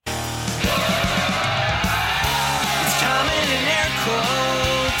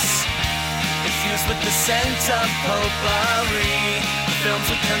with the scent of potpourri,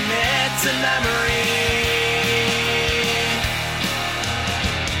 films we commit to memory.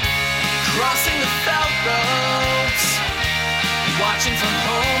 Crossing the felt ropes, watching from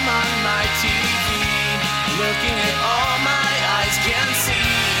home on my TV, looking at all my eyes can see.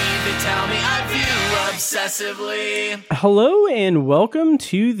 They tell me I view obsessively. Hello and welcome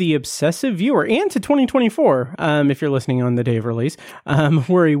to The Obsessive Viewer and to 2024, if you're listening on the day of release.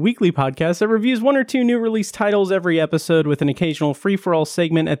 We're a weekly podcast that reviews one or two new release titles every episode with an occasional free-for-all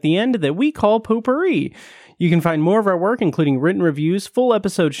segment at the end that we call Potpourri. You can find more of our work, including written reviews, full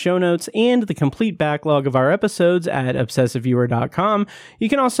episode show notes, and the complete backlog of our episodes at obsessiveviewer.com. You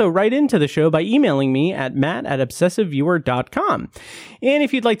can also write into the show by emailing me at matt@obsessiveviewer.com. And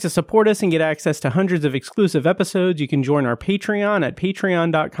if you'd like to support us and get access to hundreds of exclusive episodes, you can join our Patreon at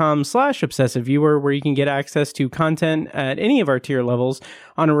patreon.com/obsessiveviewer, where you can get access to content at any of our tier levels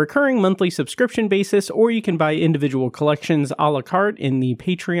on a recurring monthly subscription basis, or you can buy individual collections a la carte in the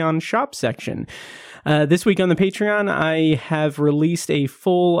Patreon shop section. This week on the Patreon, I have released a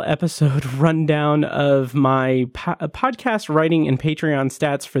full episode rundown of my podcast writing and Patreon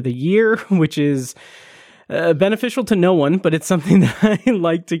stats for the year, which is beneficial to no one, but it's something that I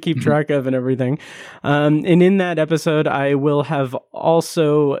like to keep track of and everything. And in that episode, I will have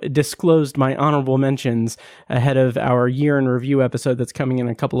also disclosed my honorable mentions ahead of our year in review episode that's coming in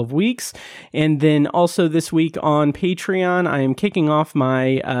a couple of weeks. And then also this week on Patreon, I am kicking off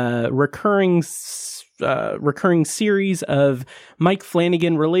my recurring series of Mike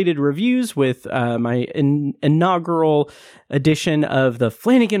Flanagan related reviews with my inaugural edition of the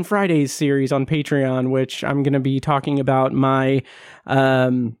Flanagan Fridays series on Patreon, which I'm going to be talking about my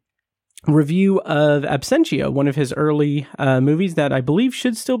review of Absentia, one of his early movies that I believe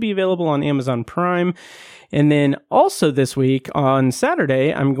should still be available on Amazon Prime. And then also this week on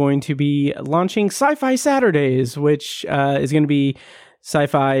Saturday, I'm going to be launching Sci-Fi Saturdays, which is going to be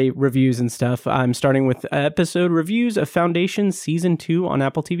sci-fi reviews and stuff. I'm starting with episode reviews of Foundation Season 2 on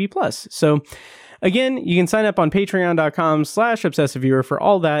Apple TV+. So again, you can sign up on patreon.com/obsessiveviewer for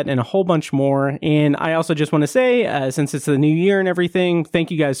all that and a whole bunch more. And I also just want to say, since it's the new year and everything, thank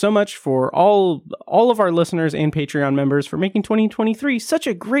you guys so much for all of our listeners and Patreon members for making 2023 such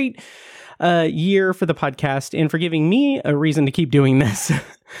a great year for the podcast and for giving me a reason to keep doing this.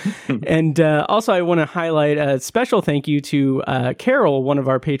 And also, I want to highlight a special thank you to Carol, one of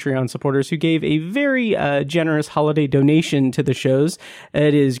our Patreon supporters, who gave a very generous holiday donation to the shows.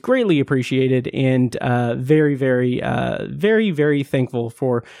 It is greatly appreciated and very, very, very, very thankful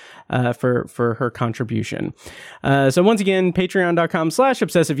for her contribution. So once again,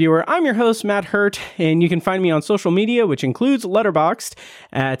 patreon.com/obsessiveviewer. I'm your host, Matt Hurt, and you can find me on social media, which includes Letterboxd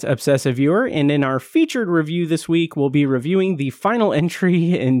at obsessiveviewer. And in our featured review this week, we'll be reviewing the final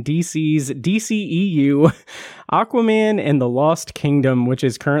entry in DC's DCEU, Aquaman and the Lost Kingdom, which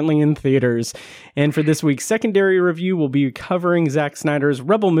is currently in theaters. And for this week's secondary review, we'll be covering Zack Snyder's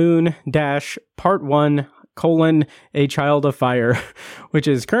Rebel Moon - Part 1: A Child of Fire, which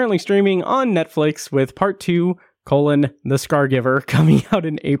is currently streaming on Netflix, with Part 2: The Scargiver coming out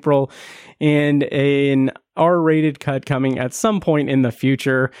in April, and an R-rated cut coming at some point in the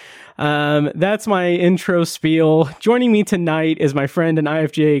future. That's my intro spiel. Joining me tonight is my friend and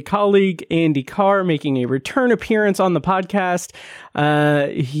IFJ colleague, Andy Carr, making a return appearance on the podcast.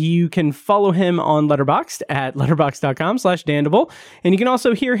 You can follow him on Letterboxd at letterboxd.com/Dandable. And you can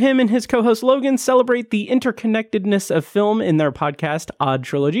also hear him and his co-host Logan celebrate the interconnectedness of film in their podcast, Odd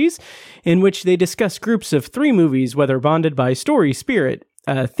Trilogies, in which they discuss groups of 3 movies, whether bonded by story, spirit,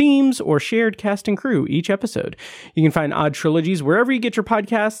 themes, or shared cast and crew each episode. You can find Odd Trilogies wherever you get your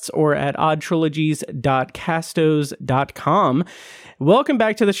podcasts or at oddtrilogies.castos.com. Welcome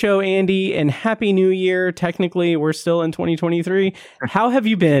back to the show, Andy, and Happy New Year. Technically, we're still in 2023. How have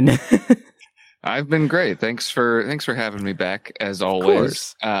you been? I've been great. Thanks for having me back, as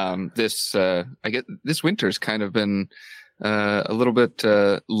always. This winter's kind of been a little bit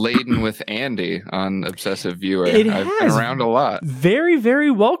laden with Andy on Obsessive Viewer. I've been around a lot. Very,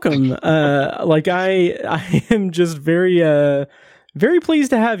 very welcome. I am just very pleased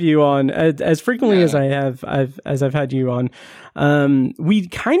to have you on as frequently as I've had you on. We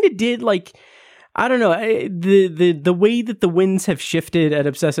kind of did I don't know, the way that the winds have shifted at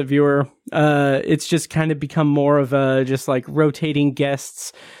Obsessive Viewer, it's just kind of become more of a just rotating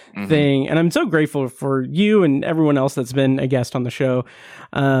guests thing. And I'm so grateful for you and everyone else that's been a guest on the show.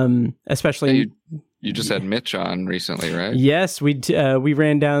 Especially You just had Mitch on recently, right? Yes, we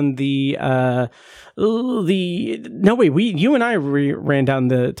ran down you and I ran down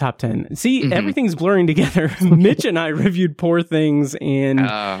the top 10. See, everything's blurring together. Mitch and I reviewed Poor Things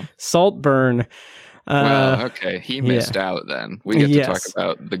and Saltburn. Well, okay. He missed out then. We get to talk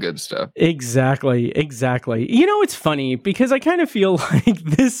about the good stuff. Exactly. You know, it's funny because I kind of feel like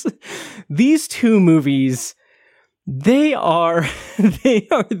these two movies, they are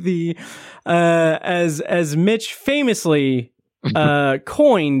the as Mitch famously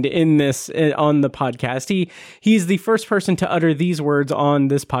coined in this on the podcast. He's the first person to utter these words on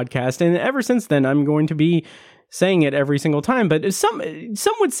this podcast, and ever since then I'm going to be saying it every single time. But some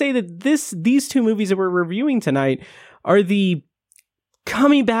would say that these two movies that we're reviewing tonight are the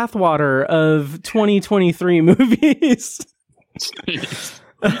cummy bathwater of 2023 movies.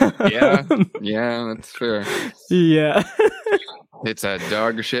 yeah, that's fair. Yeah. It's a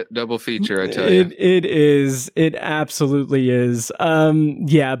dog shit double feature, I tell you. It is. It absolutely is.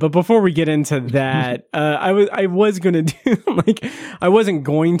 But before we get into that, I was going to do, I wasn't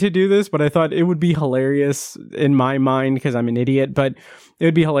going to do this, but I thought it would be hilarious in my mind because I'm an idiot, but it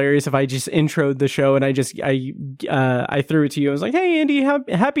would be hilarious if I just introed the show and I threw it to you. I was like, "Hey, Andy,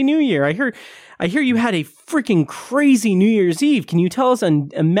 happy New Year. I hear you had a freaking crazy New Year's Eve. Can you tell us in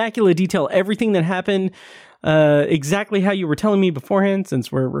immaculate detail everything that happened exactly how you were telling me beforehand,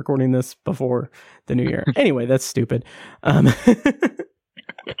 since we're recording this before the new year?" Anyway, that's stupid. But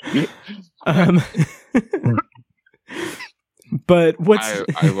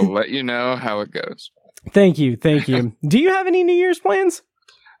I will let you know how it goes. Thank you. Do you have any New Year's plans?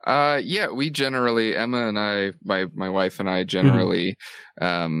 Yeah, we generally, Emma and I, my wife and I generally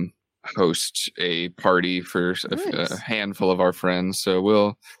host a party for a handful of our friends. So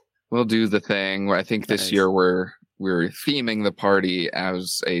we'll do the thing. I think this year we're theming the party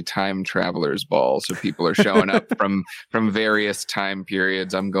as a time traveler's ball. So people are showing up from various time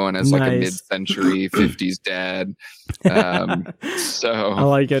periods. I'm going as like a mid-century 50s dad. So I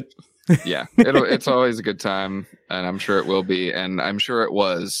like it. Yeah, it's always a good time, and I'm sure it will be, and I'm sure it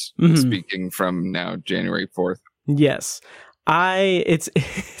was. Speaking from now, January 4th. Yes,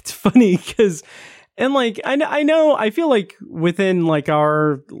 it's funny because, and I know I feel like within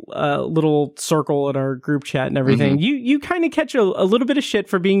our little circle in our group chat and everything, you kind of catch a little bit of shit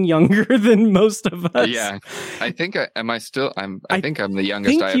for being younger than most of us. Yeah, I think I think I'm the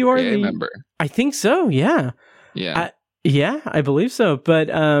youngest IFPA member. I think so. Yeah. Yeah. Yeah, I believe so. But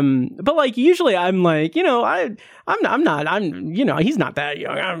usually I'm like, he's not that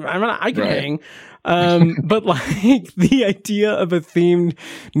young. I can hang. But the idea of a themed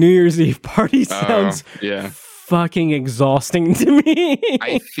New Year's Eve party sounds fucking exhausting to me.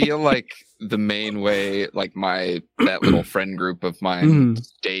 I feel like the main way, that little friend group of mine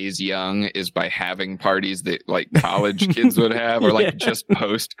stays young is by having parties that college kids would have, or just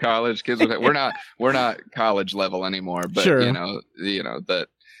post college kids would have. We're not college level anymore, but sure. that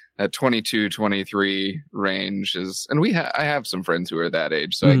 22, 23 range is, and I have some friends who are that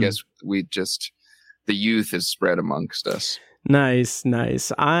age, so I guess the youth is spread amongst us. Nice.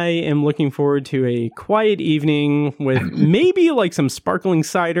 I am looking forward to a quiet evening with maybe some sparkling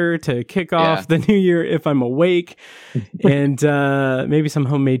cider to kick off the new year if I'm awake, and maybe some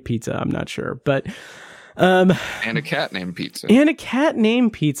homemade pizza. I'm not sure, but and a cat named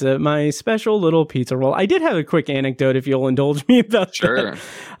Pizza. My special little pizza roll. I did have a quick anecdote, if you'll indulge me about that.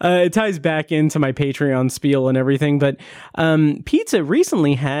 It ties back into my Patreon spiel and everything, but Pizza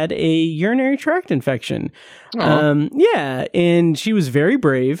recently had a urinary tract infection. And she was very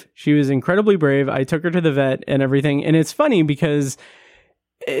brave. She was incredibly brave. I took her to the vet and everything, and it's funny because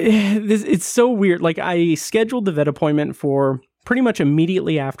it's so weird. I scheduled the vet appointment for pretty much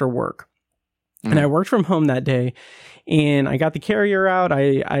immediately after work. And I worked from home that day, and I got the carrier out.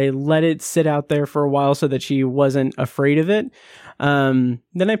 I let it sit out there for a while so that she wasn't afraid of it. Then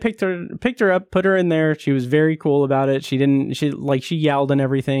I picked her up, put her in there. She was very cool about it. She yelled and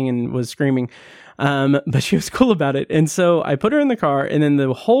everything and was screaming. But she was cool about it. And so I put her in the car, and then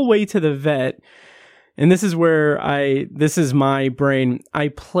the whole way to the vet, and this is my brain. I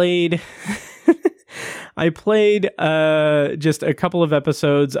played just a couple of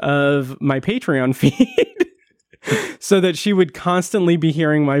episodes of my Patreon feed so that she would constantly be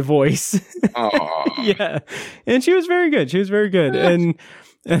hearing my voice. Yeah. And she was very good. And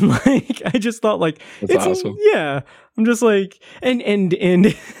I just thought that's awesome. Yeah. I'm just like, and and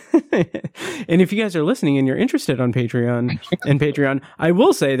if you guys are listening and you're interested on Patreon, I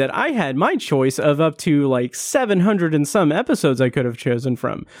will say that I had my choice of up to like 700 and some episodes I could have chosen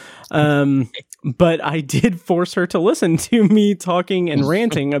from. But I did force her to listen to me talking and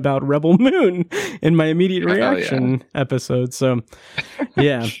ranting about Rebel Moon in my immediate reaction episode. So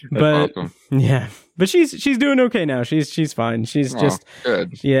yeah, but awesome. yeah, but she's doing okay now. She's fine. She's just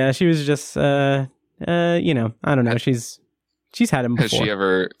good. Yeah, she was just you know, I don't know. She's had him before. Has she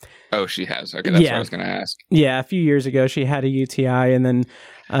ever? Oh, she has. Okay, that's what I was going to ask. Yeah, a few years ago, she had a UTI, and then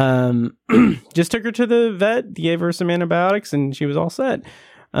just took her to the vet, gave her some antibiotics, and she was all set.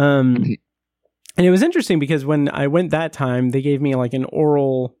 And it was interesting because when I went that time, they gave me like an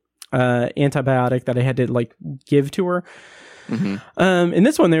oral antibiotic that I had to like give to her. In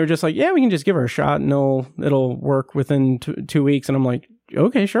this one, they were just like, "Yeah, we can just give her a shot, and it'll work within 2 weeks." And I'm like,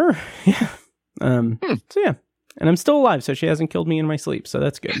 "Okay, sure, yeah." So yeah. And I'm still alive, so she hasn't killed me in my sleep, so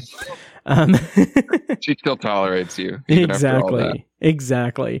that's good. She still tolerates you. Exactly.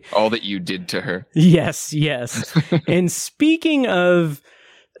 All that you did to her. Yes. And speaking of,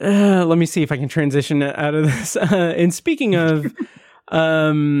 let me see if I can transition out of this. And speaking of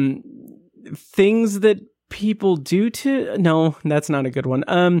things that people do to, no, that's not a good one.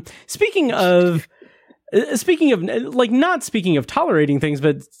 Speaking of like, not speaking of tolerating things,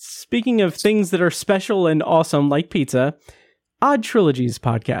 but speaking of things that are special and awesome, like pizza, Odd Trilogies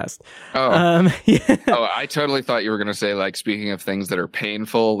podcast. Oh, I totally thought you were going to say, like, speaking of things that are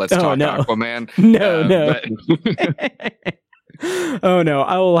painful, let's talk Aquaman. No. Oh no,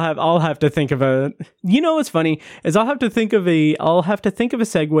 I'll have to think of a, you know what's funny is I'll have to think of a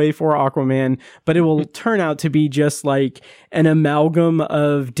segue for Aquaman, but it will turn out to be just like an amalgam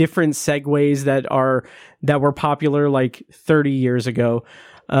of different segues that were popular like 30 years ago.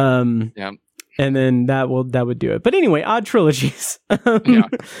 And then that would do it. But anyway, Odd Trilogies.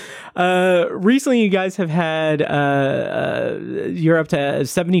 Recently, you guys have had you're up to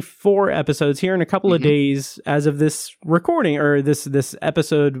 74 episodes here in a couple of days as of this recording or this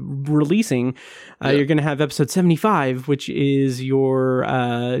episode releasing. You're going to have episode 75, which is your.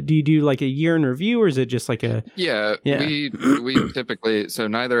 Do you do like a year in review, or is it just like a? Yeah. We typically, so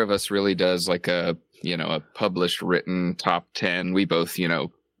neither of us really does like a published written top 10. We both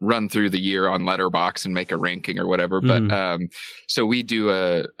run through the year on Letterboxd and make a ranking or whatever. But so we do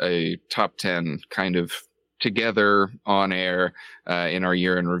a top 10 kind of together on air in our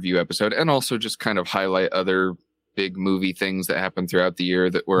year in review episode, and also just kind of highlight other big movie things that happen throughout the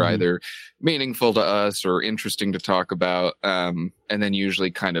year that were either meaningful to us or interesting to talk about. And then usually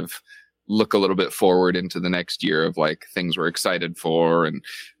kind of look a little bit forward into the next year of like things we're excited for and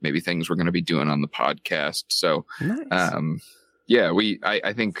maybe things we're going to be doing on the podcast. So, nice.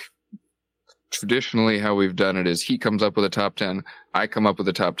 I think traditionally how we've done it is he comes up with a top 10. I come up with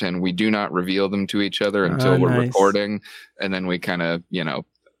a top 10. We do not reveal them to each other until we're recording. And then we kind of,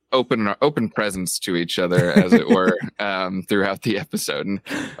 open presents to each other, as it were, throughout the episode. And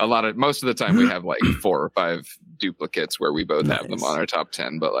most of the time we have like 4 or 5 duplicates where we both have them on our top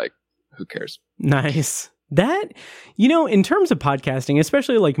 10, but like, who cares? Nice. That, in terms of podcasting,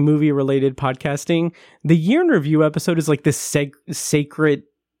 especially like movie related podcasting, the year in review episode is like this sacred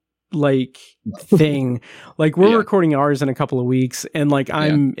like thing. Like we're recording ours in a couple of weeks, and like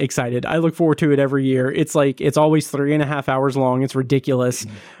I'm excited. I look forward to it every year. It's like it's always 3.5 hours long. It's ridiculous,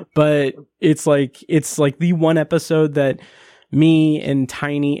 but it's like the one episode that me and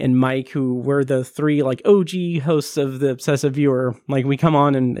Tiny and Mike, who were the 3 like OG hosts of the Obsessive Viewer, like we come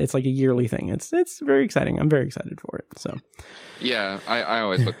on and it's like a yearly thing. It's very exciting. I'm very excited for it. So yeah, I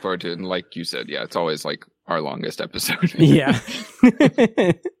always look forward to it. And like you said, it's always like our longest episode. Yeah.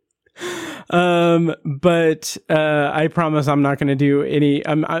 But I promise I'm not going to do any,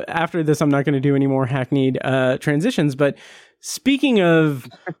 after this, I'm not going to do any more hackneyed transitions. But speaking of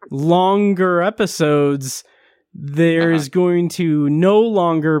longer episodes, there's going to no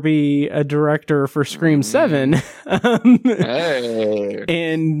longer be a director for Scream 7.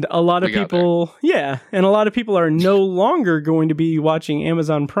 And a lot of people, and a lot of people are no longer going to be watching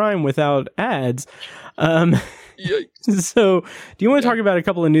Amazon Prime without ads. So do you want to talk about a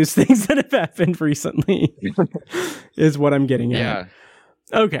couple of news things that have happened recently? Is what I'm getting at.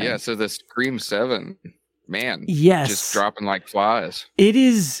 Okay. Yeah, so the Scream 7, man. Yes. Just dropping like flies. It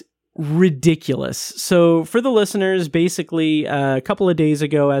is ridiculous. So for the listeners, basically a couple of days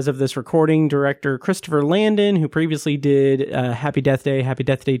ago, as of this recording, director Christopher Landon, who previously did Happy Death Day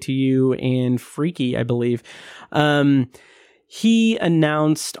to You, and Freaky, I believe, he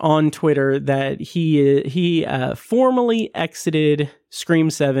announced on Twitter that he formally exited Scream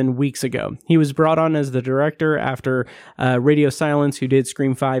 7 weeks ago. He was brought on as the director after Radio Silence, who did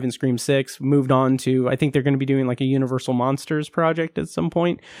Scream 5 and Scream 6, moved on to, I think they're going to be doing like a Universal Monsters project at some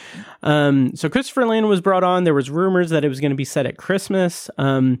point. So Christopher Landon was brought on. There was rumors that it was going to be set at Christmas.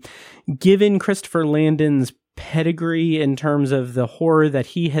 Given Christopher Landon's pedigree in terms of the horror that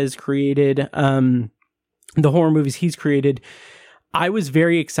he has created, the horror movies he's created, I was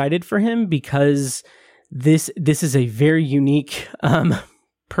very excited for him because this is a very unique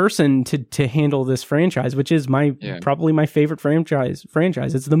person to handle this franchise, which is probably my favorite franchise.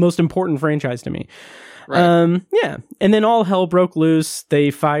 It's the most important franchise to me. Right. And then all hell broke loose.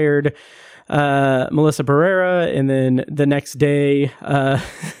 They fired Melissa Barrera, and then the next day, oh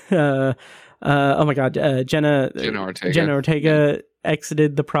my God, Jenna Ortega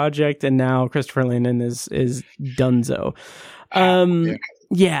exited the project, and now Christopher Landon is donezo. How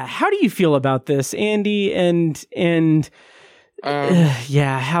do you feel about this, Andy? How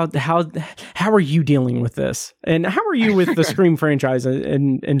are you dealing with this? And how are you with the Scream franchise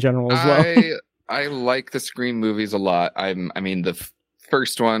in general as well? I like the Scream movies a lot. I mean, the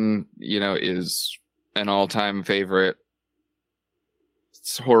first one, is an all-time favorite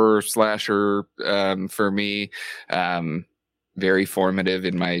horror slasher for me. Very formative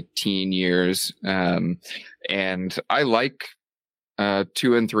in my teen years. And I like 2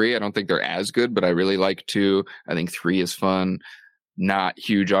 and 3. I don't think they're as good, but I really like 2. I think 3 is fun. Not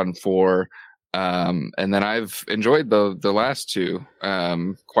huge on 4. And then I've enjoyed the last 2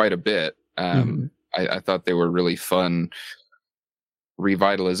 quite a bit. I thought they were really fun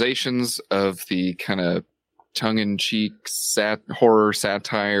revitalizations of the kind of tongue-in-cheek horror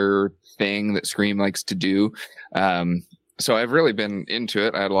satire thing that Scream likes to do. So I've really been into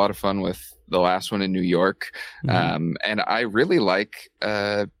it. I had a lot of fun with the last one in New York. And I really like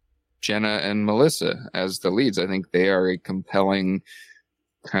Jenna and Melissa as the leads. I think they are a compelling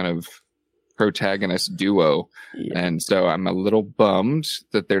kind of protagonist duo. Yeah. And so I'm a little bummed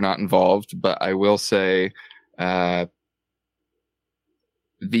that they're not involved, but I will say at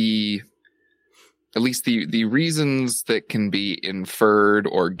least the reasons that can be inferred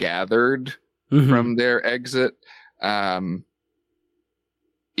or gathered from their exit,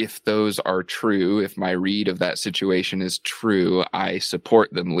 if those are true, if my read of that situation is true, I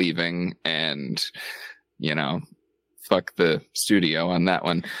support them leaving, and fuck the studio on that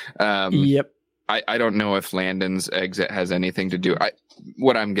one. Yep. I don't know if Landon's exit has anything to do.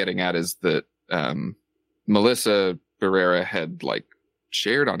 What I'm getting at is that Melissa Barrera had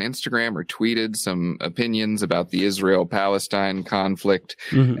shared on Instagram or tweeted some opinions about the Israel-Palestine conflict,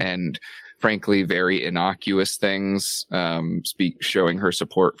 and frankly, very innocuous things, showing her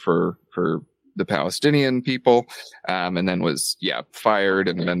support for the Palestinian people, and then was fired,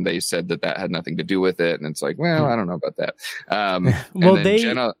 and then they said that had nothing to do with it, and it's like, well, I don't know about that.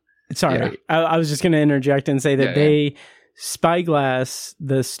 Jenna, I was just going to interject and say that Spyglass,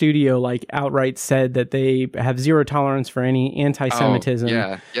 the studio, outright said that they have zero tolerance for any anti-Semitism.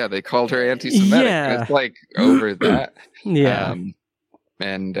 They called her anti-Semitic. Yeah. It's over that. And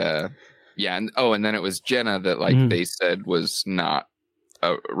then it was Jenna that they said was not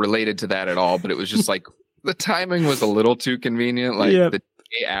related to that at all, but it was just the timing was a little too convenient. The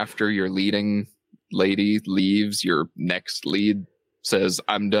day after your leading lady leaves, your next lead says,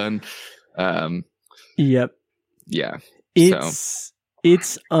 "I'm done." Yep. Yeah. It's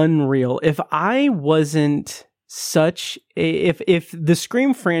unreal. If I wasn't if the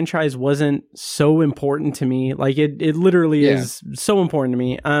Scream franchise wasn't so important to me, it literally is so important to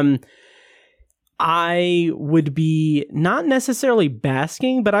me, I would be not necessarily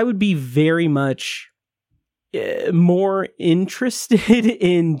basking, but I would be very much more interested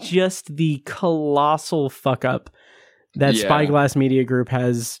in just the colossal fuck up that Spyglass Media Group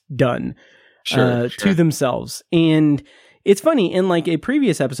has done to themselves. And it's funny, in a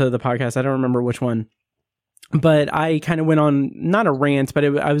previous episode of the podcast, I don't remember which one, but I kind of went on, not a rant, but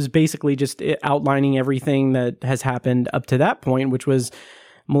I was basically just outlining everything that has happened up to that point, which was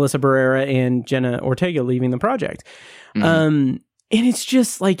Melissa Barrera and Jenna Ortega leaving the project. And it's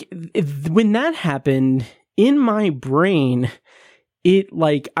just when that happened in my brain,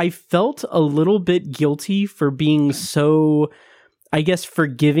 I felt a little bit guilty for being so, I guess,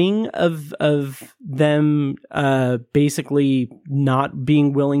 forgiving of them basically not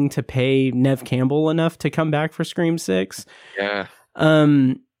being willing to pay Neve Campbell enough to come back for Scream 6. Yeah.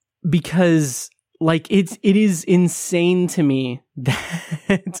 Because it is insane to me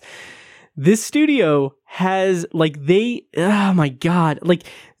that this studio has they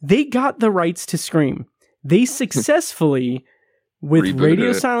got the rights to Scream. They successfully with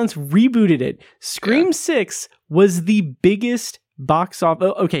Radio Silence rebooted it. Scream 6 was the biggest box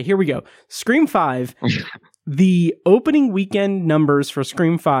office. Oh, okay, here we go. Scream 5. The opening weekend numbers for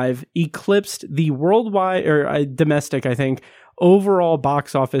Scream 5 eclipsed the worldwide, or domestic, I think, overall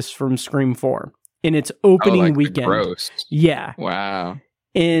box office from Scream 4 in its opening weekend. Gross. Yeah. Wow.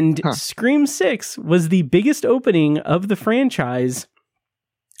 And Scream 6 was the biggest opening of the franchise.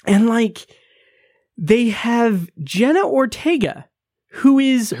 And like, they have Jenna Ortega, who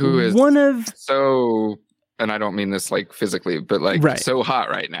is one of... So... And I don't mean this like physically, but like so hot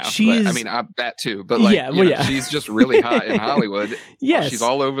right now. She's, I mean, that too, but like, she's just really hot in Hollywood. Yes. She's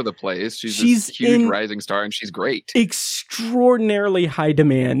all over the place. She's this huge rising star and she's great. Extraordinarily high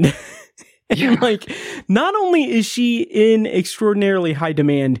demand. And like, not only is she in extraordinarily high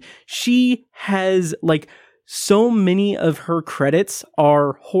demand, she has like so many of her credits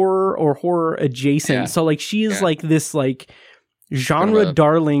are horror or horror adjacent. Yeah. So like, she is like this like genre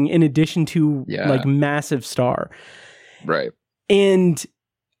darling in addition to like massive star. Right. And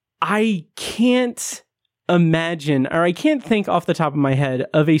I can't imagine, or I can't think off the top of my head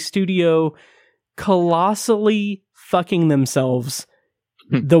of a studio colossally fucking themselves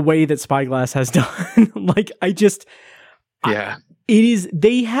the way that Spyglass has done. Like, I just...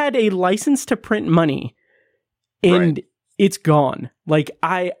 they had a license to print money and it's gone. Like,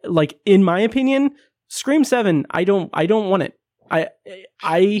 in my opinion, Scream 7, I don't want it. I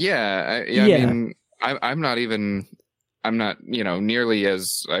mean, I'm not, nearly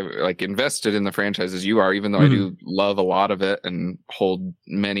as invested in the franchise as you are, even though I do love a lot of it and hold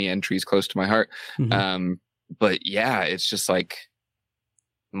many entries close to my heart. But yeah, it's just like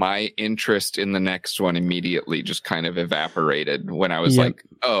my interest in the next one immediately just kind of evaporated when I was like,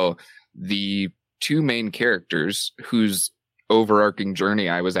 oh, the two main characters whose overarching journey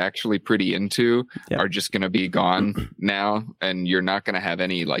I was actually pretty into are just going to be gone now, and you're not going to have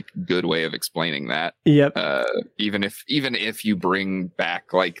any like good way of explaining that. Even if you bring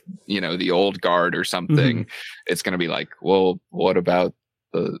back like the old guard or something, it's going to be like, well, what about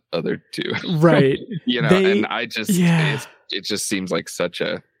the other two? Right. And I just it just seems like such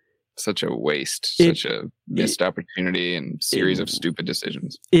a waste, such a missed opportunity and series of stupid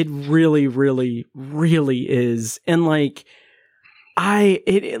decisions. It really, really, really is. And like,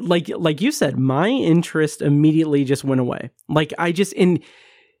 like you said, my interest immediately just went away. Like, and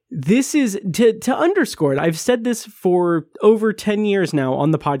this is to underscore it. I've said this for over 10 years now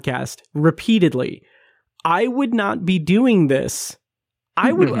on the podcast repeatedly. I would not be doing this.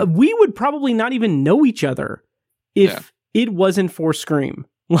 We would probably not even know each other if it wasn't for Scream.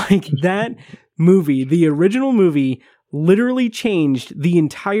 Like, that movie, the original movie, literally changed the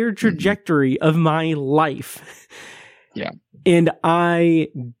entire trajectory of my life. Yeah. And I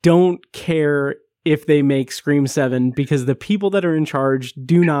don't care if they make Scream 7 because the people that are in charge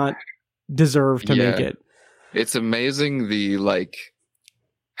do not deserve to make it. It's amazing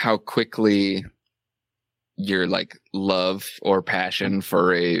how quickly your like love or passion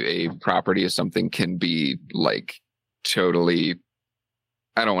for a property or something can be like totally,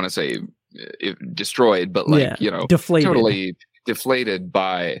 I don't want to say destroyed, but deflated. Totally deflated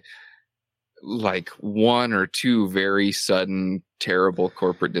by like one or two very sudden, terrible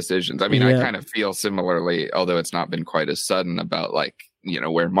corporate decisions. I mean, I kind of feel similarly, although it's not been quite as sudden about like,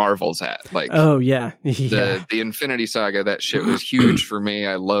 where Marvel's at. Like, the Infinity Saga, that shit was huge for me.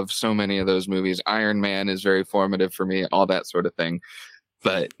 I love so many of those movies. Iron Man is very formative for me, all that sort of thing.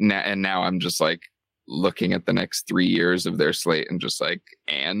 But now I'm just like looking at the next 3 years of their slate and just like,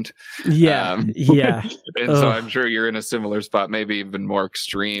 and so I'm sure you're in a similar spot, maybe even more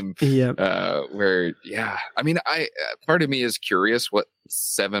extreme, where I mean, part of me is curious what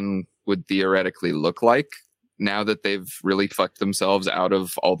 7 would theoretically look like now that they've really fucked themselves out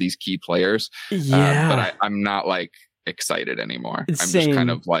of all these key players. But I'm not like excited anymore. I'm just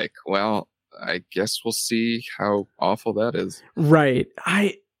kind of like, well, I guess we'll see how awful that is. Right.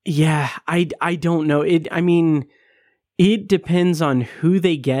 I don't know. I mean, it depends on who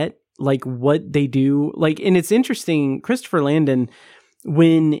they get, like what they do. Like, and it's interesting, Christopher Landon,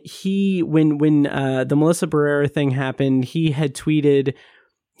 when the Melissa Barrera thing happened, he tweeted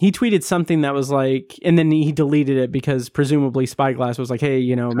something that was like, and then he deleted it because presumably Spyglass was like, hey,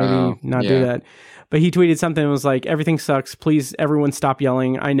 maybe not do that. But he tweeted something that was like, everything sucks. Please, everyone stop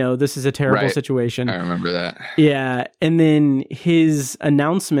yelling. I know this is a terrible situation. I remember that. Yeah. And then his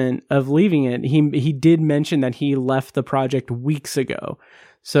announcement of leaving it, he did mention that he left the project weeks ago.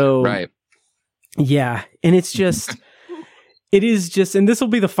 So, yeah. And it's just, it is just, and this will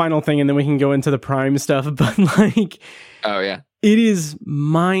be the final thing, and then we can go into the Prime stuff. But like, it is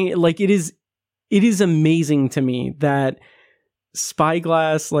it is amazing to me that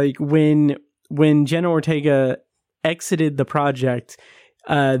Spyglass, like when Jenna Ortega exited the project,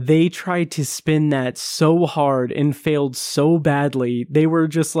 they tried to spin that so hard and failed so badly. They were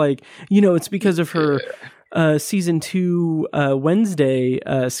just like, it's because of her season 2 Wednesday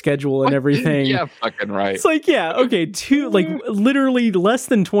schedule and everything. Yeah, fucking right. It's like, yeah, okay, literally less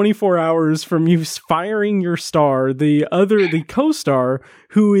than 24 hours from you firing your star, the co-star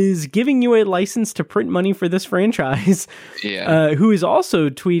who is giving you a license to print money for this franchise, who is also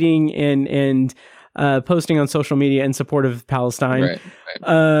tweeting and posting on social media in support of Palestine,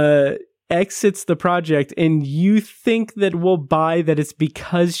 exits the project, and you think that we'll buy that it's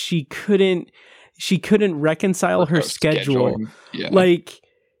because she couldn't reconcile her schedule. Yeah. Like,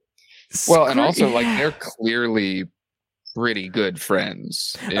 and also like they're clearly pretty good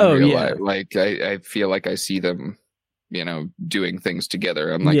friends in real life. Like I feel like I see them, doing things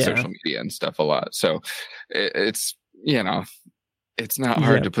together on like social media and stuff a lot. So it's, it's not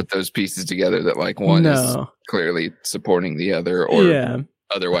hard to put those pieces together that like one is clearly supporting the other or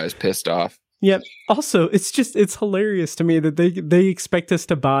otherwise pissed off. Yep. Also, it's hilarious to me that they expect us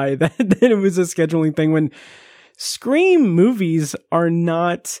to buy that it was a scheduling thing when Scream movies are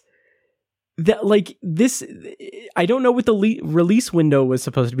not that, like, this. I don't know what the release window was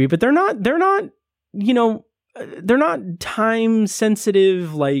supposed to be, but they're not they're not time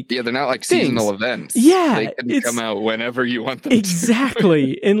sensitive, like, they're not like things. Seasonal events. They can come out whenever you want them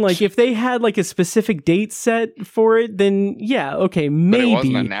exactly to. And like if they had like a specific date set for it, then okay, maybe. But it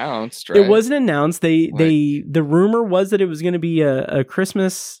wasn't announced, right? It wasn't announced. The rumor was that it was going to be a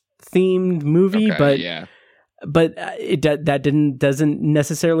Christmas themed movie, but that doesn't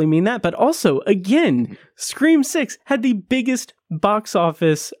necessarily mean that. But also, again, Scream 6 had the biggest box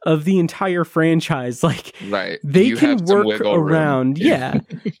office of the entire franchise. Like, they can work around,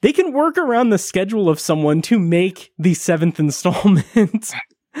 they can work around the schedule of someone to make the 7th installment.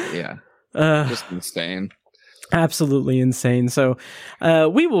 Just insane. Absolutely insane. So,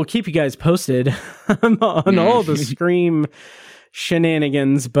 we will keep you guys posted on all the Scream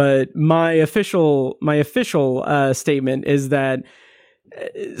shenanigans, but my official statement is that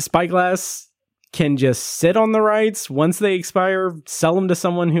Spyglass can just sit on the rights. Once they expire, sell them to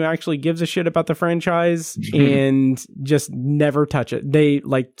someone who actually gives a shit about the franchise and just never touch it. They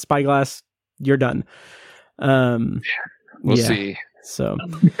like Spyglass, you're done. We'll see. So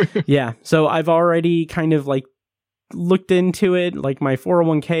so I've already kind of like looked into it, like my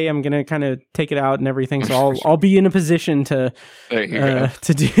 401k. I'm gonna kind of take it out and everything, so I'll be in a position to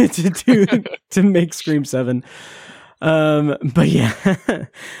make Scream 7. But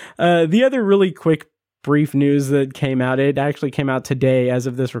the other really quick brief news that came out, it actually came out today as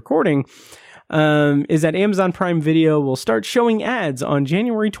of this recording, is that Amazon Prime Video will start showing ads on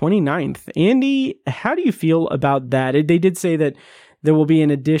January 29th. Andy, how do you feel about that? They did say that there will be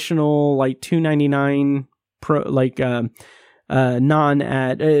an additional like $2.99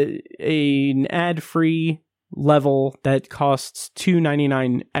 non-ad, an ad-free level that costs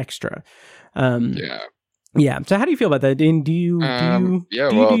 $2.99 extra. So how do you feel about that? And do you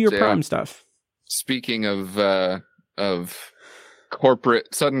do your Prime stuff? Speaking of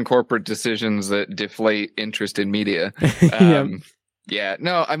sudden corporate decisions that deflate interest in media.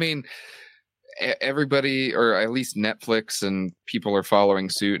 No, I mean, everybody, or at least Netflix, and people are following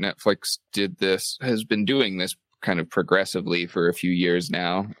suit. Netflix has been doing this kind of progressively for a few years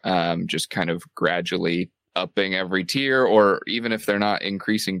now, just kind of gradually upping every tier, or even if they're not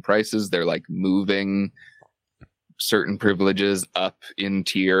increasing prices, they're like moving certain privileges up in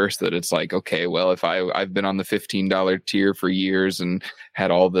tier, so that it's like, okay, well, if I've been on the $15 tier for years and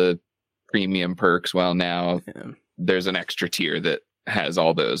had all the premium perks, well, now there's an extra tier that has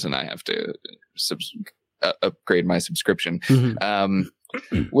all those, and I have to upgrade my subscription.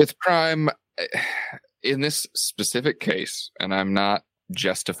 With Prime, in this specific case, and I'm not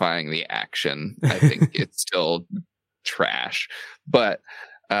justifying the action, I think it's still trash, but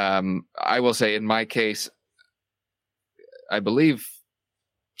I will say in my case, I believe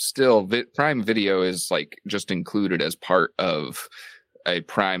still Prime Video is like just included as part of a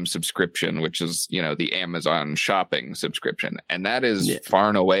Prime subscription, which is, the Amazon shopping subscription. And that is far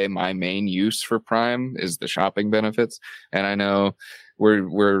and away my main use for Prime, is the shopping benefits. And I know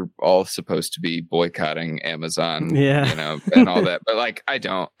we're all supposed to be boycotting Amazon, and all that, but like, I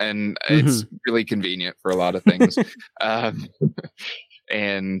don't. And it's really convenient for a lot of things.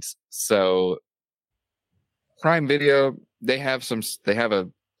 And so Prime Video, they have a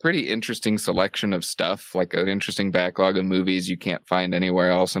pretty interesting selection of stuff, like an interesting backlog of movies you can't find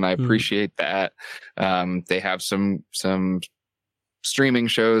anywhere else, and I appreciate that. They have some streaming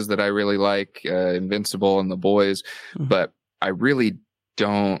shows that I really like, Invincible and The Boys, but I really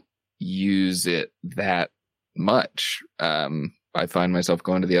don't use it that much. I find myself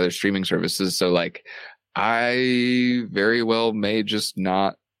going to the other streaming services. So like, I very well may just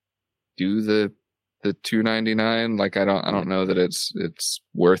not do the $2.99. Like, I don't know that it's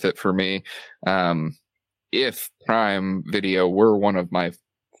worth it for me. If Prime Video were one of my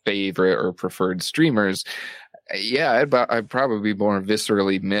favorite or preferred streamers, yeah, I'd probably be more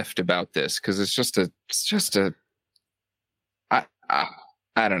viscerally miffed about this, because it's just a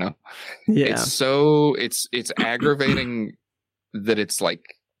I don't know. Yeah. It's aggravating that it's like,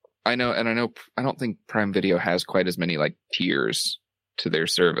 I don't think Prime Video has quite as many like tiers to their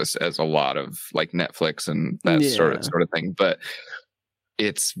service as a lot of like Netflix and that sort of thing, but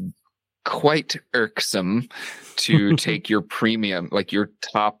it's quite irksome to take your premium, like your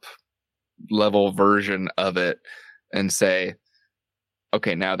top level version of it, and say,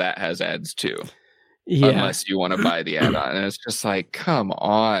 okay, now that has ads too. Yeah. Unless you want to buy the add-on. And it's just like, come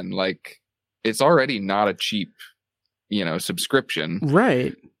on. Like, it's already not a cheap, subscription.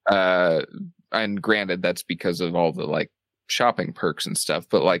 Right. And granted, that's because of all the like shopping perks and stuff,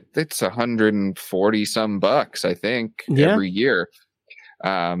 but like, it's $140 some bucks, I think, every year.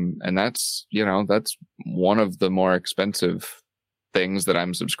 And that's one of the more expensive things that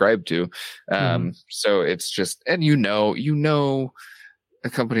I'm subscribed to. So it's just, and a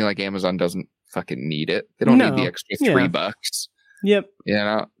company like Amazon doesn't fucking need it. They don't need the extra $3. Yep.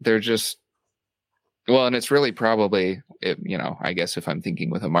 They're just, well, and it's really probably, I guess if I'm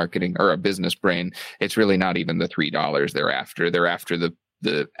thinking with a marketing or a business brain, it's really not even the $3 they're after. They're after the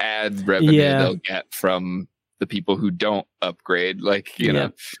ad revenue they'll get from the people who don't upgrade. Like,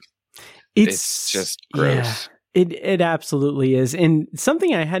 it's just gross. Yeah. It absolutely is, and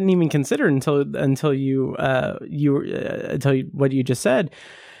something I hadn't even considered until you what you just said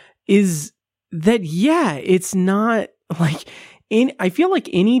is that it's not like I feel like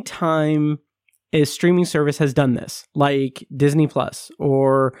any time a streaming service has done this, like Disney Plus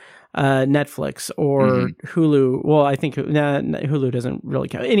or Netflix or Hulu. Well, I think Hulu doesn't really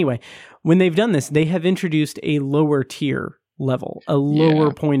count. Anyway, when they've done this, they have introduced a lower tier level, a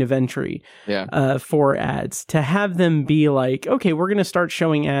lower point of entry for ads, to have them be like, okay, we're going to start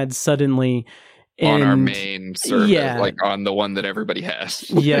showing ads suddenly on our main service, like on the one that everybody has.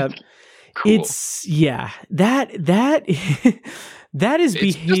 Yeah. Cool. It's that is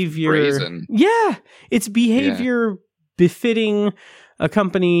behavior. It's behavior befitting a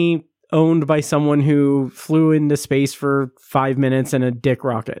company owned by someone who flew into space for 5 minutes in a dick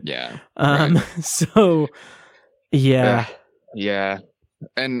rocket. Yeah. So yeah. Yeah.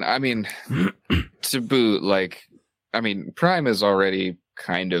 And I mean, to boot, like, Prime is already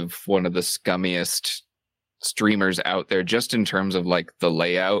kind of one of the scummiest streamers out there, just in terms of like the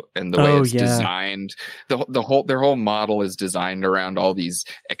layout and the way it's designed. Their whole model is designed around all these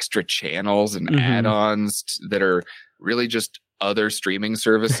extra channels and add-ons that are really just other streaming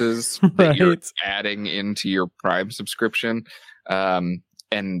services that you're adding into your Prime subscription,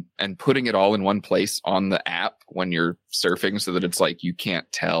 and putting it all in one place on the app when you're surfing, so that it's like you can't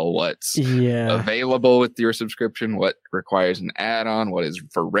tell what's available with your subscription, what requires an add-on, what is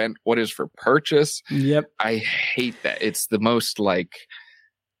for rent, what is for purchase. Yep. I hate that. It's the most like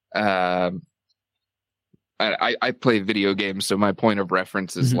I play video games, so my point of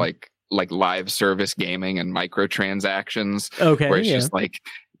reference is like live service gaming and microtransactions. Okay. Where it's just like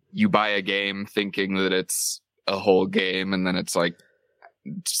you buy a game thinking that it's a whole game, and then it's like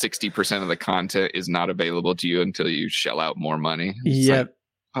 60% of the content is not available to you until you shell out more money. Yep.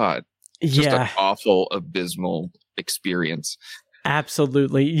 Like, just an awful, abysmal experience.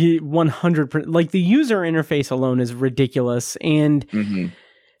 Absolutely. 100%. Like, the user interface alone is ridiculous. And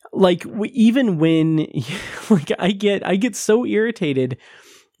like, even when like I get so irritated,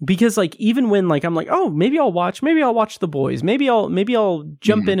 because like, even when like I'm like, oh, maybe I'll watch The Boys, maybe I'll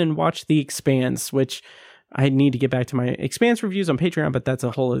jump in and watch The Expanse, which I need to get back to my Expanse reviews on Patreon, but that's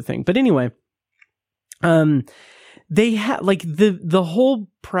a whole other thing. But anyway, they have like the whole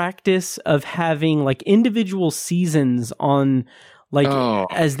practice of having like individual seasons on like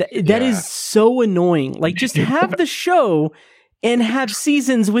that is so annoying. Like, just have the show and have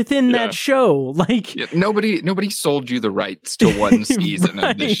seasons within that show. Like, nobody sold you the rights to one season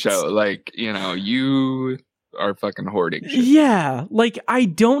of the show. Like, you are fucking hoarding shit. Yeah, like, I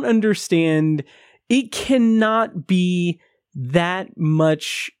don't understand. It cannot be that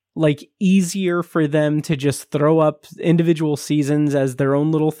much like easier for them to just throw up individual seasons as their own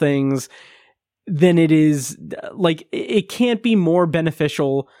little things than it is. Like, it can't be more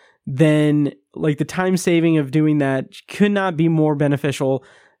beneficial than, like, the time saving of doing that could not be more beneficial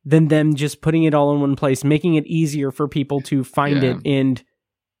than them just putting it all in one place, making it easier for people to find it and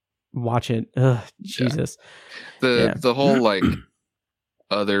watch it. Ugh, Jesus. The whole like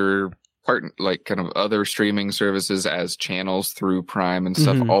other part, like kind of other streaming services as channels through Prime and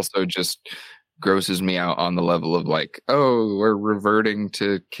stuff also just grosses me out on the level of like, oh, we're reverting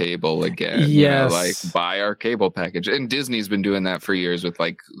to cable again. Yes. Like buy our cable package. And Disney's been doing that for years with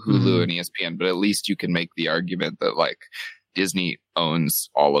like Hulu and ESPN, but at least you can make the argument that like Disney owns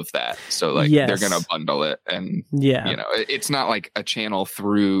all of that. So like they're going to bundle it. And you know, it's not like a channel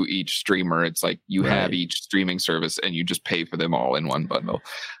through each streamer. It's like you have each streaming service and you just pay for them all in one bundle.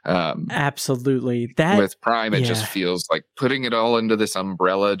 Absolutely. With Prime, it just feels like putting it all into this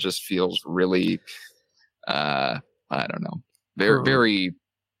umbrella just feels really, I don't know, very,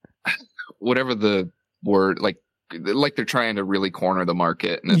 whatever the word, like they're trying to really corner the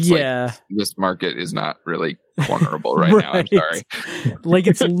market, and it's like this market is not really cornerable right now. I'm sorry. Like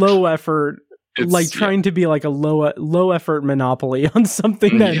it's low effort, trying to be like a low effort monopoly on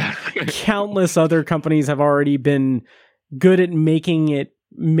something that countless other companies have already been good at making it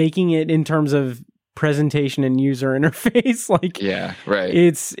in terms of presentation and user interface. Like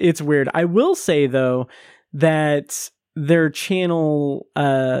it's weird. I will say though that their channel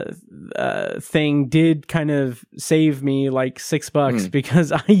thing did kind of save me like $6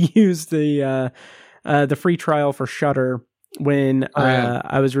 because I used the free trial for Shudder when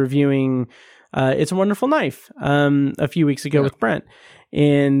I was reviewing It's a Wonderful Knife a few weeks ago with Brent,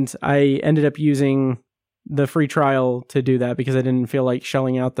 and I ended up using the free trial to do that because I didn't feel like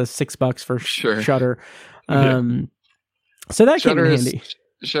shelling out the $6 for Shudder. So that came in handy.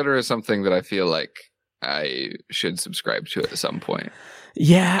 Shudder is something that I feel like I should subscribe to at some point.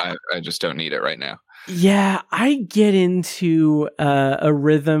 Yeah. I just don't need it right now. Yeah, I get into a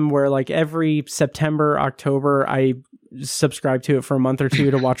rhythm where like every September, October, I subscribe to it for a month or two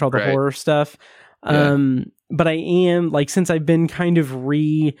to watch all the horror stuff. But I am like, since I've been kind of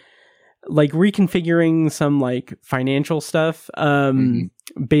reconfiguring some like financial stuff,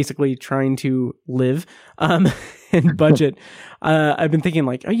 basically trying to live and budget. I've been thinking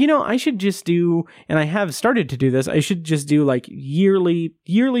like, you know, I should just do, and I have started to do this, I should just do like yearly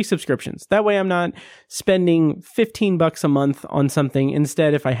subscriptions. That way I'm not spending $15 a month on something.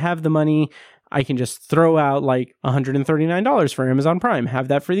 Instead, if I have the money, I can just throw out like $139 for Amazon Prime, have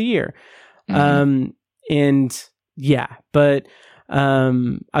that for the year. But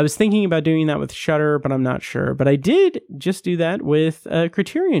I was thinking about doing that with Shudder, but I'm not sure. But I did just do that with a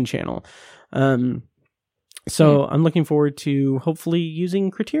Criterion channel. So I'm looking forward to hopefully using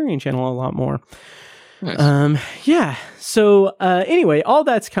Criterion channel a lot more. Nice. So anyway, all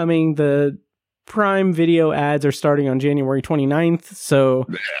that's coming. The Prime Video ads are starting on January 29th. So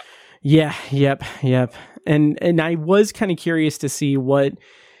yep. And I was kind of curious to see what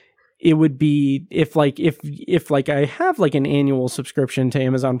it would be if I have like an annual subscription to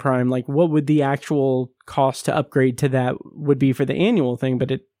Amazon Prime, like what would the actual cost to upgrade to that would be for the annual thing,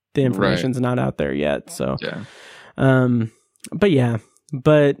 but the information's not out there yet. So,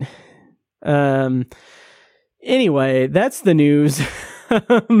 anyway, that's the news.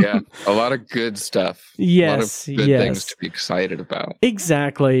 A lot of good stuff. Yes, a lot of good things to be excited about.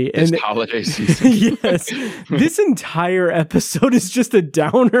 Exactly. This holiday season. Yes. This entire episode is just a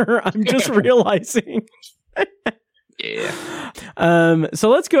downer. I'm just realizing. So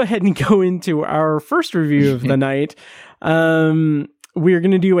let's go ahead and go into our first review of the night. We're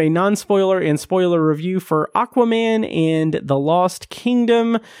going to do a non-spoiler and spoiler review for Aquaman and the Lost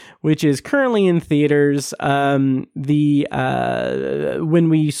Kingdom, which is currently in theaters. When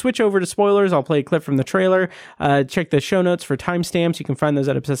we switch over to spoilers, I'll play a clip from the trailer. Check the show notes for timestamps. You can find those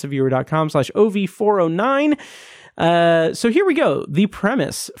at obsessiveviewer.com/OV409. So here we go. The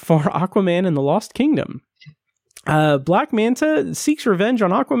premise for Aquaman and the Lost Kingdom. Black Manta seeks revenge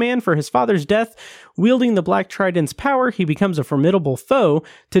on Aquaman for his father's death. Wielding the Black Trident's power, he becomes a formidable foe.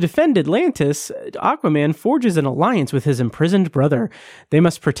 To defend Atlantis, Aquaman forges an alliance with his imprisoned brother. They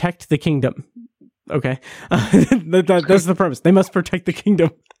must protect the kingdom. Okay. That's the premise. They must protect the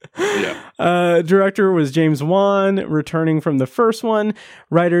kingdom. Director was James Wan, returning from the first one.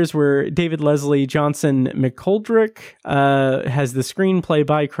 Writers were David Leslie Johnson McGoldrick, has the screenplay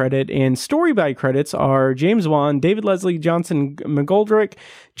by credit, and story by credits are James Wan, David Leslie Johnson McGoldrick,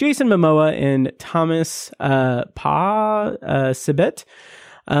 Jason Momoa, and Thomas Sibet.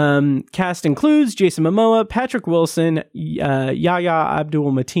 Cast includes Jason Momoa, Patrick Wilson, Yahya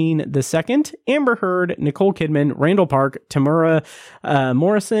Abdul-Mateen II, Amber Heard, Nicole Kidman, Randall Park, Tamura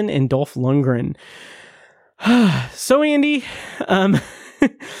Morrison, and Dolph Lundgren. So, Andy,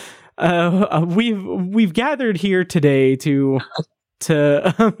 we've gathered here today to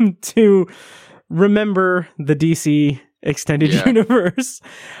to remember the DC extended universe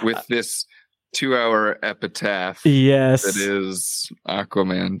with this 2-hour epitaph. Yes, that is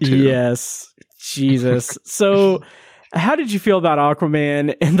Aquaman 2. Yes, Jesus. So, how did you feel about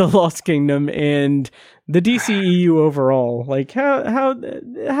Aquaman and the Lost Kingdom and the DCEU overall? Like, how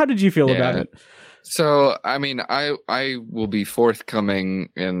did you feel about it? So, I mean, I will be forthcoming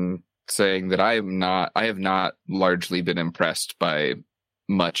in saying that I have not largely been impressed by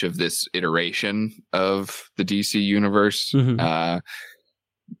much of this iteration of the DC universe. Mm-hmm.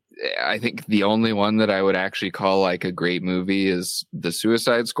 I think the only one that I would actually call like a great movie is The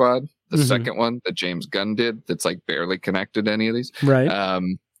Suicide Squad, the mm-hmm. second one that James Gunn did. That's like barely connected to any of these. Right.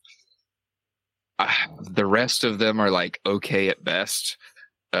 The rest of them are like okay at best,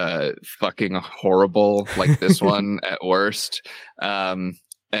 fucking horrible like this one at worst.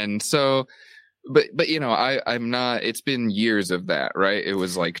 And so, but you know, I'm not. It's been years of that, right? It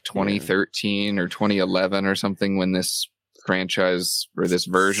was like 2013 or 2011 or something when this franchise or this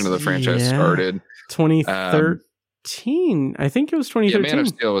version of the franchise started. 2013. I think it was 2013. Man of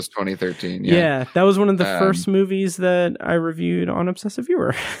Steel was 2013. Yeah, that was one of the first movies that I reviewed on Obsessive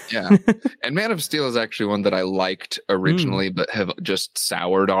Viewer. Yeah. And Man of Steel is actually one that I liked originally, but have just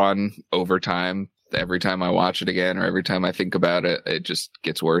soured on over time. Every time I watch it again or every time I think about it, it just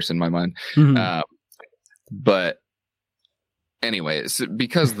gets worse in my mind. Mm-hmm. But anyways,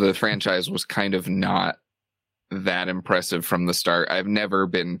 because the franchise was kind of not that impressive from the start, I've never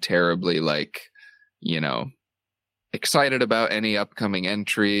been terribly like, you know, excited about any upcoming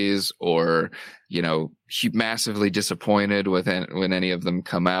entries or, you know, massively disappointed when any of them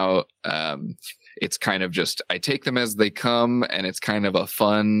come out. It's kind of just, I take them as they come, and it's kind of a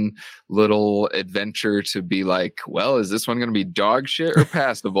fun little adventure to be like, well, is this one going to be dog shit or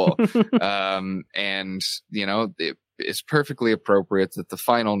passable? And, you know, it's perfectly appropriate that the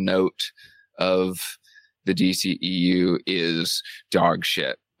final note of the DCEU is dog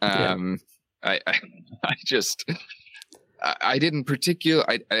shit. I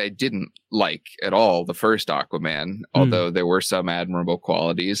didn't like at all the first Aquaman, although there were some admirable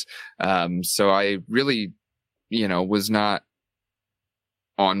qualities. So I really, you know, was not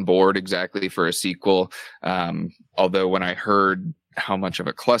on board exactly for a sequel. Although when I heard how much of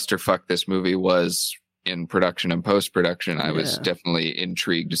a clusterfuck this movie was in production and post-production, I was definitely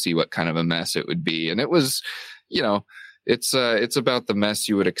intrigued to see what kind of a mess it would be. And it was, you know, it's about the mess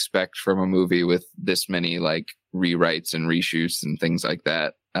you would expect from a movie with this many like rewrites and reshoots and things like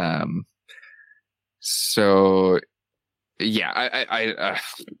that. So yeah,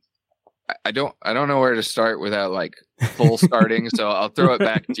 I don't know where to start without like full starting. So I'll throw it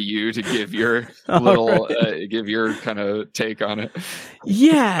back to you to give your little, give your kind of take on it.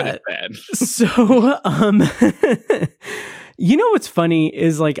 Yeah. So, you know what's funny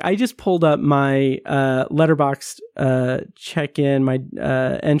is like I just pulled up my Letterboxd check-in, my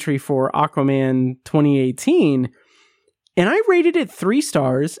entry for Aquaman 2018, and I rated it 3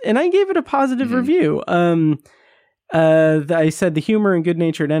 stars, and I gave it a positive review. I said the humor and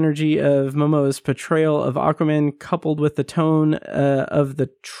good-natured energy of Momoa's portrayal of Aquaman, coupled with the tone of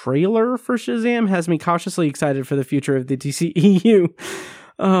the trailer for Shazam, has me cautiously excited for the future of the DCEU.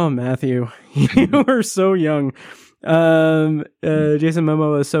 Oh, Matthew, you are so young. Jason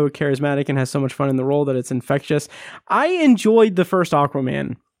Momoa is so charismatic and has so much fun in the role that it's infectious. I enjoyed the first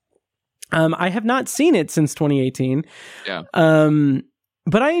Aquaman. I have not seen it since 2018. Yeah.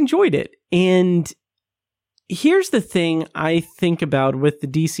 But I enjoyed it. And here's the thing I think about with the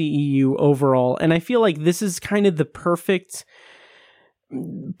DCEU overall, and I feel like this is kind of the perfect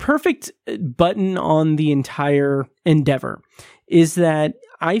button on the entire endeavor, is that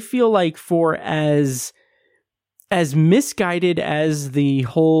I feel like for as misguided as the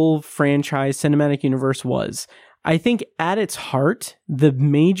whole franchise cinematic universe was, I think at its heart, the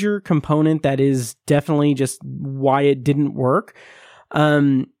major component that is definitely just why it didn't work,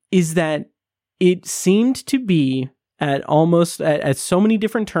 is that it seemed to be at so many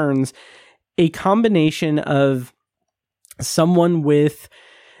different turns, a combination of someone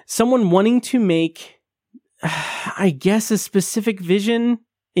wanting to make, I guess, a specific vision,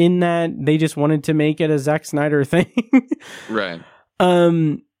 in that they just wanted to make it a Zack Snyder thing. Right.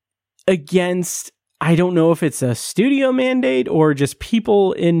 Against, I don't know if it's a studio mandate or just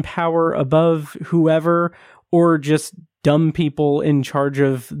people in power above whoever, or just dumb people in charge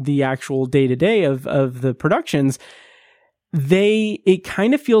of the actual day-to-day of the productions. It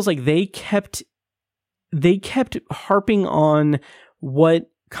kind of feels like they kept harping on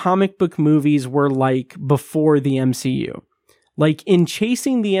what comic book movies were like before the MCU. Like in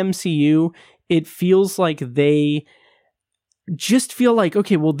chasing the MCU, it feels like they just feel like,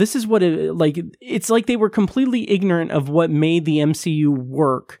 okay, well, this is what it's like they were completely ignorant of what made the MCU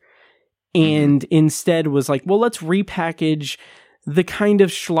work, and instead was like, well, let's repackage the kind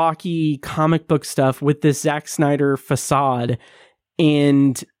of schlocky comic book stuff with this Zack Snyder facade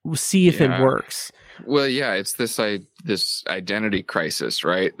and see if it works. Well, yeah, it's this identity crisis,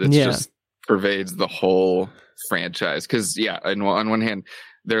 right? That just pervades the whole franchise. Because on one hand,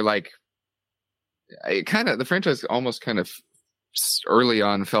 they're like, the franchise almost kind of early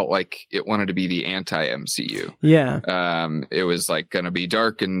on felt like it wanted to be the anti-MCU. Yeah. It was like going to be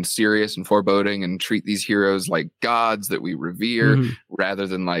dark and serious and foreboding and treat these heroes like gods that we revere rather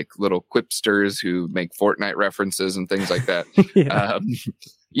than like little quipsters who make Fortnite references and things like that.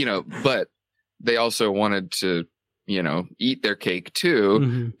 But they also wanted to, eat their cake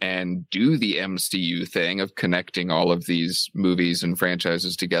too and do the MCU thing of connecting all of these movies and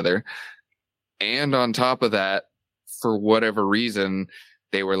franchises together. And on top of that, for whatever reason,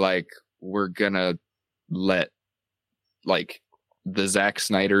 they were like, we're gonna let like the Zack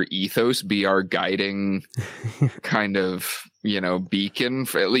Snyder ethos be our guiding kind of, beacon,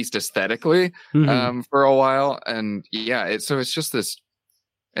 for at least aesthetically, for a while. And so it's just this,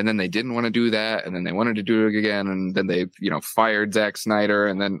 and then they didn't want to do that. And then they wanted to do it again. And then they, fired Zack Snyder.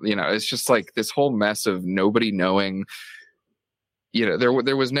 And then, it's just like this whole mess of nobody knowing, there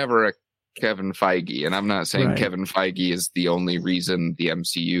was never a Kevin Feige, and I'm not saying Kevin Feige is the only reason the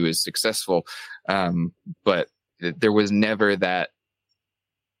MCU is successful, but there was never that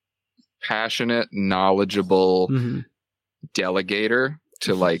passionate, knowledgeable delegator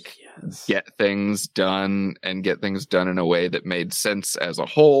to like get things done and get things done in a way that made sense as a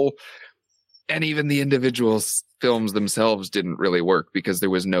whole. And even the individual films themselves didn't really work because there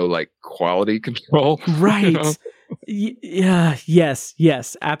was no like quality control. Right. Yeah.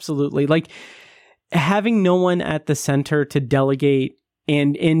 Yes, absolutely. Like having no one at the center to delegate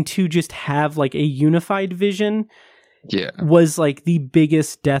and to just have like a unified vision was like the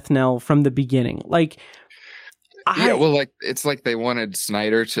biggest death knell from the beginning. Like, it's like they wanted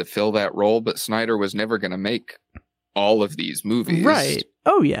Snyder to fill that role, but Snyder was never going to make all of these movies. Right.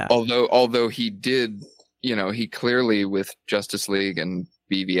 Oh yeah. Although he did, he clearly with Justice League and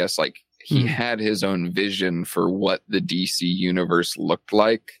BVS, like he had his own vision for what the DC universe looked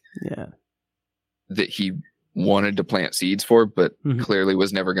like. Yeah. That he wanted to plant seeds for, but clearly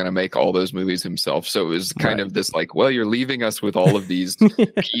was never going to make all those movies himself. So it was kind of this like, well, you're leaving us with all of these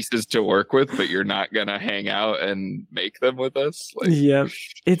pieces to work with, but you're not going to hang out and make them with us. Like,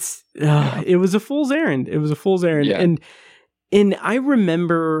 it was a fool's errand. Yeah. And I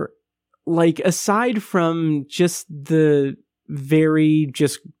remember, like, aside from just the very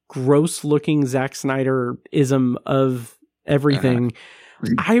just gross looking Zack Snyder-ism of everything,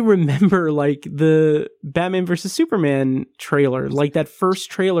 I remember like the Batman versus Superman trailer, like that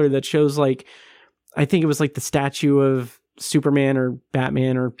first trailer that shows like, I think it was like the statue of Superman or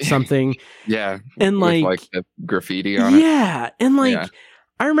Batman or something. And like the graffiti on it. Yeah. And like,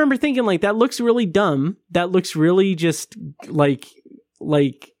 I remember thinking like, that looks really dumb. That looks really just like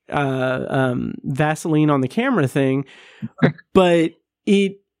Vaseline on the camera thing. But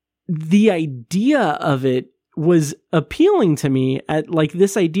the idea of it was appealing to me, at like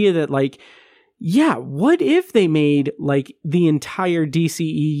this idea that like, what if they made like the entire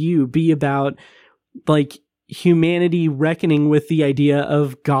DCEU be about like humanity reckoning with the idea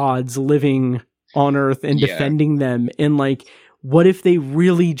of gods living on Earth and defending them, and like, what if they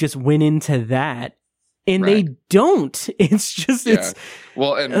really just went into that? And they don't. It's just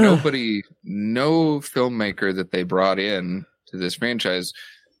well, and no filmmaker that they brought in to this franchise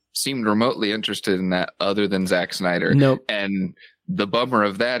seemed remotely interested in that other than Zack Snyder. Nope. And the bummer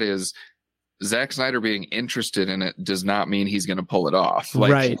of that is Zack Snyder being interested in it does not mean he's going to pull it off.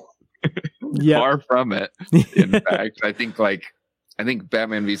 Like, far from it. In fact, I think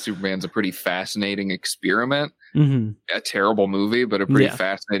Batman v Superman's a pretty fascinating experiment. A terrible movie, but a pretty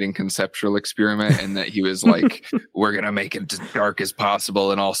fascinating conceptual experiment, in that he was like, we're going to make it as dark as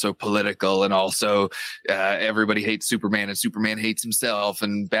possible and also political, and also everybody hates Superman and Superman hates himself,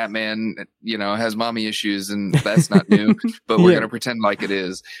 and Batman, has mommy issues, and that's not new, but we're going to pretend like it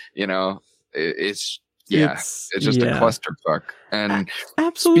is. It's just a clusterfuck. And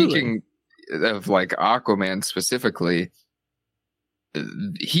absolutely. Speaking of like Aquaman specifically,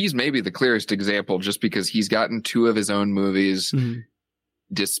 he's maybe the clearest example, just because he's gotten 2 of his own movies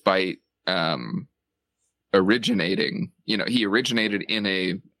despite originating, he originated in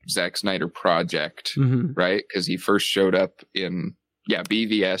a Zack Snyder project, right? Because he first showed up in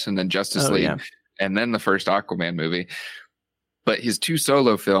BVS and then Justice League and then the first Aquaman movie. But his 2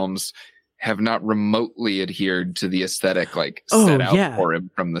 solo films have not remotely adhered to the aesthetic like set out for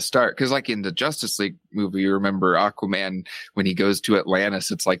him from the start. Because like in the Justice League movie, you remember Aquaman, when he goes to Atlantis,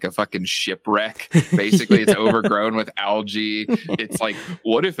 it's like a fucking shipwreck. Basically, it's overgrown with algae. It's like,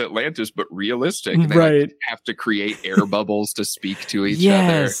 what if Atlantis, but realistic? And they like, have to create air bubbles to speak to each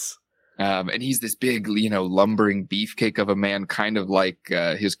other. And he's this big, lumbering beefcake of a man, kind of like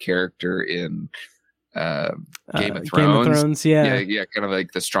his character in Game of Thrones. Yeah, kind of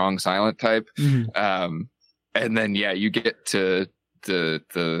like the strong silent type. And then you get to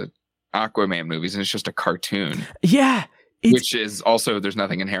the Aquaman movies and it's just a cartoon, which is also, there's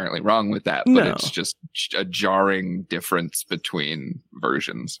nothing inherently wrong with that, but it's just a jarring difference between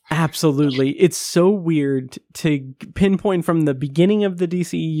versions. Absolutely. It's so weird to pinpoint from the beginning of the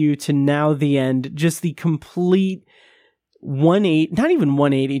DCEU to now the end, just the complete 180, not even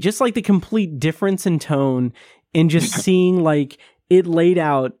 180, just like the complete difference in tone, and just seeing like it laid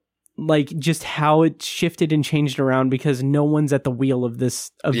out, like just how it shifted and changed around because no one's at the wheel of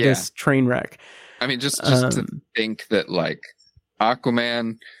this train wreck. I mean, just to think that like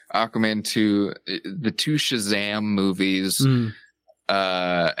Aquaman 2, the two Shazam movies,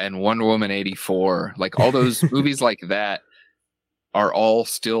 and Wonder Woman 84, like all those movies like that are all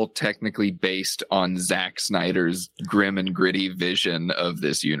still technically based on Zack Snyder's grim and gritty vision of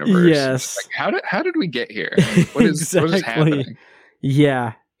this universe. Yes. Like, how did we get here? What is happening?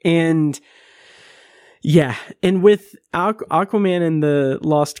 Yeah. And with Aquaman and the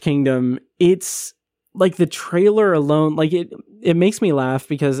Lost Kingdom, it's like the trailer alone, like it makes me laugh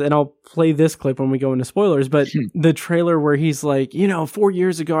because, and I'll play this clip when we go into spoilers, but the trailer where he's like, 4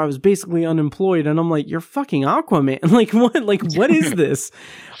 years ago I was basically unemployed, and I'm like, you're fucking Aquaman. What is this?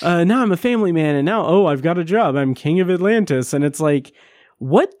 Now I'm a family man, and now, I've got a job. I'm king of Atlantis. And it's like,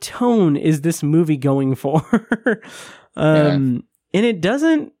 what tone is this movie going for? And it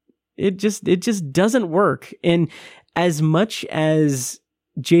just doesn't work. And as much as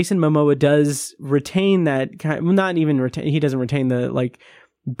Jason Momoa does retain that kind, he doesn't retain the like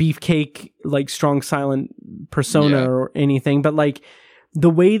beefcake, like strong silent persona or anything, but like the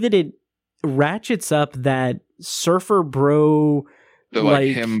way that it ratchets up that surfer bro, the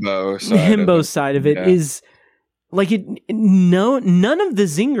like himbo side of it is like none of the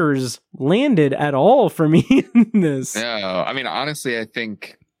zingers landed at all for me in this. No, I mean, honestly, I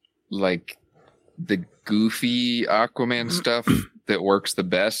think like the goofy Aquaman stuff that works the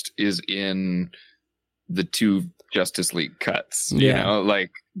best is in the two Justice League cuts,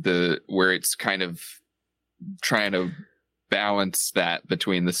 like where it's kind of trying to balance that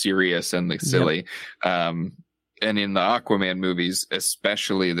between the serious and the silly. And in the Aquaman movies,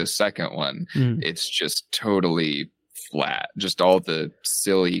 especially the second one, it's just totally flat, just all the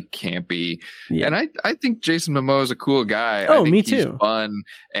silly, campy. And I think Jason Momoa is a cool guy. I think me he's too. Fun,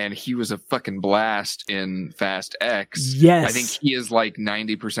 and he was a fucking blast in Fast X. Yes, I think he is like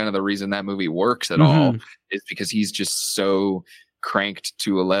 90% of the reason that movie works at all is because he's just so cranked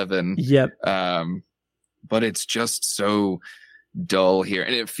to 11. But it's just so dull here,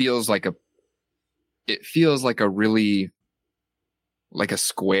 and it feels like a really like a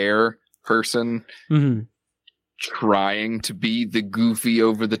square person trying to be the goofy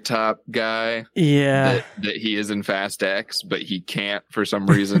over the top guy that he is in Fast X, but he can't for some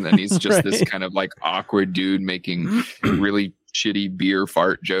reason, and he's just this kind of like awkward dude making really shitty beer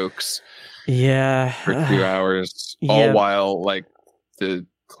fart jokes for 2 hours, all while like the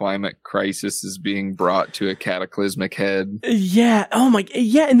climate crisis is being brought to a cataclysmic head.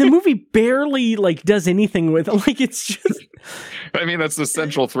 And the movie barely like does anything with it. Like, it's just I mean, that's the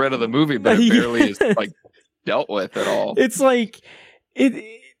central thread of the movie, but it barely is like dealt with at all. It's like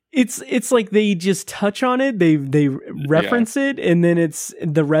it's like they just touch on it, they reference it, and then it's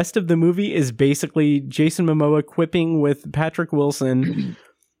the rest of the movie is basically Jason Momoa quipping with Patrick Wilson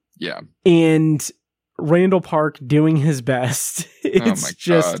and Randall Park doing his best. It's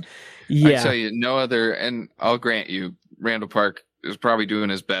God. I tell you, no other, and I'll grant you, Randall Park is probably doing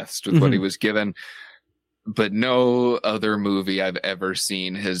his best with what he was given, but no other movie I've ever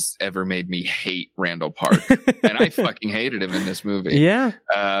seen has ever made me hate Randall Park. And I fucking hated him in this movie.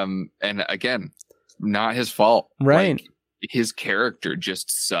 And again, not his fault. Right. Like, his character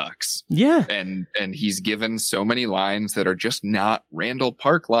just sucks. And he's given so many lines that are just not Randall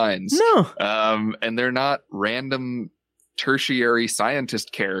Park lines. No. And they're not random tertiary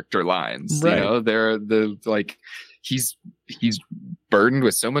scientist character lines. Right. They're the like he's burdened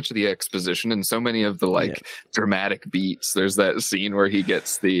with so much of the exposition and so many of the dramatic beats. There's that scene where he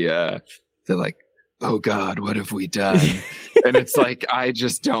gets the like, oh God, what have we done? And it's like, I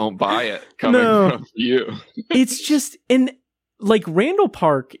just don't buy it coming from you. It's just, and like Randall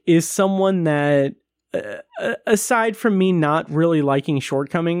Park is someone that, aside from me not really liking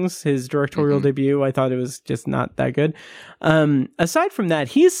Shortcomings, his directorial debut, I thought it was just not that good. Aside from that,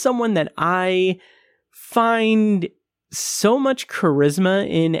 he is someone that I find so much charisma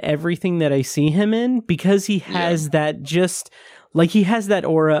in everything that I see him in, because he has that just like he has that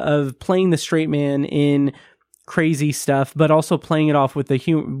aura of playing the straight man in crazy stuff, but also playing it off with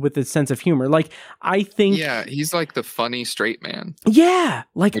the sense of humor. Like, I think, he's like the funny straight man. Yeah,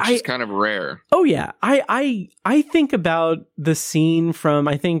 like which is kind of rare. Oh yeah, I think about the scene from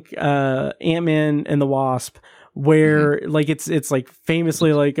I think Ant-Man and the Wasp, where like it's like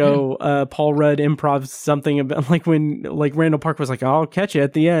famously like Paul Rudd improv something about like when like Randall Park was like, I'll catch you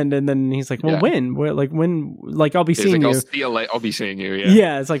at the end, and then he's like, well, when I'll be seeing you. I'll be seeing you.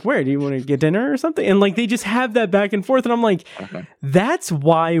 Yeah, it's like, where do you want to get dinner or something? And like they just have that back and forth, and I'm like, that's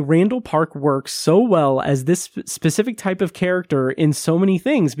why Randall Park works so well as this specific type of character in so many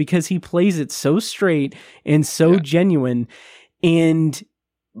things, because he plays it so straight and so genuine.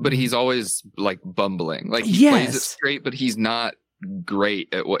 But he's always like bumbling. Like he plays it straight, but he's not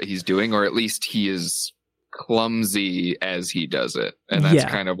great at what he's doing, or at least he is clumsy as he does it. And that's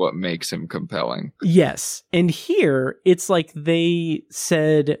kind of what makes him compelling. Yes. And here it's like they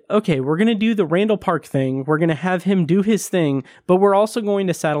said, okay, we're going to do the Randall Park thing. We're going to have him do his thing, but we're also going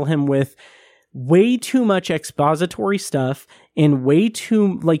to saddle him with way too much expository stuff and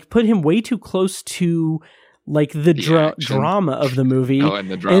put him way too close to like the drama of the movie and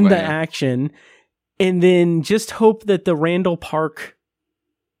the drama, and the action, and then just hope that the Randall Park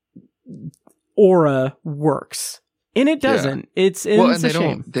aura works. And it doesn't. It's a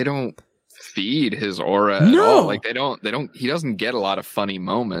shame. They don't feed his aura at all. Like they don't he doesn't get a lot of funny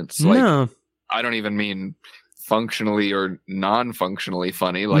moments. Like I don't even mean functionally or non-functionally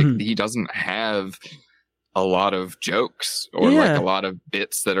funny. Like he doesn't have a lot of jokes or like a lot of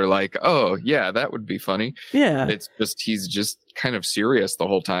bits that are like, oh yeah, that would be funny. Yeah. It's just, he's just kind of serious the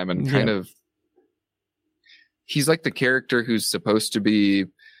whole time, and kind of, he's like the character who's supposed to be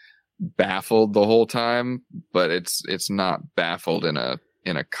baffled the whole time, but it's not baffled in a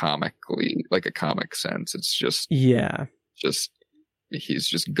comically, like a comic sense. It's just, he's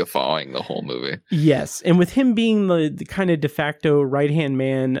just guffawing the whole movie. Yes. And with him being the kind of de facto right-hand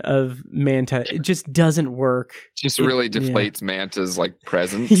man of Manta, it just doesn't work. Just really deflates Manta's like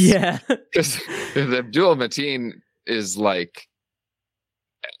presence. Yeah. Because Abdul Mateen is like,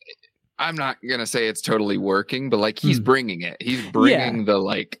 I'm not going to say it's totally working, but like he's bringing it. He's bringing the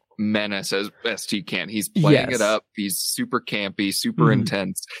like menace as best he can. He's playing it up. He's super campy, super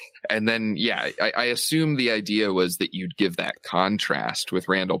intense. And then, I assume the idea was that you'd give that contrast with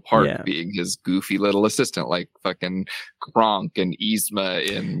Randall Park being his goofy little assistant, like fucking Kronk and Yzma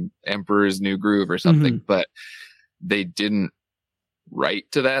in Emperor's New Groove or something. But they didn't write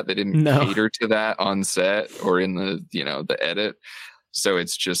to that. They didn't cater to that on set or in the, the edit. So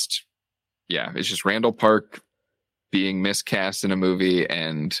it's just, it's just Randall Park being miscast in a movie,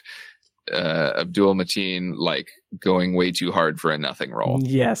 and Abdul Mateen like going way too hard for a nothing role.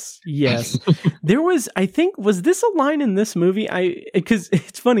 Yes. There was, I think, was this a line in this movie? Because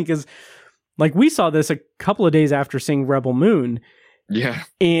it's funny because like we saw this a couple of days after seeing Rebel Moon. Yeah.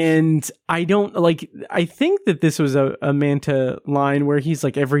 And I think that this was a Manta line where he's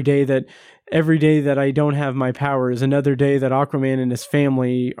like, every day that I don't have my powers, another day that Aquaman and his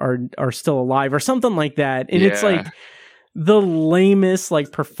family are still alive, or something like that. And it's like the lamest,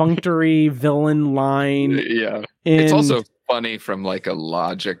 like perfunctory villain line. Yeah. And it's also funny from like a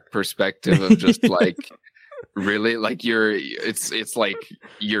logic perspective of just like, really, like it's like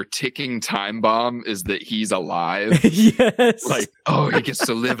your ticking time bomb is that he's alive. Yes. Like, oh, he gets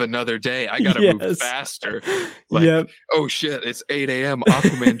to live another day. I gotta move faster. Like, oh shit, it's 8 a.m.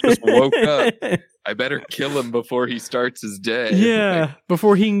 Aquaman just woke up. I better kill him before he starts his day. Yeah, like,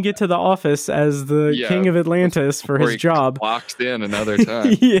 before he can get to the office as the king of Atlantis for his job. Locked in another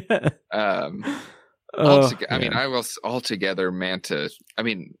time. I mean, I was altogether Manta. I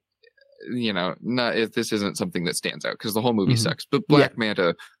mean, this isn't something that stands out because the whole movie sucks, but Black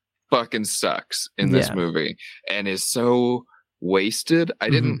Manta fucking sucks in this movie and is so wasted. I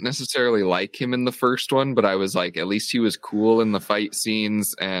didn't necessarily like him in the first one, but I was like, at least he was cool in the fight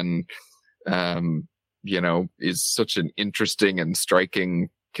scenes, and is such an interesting and striking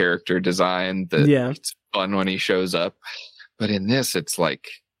character design that it's fun when he shows up. But in this, it's like,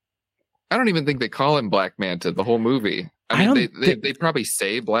 I don't even think they call him Black Manta the whole movie. I mean, they probably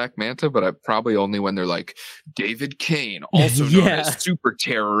say Black Manta, but probably only when they're like, David Kane, also known as super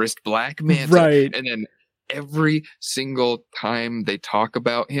terrorist Black Manta. Right. And then every single time they talk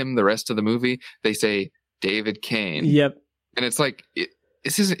about him, the rest of the movie, they say David Kane. Yep. And it's like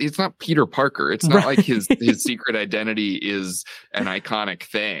it's not Peter Parker. It's not like his secret identity is an iconic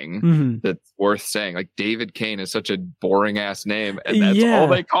thing that's worth saying. Like David Kane is such a boring ass name, and that's all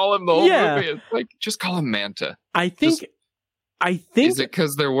they call him the whole movie. It's like, just call him Manta. I think is it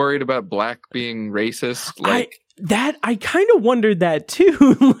because they're worried about black being racist? Like I kind of wondered that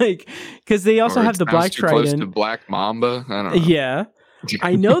too. Like, because they also have the black trident. Close to Black Mamba. I don't know. Yeah.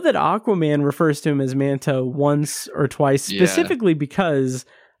 I know that Aquaman refers to him as Manta once or twice, specifically because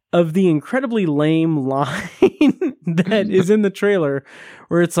of the incredibly lame line that is in the trailer,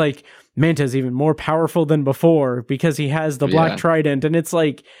 where it's like, Manta's even more powerful than before because he has the black trident. And it's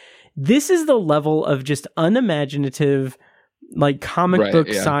like, this is the level of just unimaginative, like comic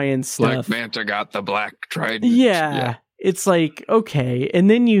book science stuff. Black Manta got the black trident. Yeah. It's like, okay. And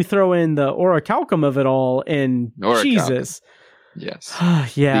then you throw in the orichalcum of it all, and Jesus. Yes.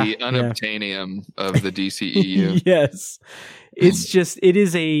 The unobtainium of the DCEU. Yes. It's just it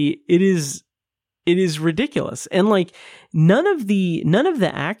is ridiculous. And like none of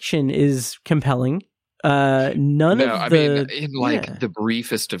the action is compelling. I mean, in like the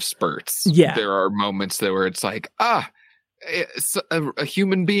briefest of spurts. Yeah. There are moments where it's like, it's a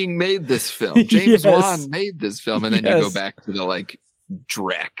human being made this film. James Wan made this film, and then you go back to the like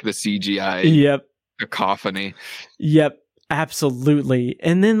Drek, the CGI cacophony. Yep. Absolutely.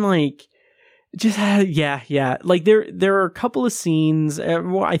 And then like just like there are a couple of scenes,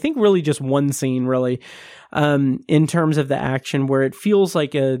 well, I think really just one scene really, in terms of the action, where it feels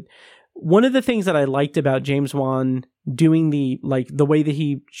like one of the things that I liked about James Wan doing the way that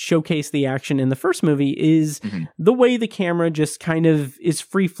he showcased the action in the first movie is the way the camera just kind of is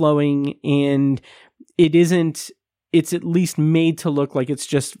free flowing, and it's at least made to look like it's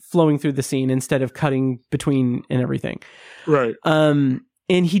just flowing through the scene instead of cutting between and everything. Right. And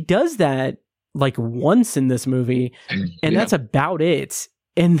he does that like once in this movie, and that's about it.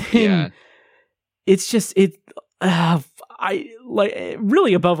 And then it's just, I like,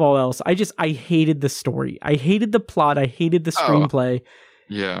 really above all else, I hated the story. I hated the plot. I hated the screenplay.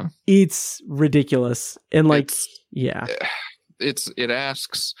 Yeah. It's ridiculous. And like, it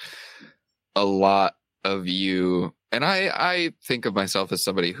asks a lot of you. And I think of myself as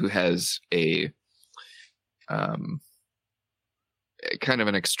somebody who has a kind of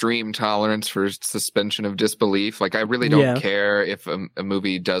an extreme tolerance for suspension of disbelief. Like, I really don't care if a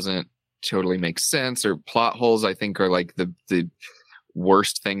movie doesn't totally make sense, or plot holes, I think, are like the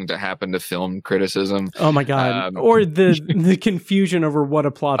worst thing to happen to film criticism. Oh my God. Or the confusion over what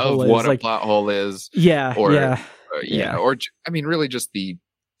a plot hole is. What a plot hole is. Yeah. Or, or, I mean, really just the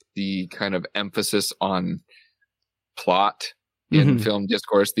kind of emphasis on plot in film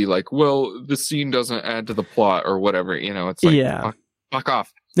discourse, the like, well, the scene doesn't add to the plot or whatever, it's like, fuck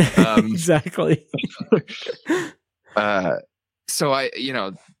off. Exactly. So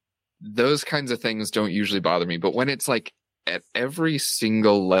those kinds of things don't usually bother me, but when it's like at every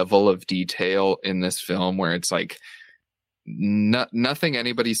single level of detail in this film, where it's like nothing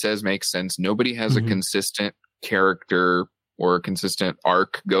anybody says makes sense, nobody has a consistent character or a consistent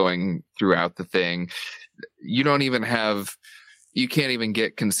arc going throughout the thing. You can't even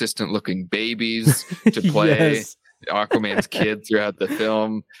get consistent looking babies to play Aquaman's kid throughout the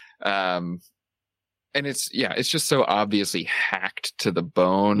film. And it's just so obviously hacked to the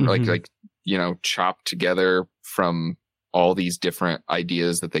bone, like chopped together from all these different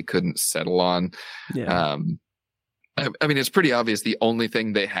ideas that they couldn't settle on. I mean, it's pretty obvious the only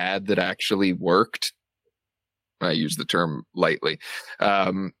thing they had that actually worked, I use the term lightly,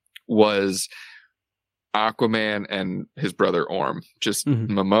 was Aquaman and his brother Orm, just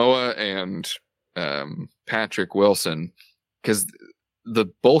Momoa and Patrick Wilson, because the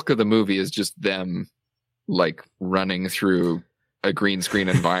bulk of the movie is just them like running through a green screen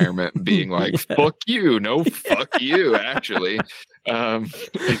environment being like, fuck you, no, fuck you, actually. And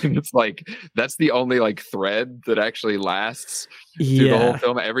it's like, that's the only like thread that actually lasts through the whole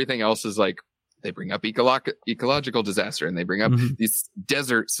film. Everything else is like, they bring up ecological disaster, and they bring up this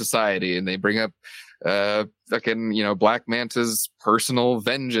desert society, and they bring up fucking Black Manta's personal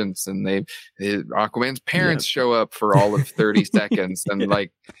vengeance, and Aquaman's parents show up for all of 30 seconds, and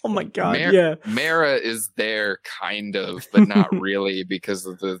like, oh my God, Mara is there kind of, but not really, because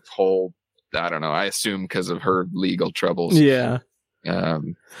of the whole, I don't know, I assume because of her legal troubles.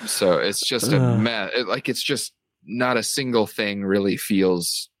 So it's just a mess. It's just not a single thing really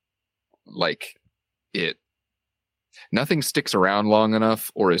feels like it. Nothing sticks around long enough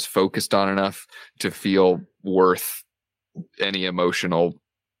or is focused on enough to feel worth any emotional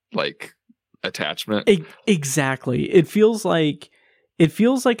like attachment. Exactly. It feels like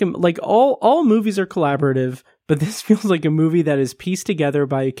all movies are collaborative, but this feels like a movie that is pieced together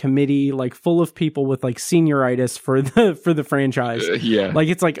by a committee, like full of people with like senioritis for the franchise. Yeah. Like,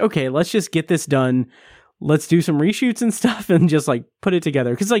 it's like, okay, let's just get this done. Let's do some reshoots and stuff and just like put it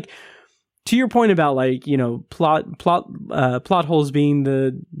together. Cause like, to your point about like, you know, plot holes being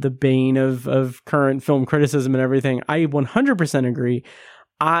the bane of current film criticism and everything, I 100% agree.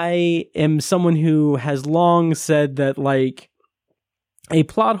 I am someone who has long said that like a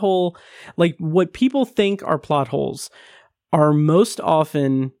plot hole, like what people think are plot holes, are most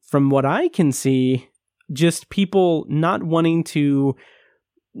often, from what I can see, just people not wanting to,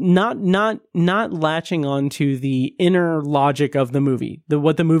 not latching onto the inner logic of the movie,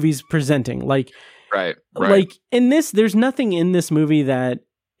 what the movie's presenting. Like, right. Like in this, there's nothing in this movie that,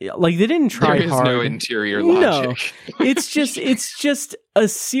 like, they didn't try there is hard. No interior logic. No, it's just a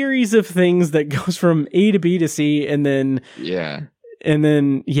series of things that goes from A to B to C, and then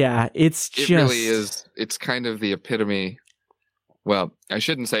it's just, it really is. It's kind of the epitome. Well, I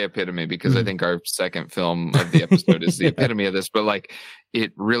shouldn't say epitome because I think our second film of the episode is the epitome of this, but like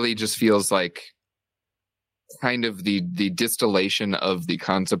it really just feels like kind of the distillation of the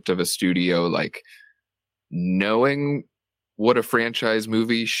concept of a studio, like knowing what a franchise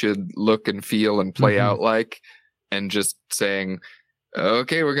movie should look and feel and play out like, and just saying,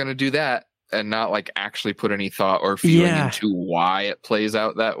 okay, we're going to do that, and not like actually put any thought or feeling into why it plays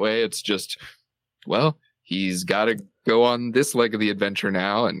out that way. It's just, well, he's got to go on this leg of the adventure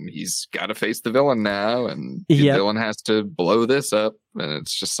now, and he's got to face the villain now, and the villain has to blow this up. And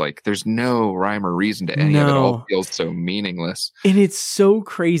it's just like, there's no rhyme or reason to any of it. All feels so meaningless. And it's so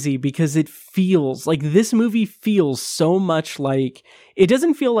crazy because it feels like this movie feels so much like, it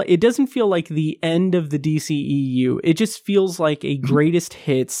doesn't feel like the end of the DCEU. It just feels like a greatest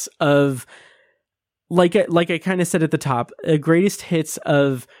hits of, like I kind of said at the top, a greatest hits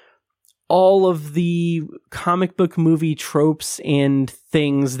of all of the comic book movie tropes and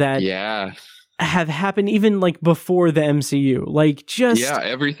things that have happened even like before the MCU. Like just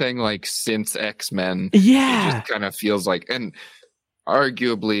everything like since X-Men. It just kind of feels like, and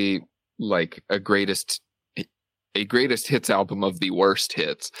arguably like a greatest hits album of the worst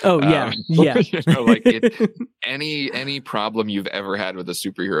hits. Oh yeah. You know, like any problem you've ever had with a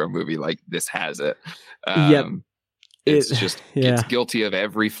superhero movie, like this has it. It's guilty of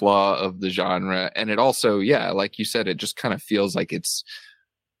every flaw of the genre, and it also, like you said, it just kind of feels like it's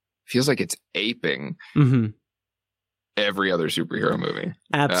aping every other superhero movie.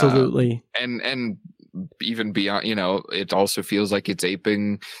 Absolutely, and even beyond, you know, it also feels like it's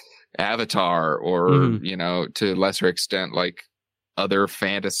aping Avatar, or you know, to a lesser extent, like other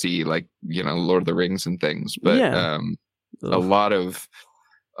fantasy, like, you know, Lord of the Rings and things. But a lot of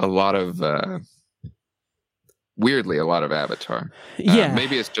weirdly, a lot of Avatar.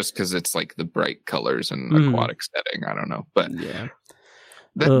 Maybe it's just because it's like the bright colors and aquatic setting. I don't know, but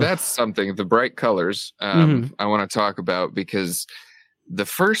that's something. The bright colors I want to talk about, because the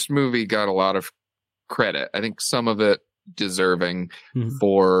first movie got a lot of credit. I think some of it deserving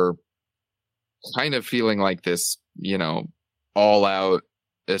for kind of feeling like this, you know, all out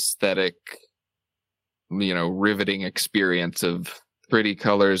aesthetic, you know, riveting experience of pretty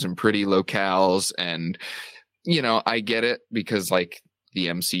colors and pretty locales. And you know, I get it, because like the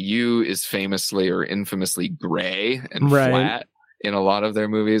MCU is famously or infamously gray and flat in a lot of their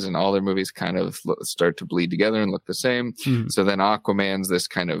movies, and all their movies kind of start to bleed together and look the same. So then Aquaman's this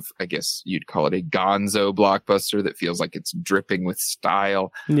kind of, I guess you'd call it a gonzo blockbuster that feels like it's dripping with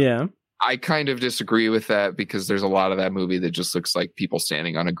style. Yeah. I kind of disagree with that, because there's a lot of that movie that just looks like people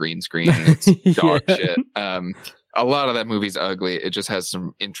standing on a green screen, and it's dog shit. A lot of that movie's ugly. It just has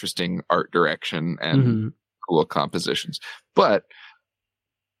some interesting art direction and cool compositions. But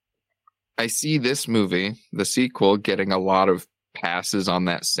I see this movie, the sequel, getting a lot of passes on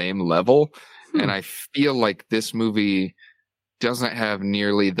that same level. And I feel like this movie doesn't have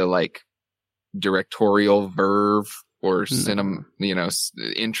nearly the like directorial verve or interesting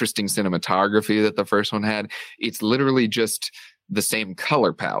cinematography that the first one had. It's literally just the same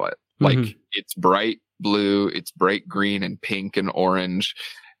color palette. Like it's bright blue, it's bright green and pink and orange,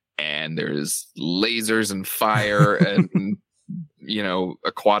 and there's lasers and fire and you know,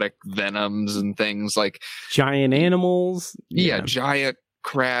 aquatic venoms and things, like giant animals. Giant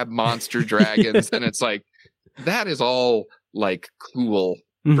crab monster dragons. And it's like, that is all like cool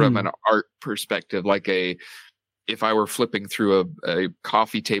from an art perspective. Like if I were flipping through a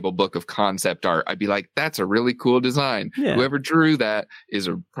coffee table book of concept art, I'd be like, that's a really cool design. Whoever drew that is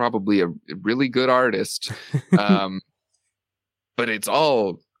probably a really good artist. But it's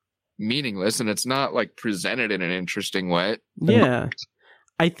all meaningless, and it's not like presented in an interesting way.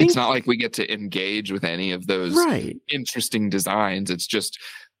 I think it's not like we get to engage with any of those interesting designs. It's just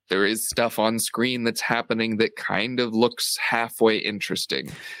there is stuff on screen that's happening that kind of looks halfway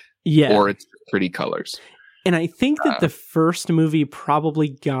interesting. Yeah. Or it's pretty colors. And I think that the first movie probably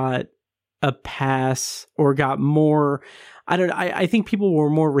got a pass or got more. I think people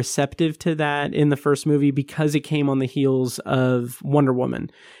were more receptive to that in the first movie because it came on the heels of Wonder Woman.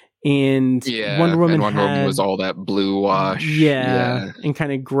 And Wonder Woman was all that blue wash. Yeah. And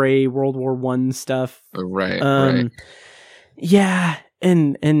kind of gray World War I stuff. Right. Yeah.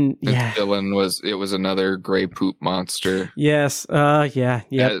 And the villain was another gray poop monster. Yes. Yeah.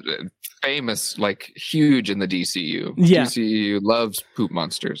 Famous, like huge in the DCU. Yeah. DCU loves poop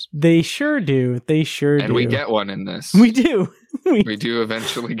monsters. They sure do. And we get one in this. We do. We do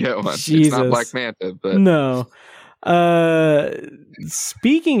eventually get one. Jesus. It's not Black Manta, but no.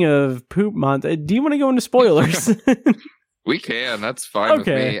 Speaking of poop monster, do you want to go into spoilers? We can. That's fine with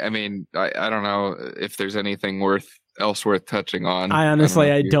me. I mean, I don't know if there's anything else worth touching on. I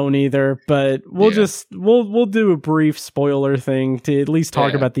honestly don't either, but we'll we'll do a brief spoiler thing to at least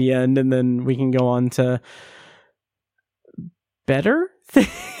talk about the end, and then we can go on to better things.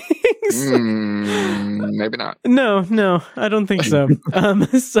 Maybe not. No, I don't think so.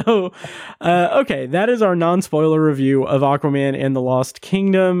 Okay, that is our non-spoiler review of Aquaman and the Lost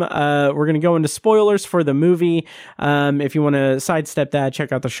Kingdom. We're going to go into spoilers for the movie. If you want to sidestep that,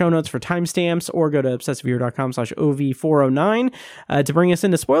 check out the show notes for timestamps or go to obsessiveviewer.com/OV409. To bring us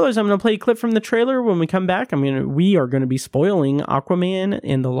into spoilers, I'm going to play a clip from the trailer. When we come back, we are going to be spoiling Aquaman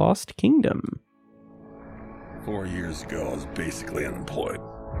and the Lost Kingdom. 4 years ago, I was basically unemployed.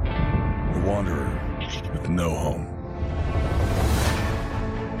 A wanderer with no home.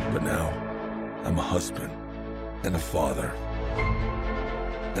 But now, I'm a husband and a father.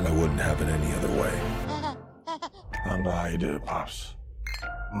 And I wouldn't have it any other way. I don't know how you did it, Pops.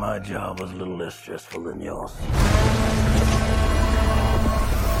 My job was a little less stressful than yours.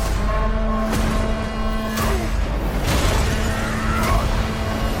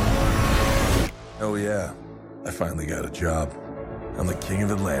 Oh yeah, I finally got a job. I'm the king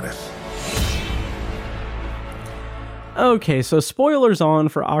of Atlantis. Okay, so spoilers on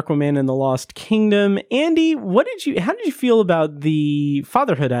for Aquaman and the Lost Kingdom. Andy, how did you feel about the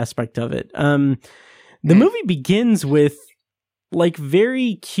fatherhood aspect of it? The movie begins with like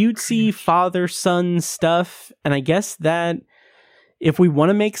very cutesy father-son stuff, and I guess that if we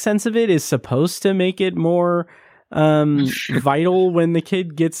want to make sense of it, is supposed to make it more vital when the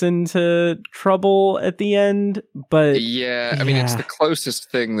kid gets into trouble at the end. But I mean, it's the closest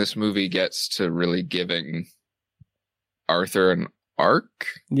thing this movie gets to really giving Arthur an arc.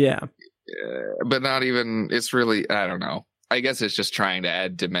 But not even. It's really, I don't know. I guess it's just trying to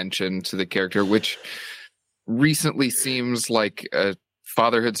add dimension to the character, which recently seems like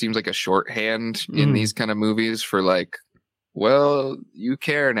fatherhood seems like a shorthand in these kind of movies for like, well, you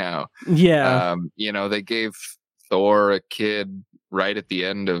care now. They gave Thor a kid right at the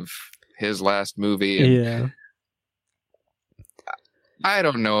end of his last movie. And I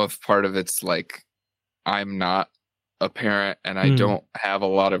don't know if part of it's like I'm not a parent and I don't have a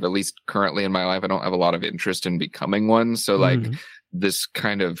lot of, at least currently in my life, I don't have a lot of interest in becoming one. So like this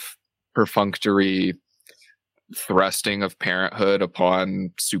kind of perfunctory thrusting of parenthood upon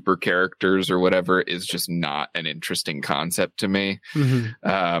super characters or whatever is just not an interesting concept to me.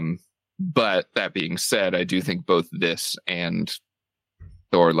 But that being said, I do think both this and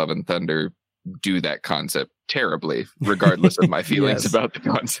Thor Love and Thunder do that concept terribly, regardless of my feelings about the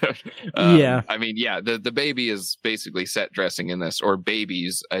concept. I mean, the baby is basically set dressing in this, or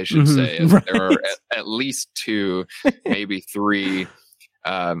babies, I should say. There are at least two, maybe three,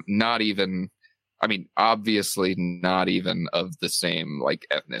 not even, I mean, obviously not even of the same like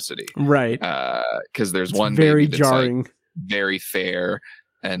ethnicity. Right. Because there's one very baby that's jarring. Like, very fair,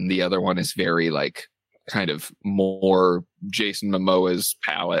 and the other one is very like kind of more Jason Momoa's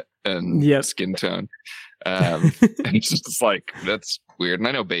palette and skin tone. And it's just like, that's weird. And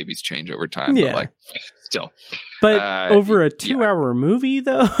I know babies change over time, but like still. But over a 2-hour movie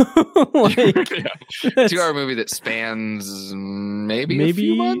though? Like, 2-hour movie that spans maybe a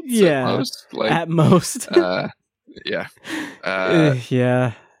few months at most. Like, at most. Or I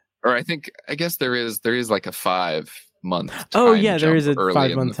guess there is like a 5-month time. Oh yeah, there is a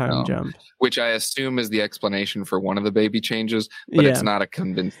 5-month time jump, which I assume is the explanation for one of the baby changes, but it's not a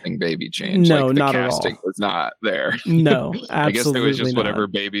convincing baby change. No, like, the not casting at all. was not there. No, absolutely. I guess it was just not. whatever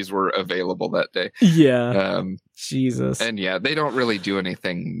babies were available that day. Jesus. And they don't really do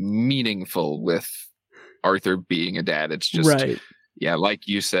anything meaningful with Arthur being a dad. It's just like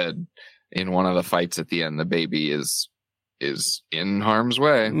you said in one of the fights at the end, the baby is is in harm's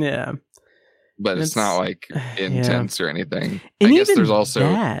way. Yeah. But it's not like intense or anything. And I guess even there's also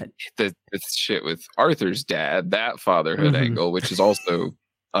that. the shit with Arthur's dad, that fatherhood Mm-hmm. angle, which is also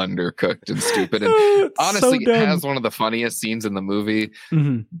undercooked and stupid. And It's honestly, so it dumb. has one of the funniest scenes in the movie,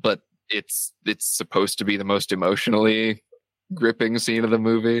 Mhm. but it's supposed to be the most emotionally gripping scene of the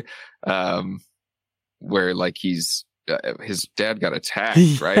movie, where like his dad got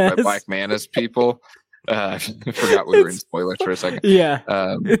attacked, right, by Yes. Black Mana's people. I forgot we were in spoilers for a second. Yeah.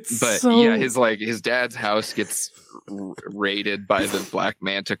 But yeah, his dad's house gets raided by the Black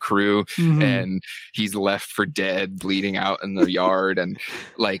Manta crew, Mhm. and he's left for dead, bleeding out in the yard. And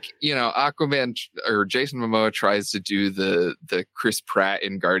like, you know, Aquaman or Jason Momoa tries to do the Chris Pratt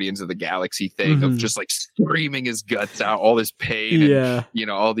in Guardians of the Galaxy thing of just like screaming his guts out, all this pain, and you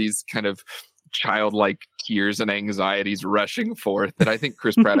know, all these kind of childlike tears and anxieties rushing forth that I think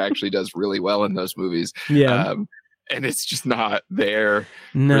Chris Pratt actually does really well in those movies. Yeah. And it's just not there.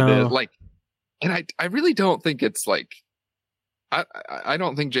 No. And I really don't think it's like, I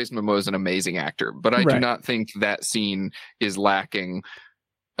don't think Jason Momoa is an amazing actor, but I do not think that scene is lacking.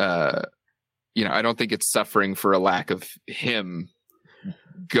 You know, I don't think it's suffering for a lack of him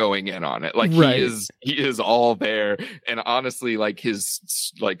going in on it. Like he is all there. And honestly, like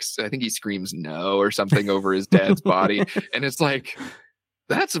I think he screams no or something over his dad's body. And it's like,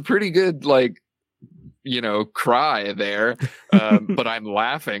 that's a pretty good, like, you know, cry there. But I'm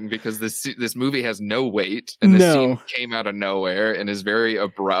laughing because this movie has no weight, and this scene came out of nowhere and is very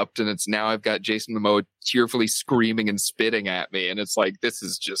abrupt. And it's now I've got Jason Momoa tearfully screaming and spitting at me. And it's like, this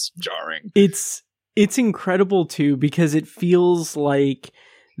is just jarring. It's incredible too, because it feels like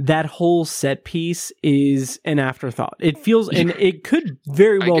that whole set piece is an afterthought. It feels, and it could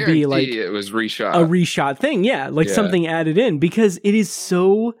very well be like it was reshot, a reshot thing. Yeah. Like something added in, because it is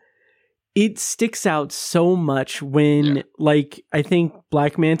so, it sticks out so much when like, I think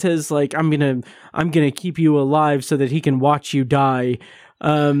Black Manta is like, I'm going to keep you alive so that he can watch you die.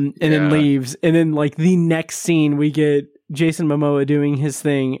 And then leaves. And then like the next scene we get Jason Momoa doing his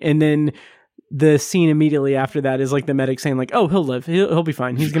thing. And then the scene immediately after that is like the medic saying like, oh, he'll live. He'll be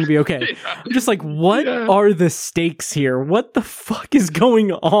fine. He's going to be okay. I'm just like, what are the stakes here? What the fuck is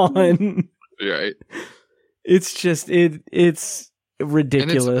going on? Right. It's just, it's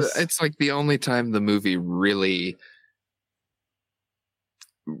ridiculous. And it's like the only time the movie really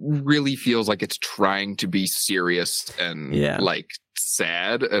feels like it's trying to be serious and like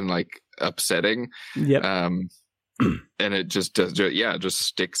sad and like upsetting. Yep. And it just does, just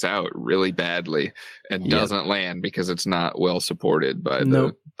sticks out really badly and doesn't land because it's not well supported by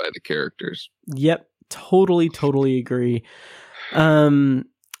the characters. Yep, totally agree. The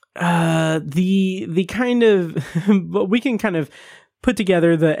kind of, but we can kind of put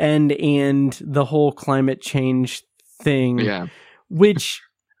together the end and the whole climate change thing, which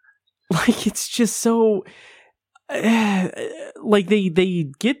like it's just so like they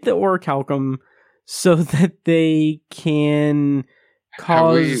get the orichalcum so that they can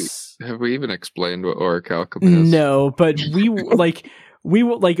cause. Have we even explained what orichalcum is? No, but we like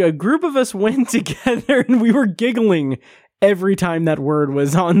a group of us went together and we were giggling every time that word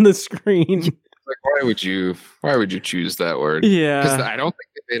was on the screen. Like, why would you choose that word? Yeah, because I don't think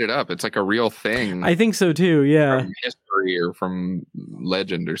they made it up. It's like a real thing. I think so too. Yeah, from history or from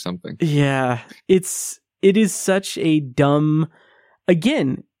legend or something. Yeah, it is such a dumb.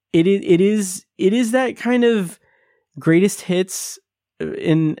 Again, it is that kind of greatest hits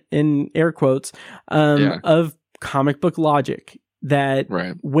in air quotes of comic book logic that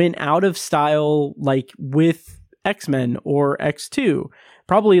went out of style, like with X-Men or X2.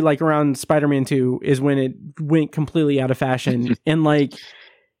 Probably like around Spider-Man 2 is when it went completely out of fashion. And like,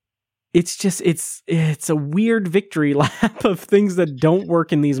 it's just, it's a weird victory lap of things that don't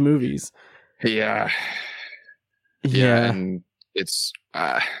work in these movies. Yeah. And it's,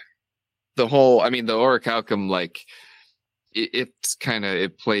 the whole, I mean, the orichalcum, like, it's kind of,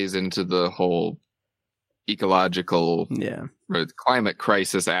 it plays into the whole ecological or climate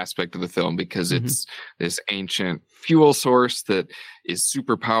crisis aspect of the film, because it's this ancient fuel source that is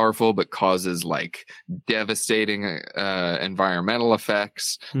super powerful but causes like devastating environmental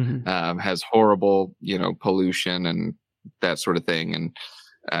effects, has horrible, pollution and that sort of thing. And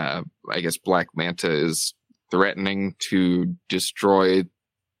I guess Black Manta is threatening to destroy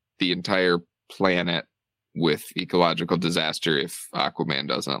the entire planet with ecological disaster if Aquaman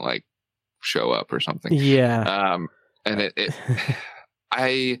doesn't like show up or something. And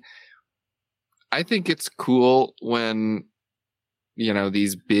I think it's cool when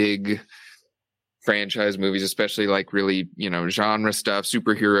these big franchise movies, especially like really genre stuff,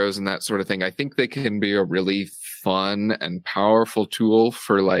 superheroes and that sort of thing, I think they can be a really fun and powerful tool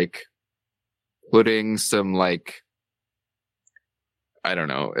for like putting some like, I don't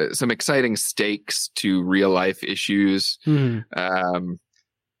know, some exciting stakes to real life issues.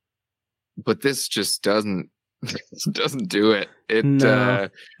 But this just doesn't do it.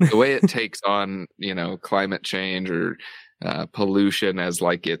 The way it takes on, you know, climate change or pollution as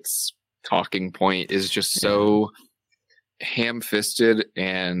like its talking point is just so ham-fisted,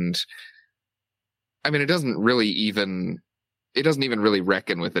 and I mean, it doesn't even really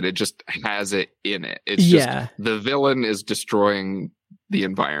reckon with it. It just has it in it. It's just the villain is destroying the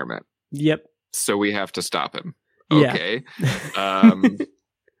environment. Yep. So we have to stop him. Okay.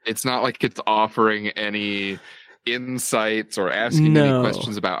 It's not like it's offering any insights or asking any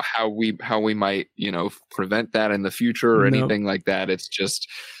questions about how we might, you know, prevent that in the future or anything like that. It's just,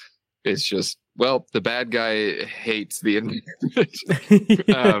 well, the bad guy hates the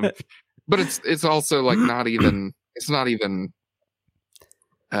environment. But it's also like not even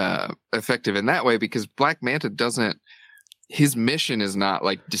effective in that way, because Black Manta his mission is not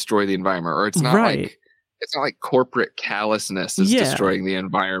like destroy the environment, or it's not like corporate callousness is destroying the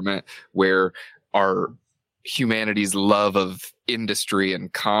environment, where our humanity's love of industry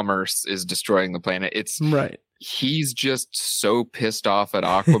and commerce is destroying the planet. It's he's just so pissed off at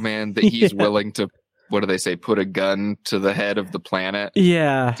Aquaman that he's willing to, what do they say, put a gun to the head of the planet.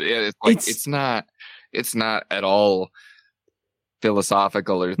 It's like it's not at all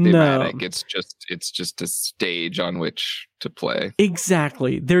philosophical or thematic. It's just a stage on which to play.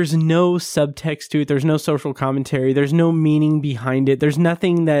 Exactly. There's no subtext to it. There's no social commentary. There's no meaning behind it. There's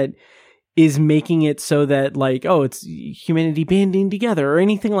nothing that is making it so that like, oh, it's humanity banding together or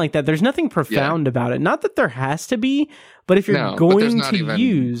anything like that. There's nothing profound about it. Not that there has to be, but if you're going to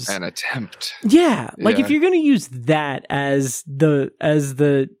use an attempt. If you're going to use that as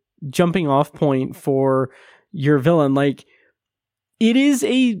the jumping off point for your villain, like it is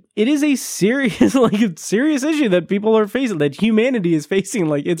a serious, like a serious issue that people are facing, that humanity is facing.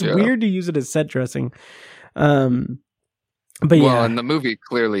 Like it's weird to use it as set dressing. But and the movie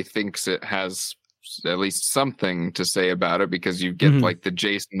clearly thinks it has at least something to say about it, because you get like the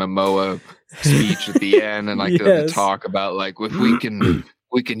Jason Momoa speech at the end, and like the talk about like, if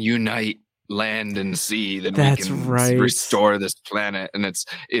we can unite land and sea, then we can restore this planet. And it's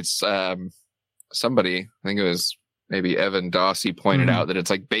somebody, I think it was maybe Evan Dossie, pointed out that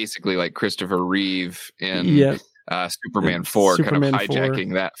it's like basically like Christopher Reeve in Superman 4, kind of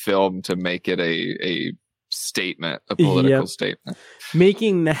hijacking that film to make it a statement, a political statement,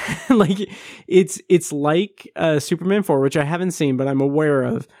 making that like it's like Superman 4, which I haven't seen but I'm aware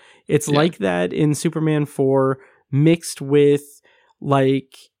of. It's like that in Superman 4 mixed with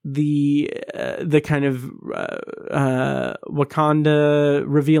like the kind of Wakanda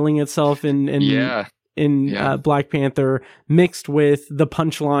revealing itself in Black Panther, mixed with the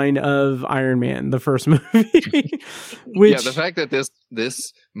punchline of Iron Man, the first movie. Which the fact that this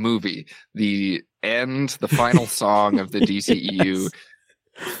movie, the final song of the DCEU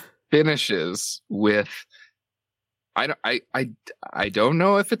finishes with, I don't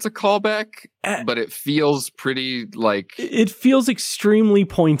know if it's a callback, but it feels pretty like, it feels extremely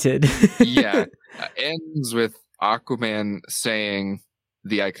pointed. Ends with Aquaman saying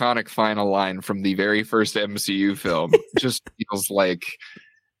the iconic final line from the very first MCU film. Just feels like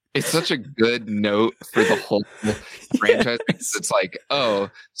it's such a good note for the whole franchise, because it's like, oh,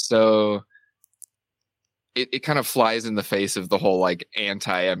 so it kind of flies in the face of the whole like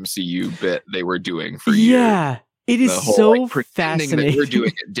anti-MCU bit they were doing for years. It is whole, so like, pretending fascinating that we're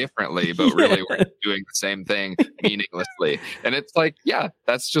doing it differently, but really we're doing the same thing meaninglessly. And it's like,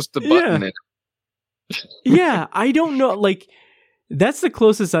 that's just the button. I don't know, like, that's the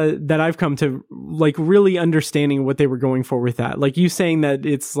closest that I've come to like really understanding what they were going for with that. Like you saying that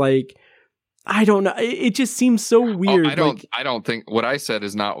it's like, I don't know. It just seems so weird. I don't think what I said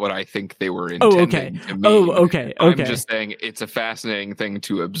is not what I think they were intending to mean. Okay. I'm just saying it's a fascinating thing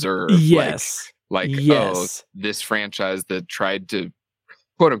to observe. This franchise that tried to,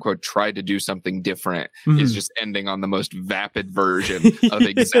 quote unquote, tried to do something different is just ending on the most vapid version of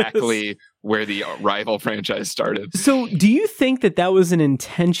exactly where the rival franchise started. So do you think that was an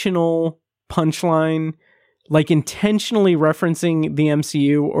intentional punchline, like intentionally referencing the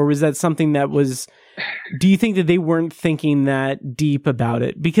MCU, or was that something that was, do you think that they weren't thinking that deep about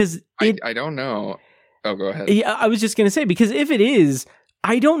it? Because I don't know. Oh, go ahead. Yeah, I was just going to say, because if it is,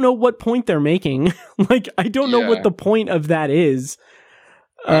 I don't know what point they're making. Like, I don't know what the point of that is.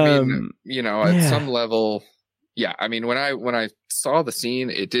 I mean, you know, at some level, I mean, when I saw the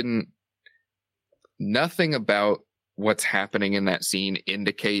scene, nothing about what's happening in that scene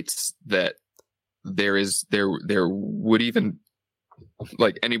indicates that there would even,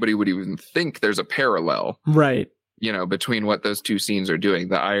 like, anybody would even think there's a parallel, right, between what those two scenes are doing,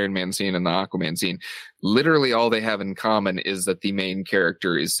 the Iron Man scene and the Aquaman scene. Literally all they have in common is that the main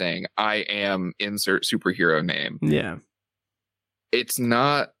character is saying, I am insert superhero name. Yeah. It's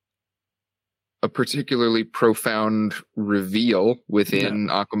not a particularly profound reveal within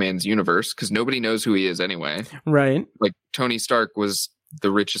Aquaman's universe, because nobody knows who he is anyway. Right. Like, Tony Stark was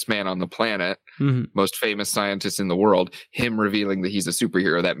the richest man on the planet, most famous scientist in the world. Him revealing that he's a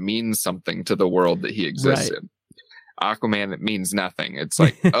superhero, that means something to the world that he exists in. Aquaman, it means nothing. It's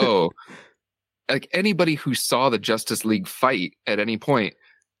like, oh, like, anybody who saw the Justice League fight at any point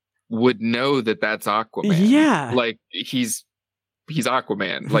would know that that's Aquaman. Yeah. Like, he's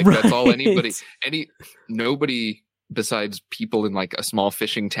Aquaman. Like, that's all nobody besides people in, like, a small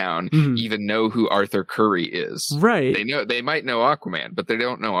fishing town even know who Arthur Curry is. Right. They might know Aquaman, but they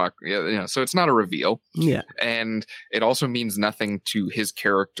don't know so it's not a reveal. Yeah. And it also means nothing to his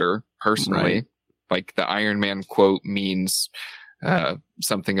character personally. Right. Like, the Iron Man quote means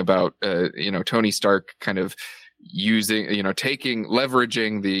something about Tony Stark kind of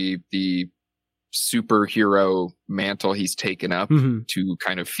leveraging the superhero mantle he's taken up to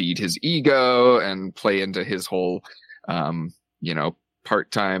kind of feed his ego and play into his whole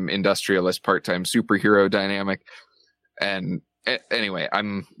part-time industrialist, part-time superhero dynamic. And anyway,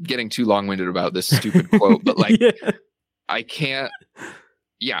 I'm getting too long-winded about this stupid quote, but like, I can't.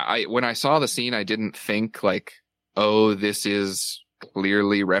 When I saw the scene, I didn't think like, oh, this is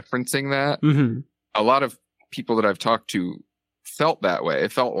clearly referencing that. A lot of people that I've talked to felt that way.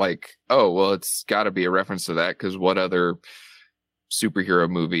 It felt like, oh, well, it's got to be a reference to that, because what other superhero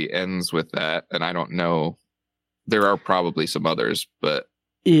movie ends with that? And I don't know. There are probably some others, but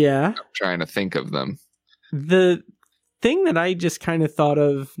I'm trying to think of them. The thing that I just kind of thought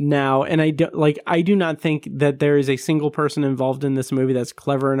of now, and I do not think that there is a single person involved in this movie that's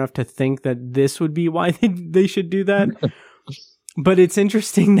clever enough to think that this would be why they should do that. But it's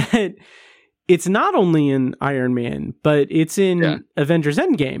interesting that it's not only in Iron Man, but it's in Avengers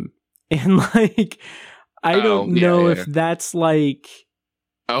Endgame. And like, I don't know if that's like,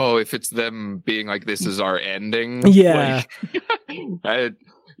 if it's them being like, this is our ending. Yeah. Like,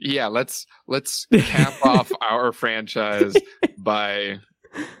 let's cap off our franchise by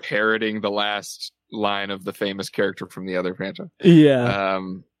parroting the last line of the famous character from the other franchise. Yeah.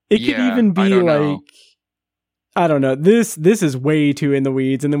 It could even be like, I don't know. This is way too in the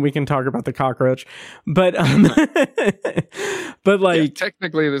weeds, and then we can talk about the cockroach. But but like,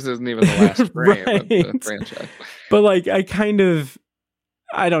 technically this isn't even the last frame of the franchise. But like,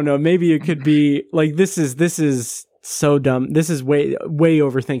 I don't know. Maybe it could be like, this is so dumb. This is way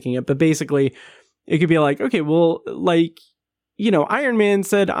overthinking it. But basically, it could be like, okay, well, like, Iron Man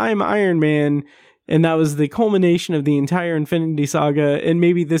said, "I'm Iron Man," and that was the culmination of the entire Infinity Saga. And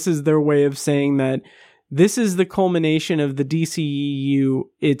maybe this is their way of saying that this is the culmination of the DCEU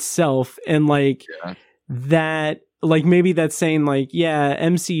itself. And like that, like, maybe that's saying like, yeah,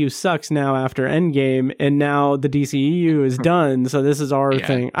 MCU sucks now after Endgame, and now the DCEU is done. So this is our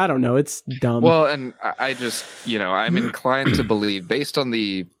thing. I don't know. It's dumb. Well, and I just, I'm inclined to believe, based on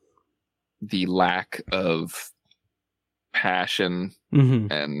the lack of passion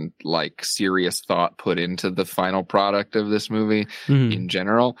and like serious thought put into the final product of this movie in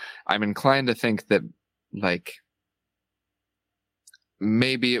general, I'm inclined to think that, like,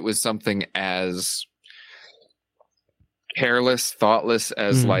 maybe it was something as careless, thoughtless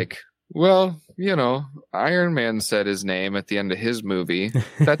as like, well, Iron Man said his name at the end of his movie.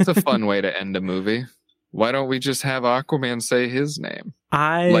 That's a fun way to end a movie. Why don't we just have Aquaman say his name?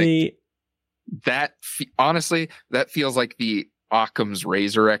 Honestly, that feels like the Occam's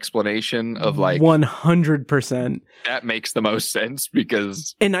razor explanation of like 100%. That makes the most sense,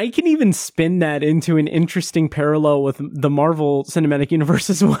 because, and I can even spin that into an interesting parallel with the Marvel Cinematic Universe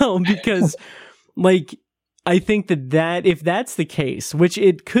as well, because like, I think that if that's the case, which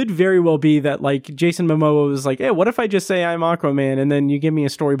it could very well be, that like Jason Momoa was like, hey, what if I just say I'm Aquaman and then you give me a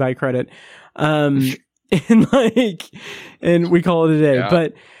story by credit, and we call it a day.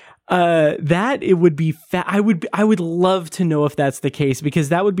 But that it would be I would love to know if that's the case, because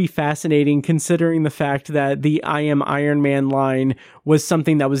that would be fascinating, considering the fact that the I am Iron Man line was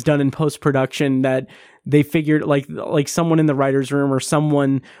something that was done in post-production, that they figured like someone in the writer's room or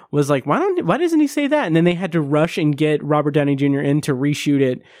someone was like, why doesn't he say that? And then they had to rush and get Robert Downey Jr. in to reshoot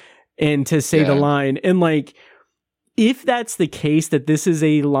it and to say the line. And like, if that's the case, that this is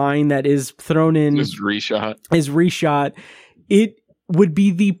a line that is thrown in, is reshot, it would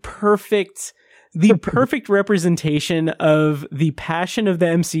be the perfect the perfect representation of the passion of the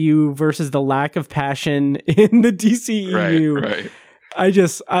MCU versus the lack of passion in the DCEU. Right. I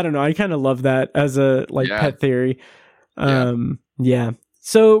don't know. I kind of love that as a pet theory. Yeah.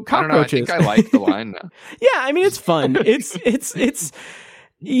 So cockroaches. I don't know. I think I like the line now. Yeah, I mean, it's fun. It's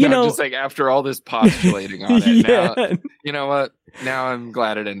you know, just like after all this postulating on it. Now, you know what? Now I'm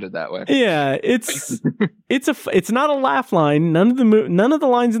glad it ended that way. Yeah, it's not a laugh line. None of the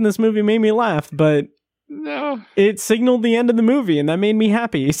lines in this movie made me laugh, but no, it signaled the end of the movie, and that made me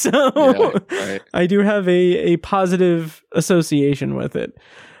happy. So I do have a positive association with it.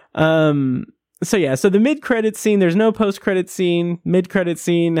 So the mid-credit scene, there's no post-credit scene. Mid-credit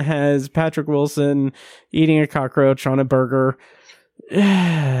scene has Patrick Wilson eating a cockroach on a burger.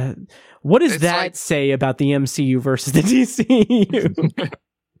 What does that say about the MCU versus the DCU?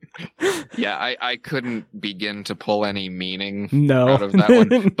 Yeah, I couldn't begin to pull any meaning out of that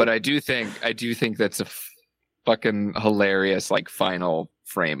one, but I do think that's a fucking hilarious final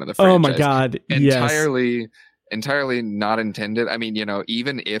frame of the franchise. Oh my god, entirely not intended. I mean,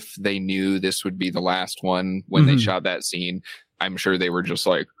 even if they knew this would be the last one when they shot that scene, I'm sure they were just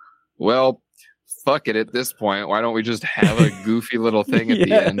like, well, fuck it at this point. Why don't we just have a goofy little thing at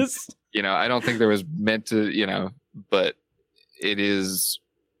the end? I don't think there was meant to, but it's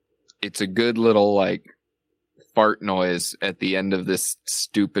a good little fart noise at the end of this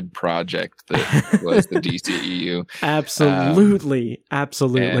stupid project that was the DCEU. Absolutely.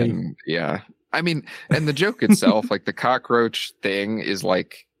 And, yeah. I mean, and the joke itself, the cockroach thing is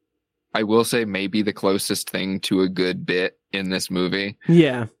I will say maybe the closest thing to a good bit in this movie.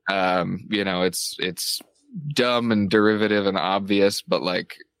 Yeah. It's dumb and derivative and obvious, but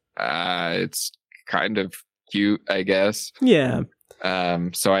it's kind of cute, I guess. Yeah.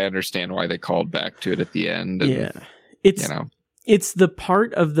 So I understand why they called back to it at the end. And, yeah. It's the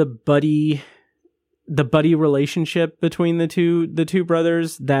part of the buddy relationship between the two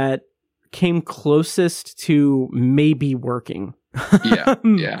brothers that came closest to maybe working.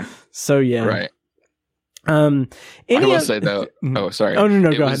 Yeah. So yeah. Right. I will say though. Oh, sorry. Oh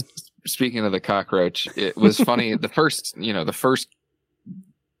no, go ahead. Speaking of the cockroach, it was funny. the first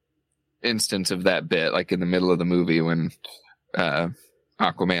instance of that bit, in the middle of the movie when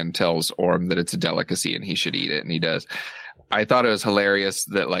Aquaman tells Orm that it's a delicacy and he should eat it, and he does. I thought it was hilarious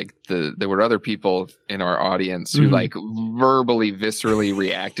that there were other people in our audience who verbally, viscerally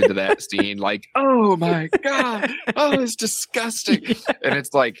reacted to that scene, oh my god, oh it's disgusting, and it's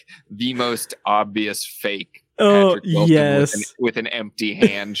the most obvious fake. Patrick Wilson yes, with an empty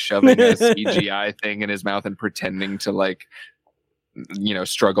hand shoving a CGI thing in his mouth and pretending to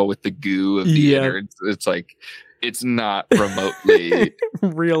struggle with the goo of the inner. It's it's not remotely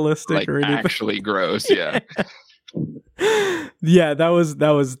realistic or anything. Actually gross. Yeah. Yeah, that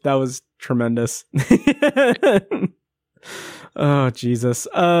was tremendous. Oh Jesus.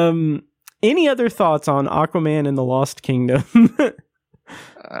 Any other thoughts on Aquaman and the Lost Kingdom?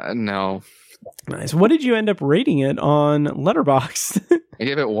 No. Nice. What did you end up rating it on Letterboxd? I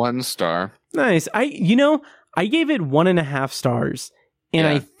gave it 1 star. Nice. I gave it 1.5 stars. And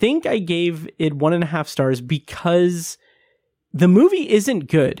I think I gave it 1.5 stars because the movie isn't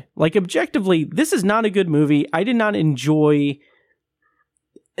good. Objectively, this is not a good movie. I did not enjoy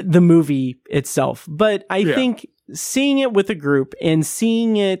the movie itself, but I think seeing it with a group and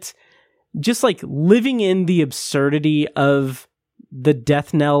seeing it just living in the absurdity of the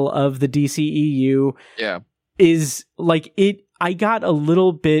death knell of the DCEU is I got a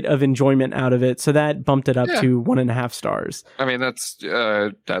little bit of enjoyment out of it, so that bumped it up to 1.5 stars. I mean, that's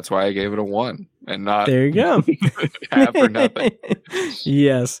why I gave it a 1 and not there you go half or nothing.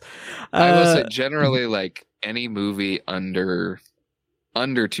 Yes, I will say generally any movie under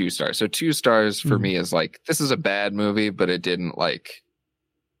 2 stars. So 2 stars for me is this is a bad movie, but it didn't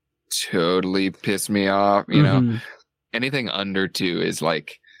totally piss me off. You know, anything under 2 is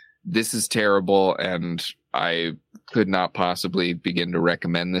this is terrible, and I could not possibly begin to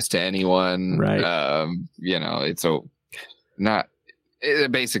recommend this to anyone. Right. It's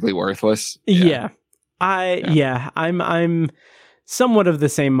basically worthless. Yeah. I'm somewhat of the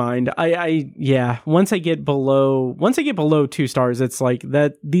same mind. Once I get below 2 stars, it's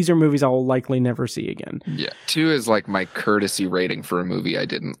that these are movies I'll likely never see again. Yeah. 2 is my courtesy rating for a movie I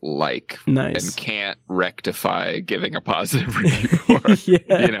didn't like. Nice. And can't rectify giving a positive review for. It's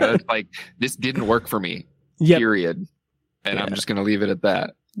this didn't work for me. Period. And I'm just gonna leave it at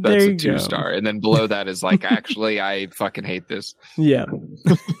that. That's a 2 star. And then below that is actually I fucking hate this. Yeah.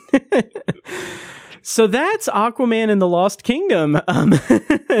 So that's Aquaman and the Lost Kingdom.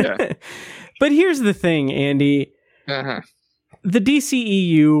 But here's the thing, Andy. The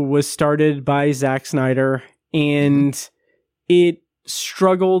DCEU was started by Zack Snyder, and it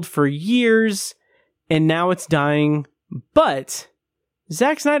struggled for years, and now it's dying. But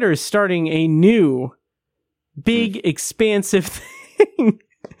Zack Snyder is starting a new, big, expansive thing.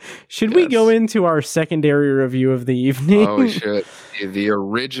 Should we go into our secondary review of the evening? Oh, we should. The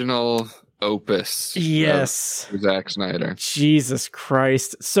original opus. Yes. Of Zack Snyder. Jesus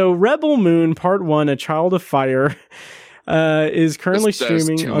Christ. So Rebel Moon Part 1, A Child of Fire, is currently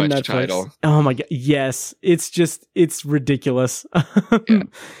streaming on Netflix. Title. Oh my God. Yes. It's ridiculous. Yeah.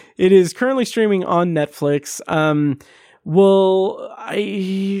 It is currently streaming on Netflix. Are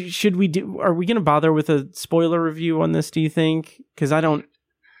we going to bother with a spoiler review on this, do you think? Because I don't.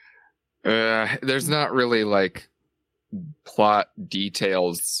 There's not really like plot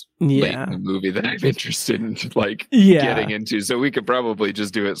details late in the movie that I'm interested in getting into, so we could probably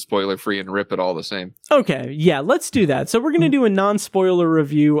just do it spoiler free and rip it all the same. Okay, yeah, let's do that. So we're going to do a non-spoiler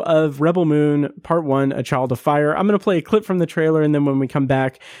review of Rebel Moon Part 1, A Child of Fire. I'm going to play a clip from the trailer, and then when we come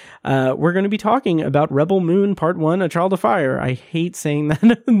back, we're going to be talking about Rebel Moon Part 1, A Child of Fire. I hate saying that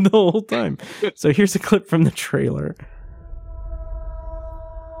the whole time. So here's a clip from the trailer.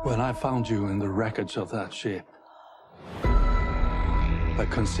 When I found you in the wreckage of that ship, I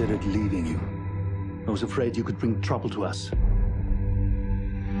considered leaving you. I was afraid you could bring trouble to us.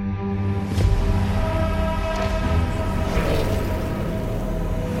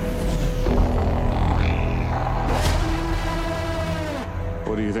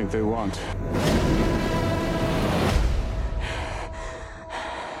 What do you think they want?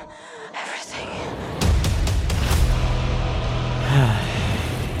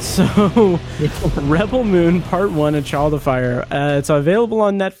 So, Rebel Moon Part 1, A Child of Fire. It's available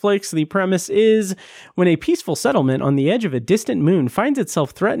on Netflix. The premise is, when a peaceful settlement on the edge of a distant moon finds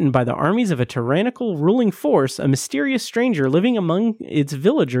itself threatened by the armies of a tyrannical ruling force, a mysterious stranger living among its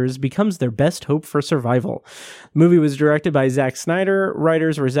villagers becomes their best hope for survival. The movie was directed by Zack Snyder.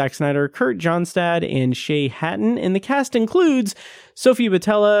 Writers were Zack Snyder, Kurt Johnstad, and Shay Hatton. And the cast includes Sophie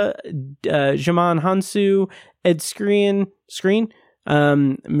Boutella, Jaman Hansu, Ed Skrein,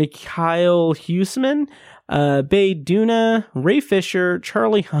 Mikhail Huseman, Bae Duna, Ray Fisher,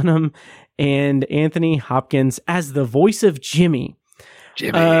 Charlie Hunnam, and Anthony Hopkins as the voice of Jimmy.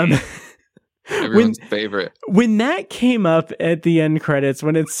 Everyone's favorite. When that came up at the end credits,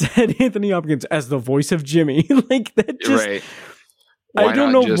 when it said Anthony Hopkins as the voice of Jimmy, like that just... Right. I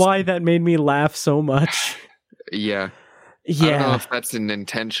don't know why that made me laugh so much. Yeah. I don't know if that's an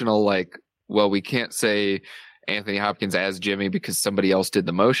intentional, we can't say Anthony Hopkins as Jimmy because somebody else did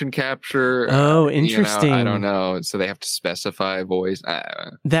the motion capture. Oh, interesting. I don't know. So they have to specify voice.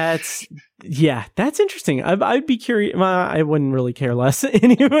 That's interesting. I'd be curious. Well, I wouldn't really care less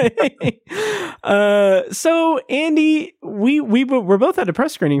anyway. So Andy, we're both at a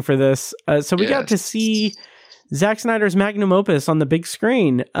press screening for this. So we got to see Zack Snyder's magnum opus on the big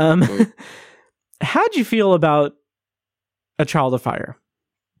screen. How'd you feel about A Child of Fire?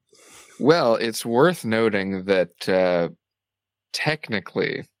 Well, it's worth noting that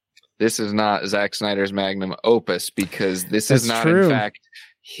technically this is not Zack Snyder's magnum opus because this is not, in fact,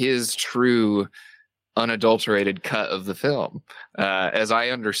 his true unadulterated cut of the film. As I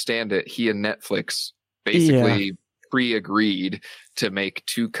understand it, he and Netflix basically pre-agreed to make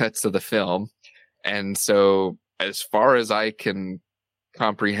 2 cuts of the film. And so as far as I can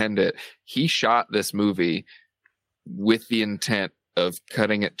comprehend it, he shot this movie with the intent of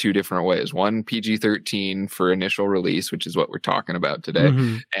cutting it 2 different ways. One PG-13 for initial release, which is what we're talking about today,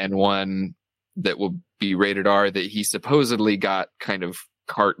 and one that will be rated R that he supposedly got kind of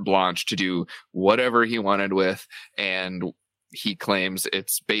carte blanche to do whatever he wanted with, and he claims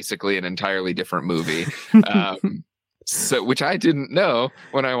it's basically an entirely different movie. So, which I didn't know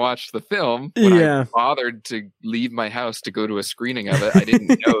when I watched the film. When I bothered to leave my house to go to a screening of it, I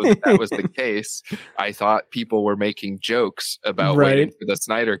didn't know that was the case. I thought people were making jokes about waiting for the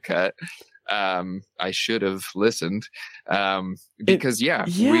Snyder cut. I should have listened because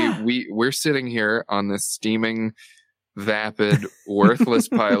we're sitting here on this steaming, vapid, worthless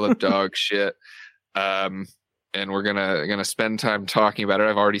pile of dog shit. And we're gonna spend time talking about it.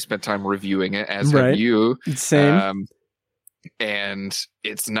 I've already spent time reviewing it, as have you. Same. And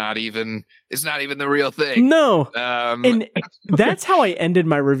it's not even the real thing. No. And that's how I ended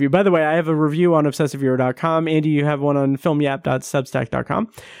my review. By the way, I have a review on obsessivehero.com. Andy, you have one on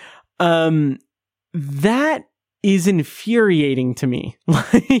filmyap.substack.com. That is infuriating to me.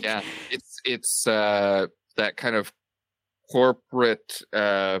 It's that kind of corporate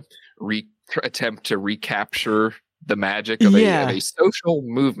attempt to recapture the magic of a social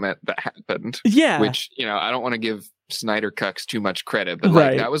movement that happened. Yeah. Which, I don't want to give Snyder cucks too much credit, but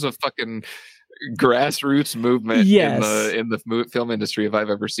like that was a fucking grassroots movement in the film industry if I've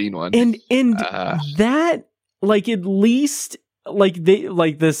ever seen one. And that, like, at least like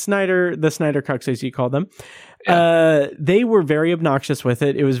the Snyder cucks, as you call them, they were very obnoxious with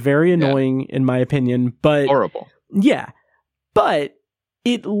it. It was very annoying in my opinion, but horrible. Yeah. But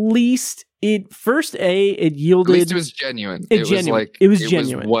at least it yielded. At least it was genuine. It was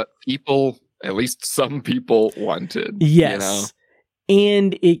genuine. Was what people, at least some people, wanted. Yes. You know?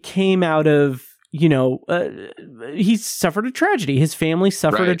 And it came out of, he suffered a tragedy. His family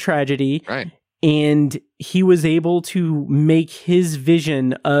suffered a tragedy. Right. And he was able to make his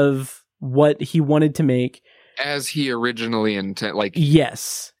vision of what he wanted to make as he originally intended. Like,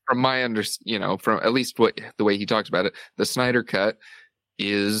 yes, from my from at least the way he talks about it, the Snyder Cut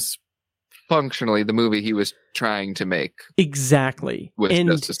is functionally the movie he was trying to make. Exactly. With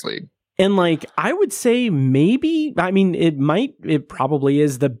Justice League. And like, I would say it probably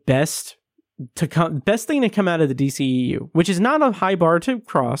is the best thing to come out of the DCEU, which is not a high bar to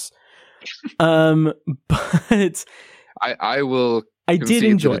cross. But I did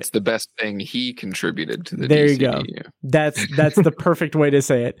enjoy it's the best thing he contributed to the there DCEU. You go. That's the perfect way to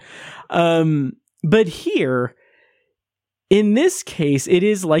say it. But here, in this case, it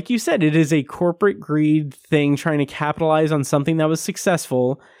is, like you said, it is a corporate greed thing trying to capitalize on something that was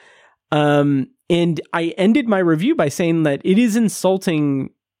successful. And I ended my review by saying that it is insulting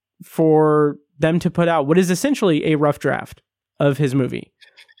for them to put out what is essentially a rough draft of his movie.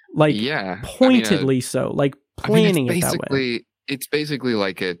 Like, pointedly so, like planning it that way. It's basically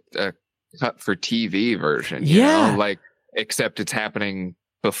like a cut for TV version, you know? Like, except it's happening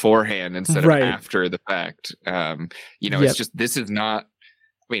beforehand instead of after the fact. It's just, this is not,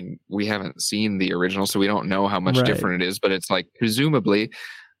 I mean, we haven't seen the original, so we don't know how much different it is, but it's like, presumably,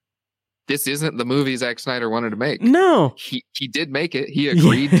 this isn't the movie Zack Snyder wanted to make. No. He did make it. He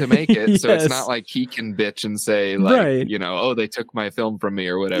agreed to make it. So it's not like he can bitch and say, like, they took my film from me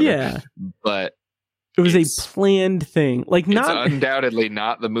or whatever. Yeah. But it was a planned thing. Like, it's undoubtedly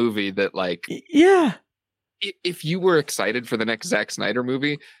not the movie that, like... Yeah. If you were excited for the next Zack Snyder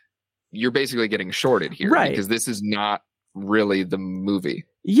movie, you're basically getting shorted here. Right. Because this is not really the movie.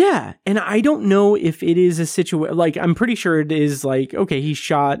 Yeah. And I don't know if it is a situation... Like, I'm pretty sure it is like, okay, he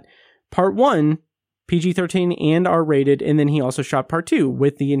shot... Part 1, PG-13 and R-rated, and then he also shot Part 2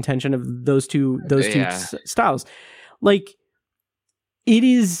 with the intention of those two styles. Like, it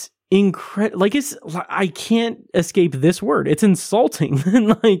is incredible. Like, I can't escape this word. It's insulting.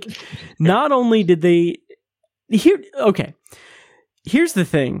 Like, not only did they... Here's the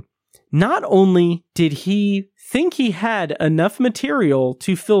thing. Not only did he think he had enough material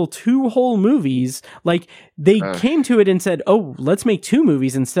to fill 2 whole movies, like they came to it and said, oh, let's make 2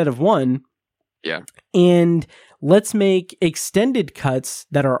 movies instead of 1. Yeah. And let's make extended cuts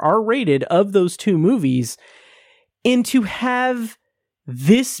that are R-rated of those 2 movies. And to have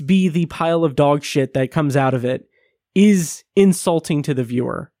this be the pile of dog shit that comes out of it is insulting to the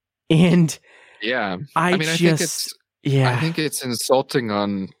viewer. And I think it's insulting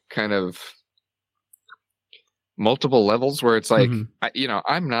on kind of multiple levels where it's like,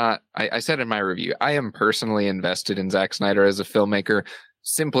 I said in my review, I am personally invested in Zack Snyder as a filmmaker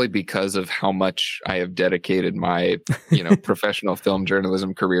simply because of how much I have dedicated my, professional film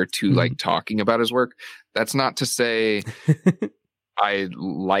journalism career to like talking about his work. That's not to say I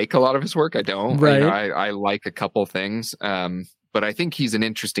like a lot of his work. I don't. Right. I like a couple things. But I think he's an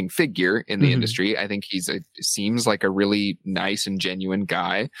interesting figure in the industry. I think seems like a really nice and genuine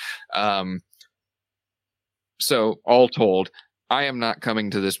guy. So all told, I am not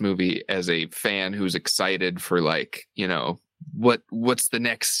coming to this movie as a fan who's excited for, like, what's the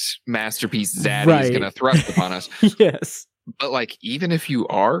next masterpiece Zaddy's going to thrust upon us. Yes. But like, even if you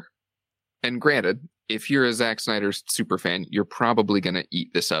are, and granted, if you're a Zack Snyder super fan, you're probably going to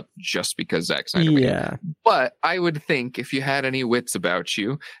eat this up just because Zack Snyder made it. But I would think if you had any wits about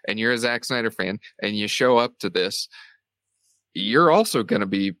you and you're a Zack Snyder fan and you show up to this, you're also going to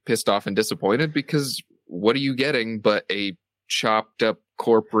be pissed off and disappointed because what are you getting but a chopped up,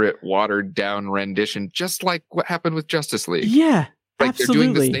 corporate, watered down rendition, just like what happened with Justice League? Yeah, like absolutely.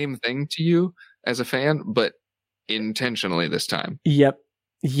 They're doing the same thing to you as a fan, but intentionally this time. Yep.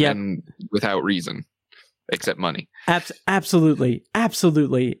 And without reason, except money. Absolutely.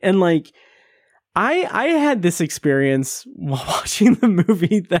 And like, I had this experience while watching the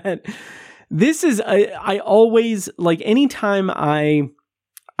movie that this is, I always, like, anytime I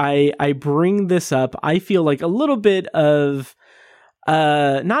bring this up, I feel like a little bit of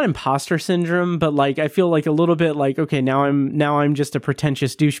not imposter syndrome, but like I feel like a little bit like, okay, now I'm just a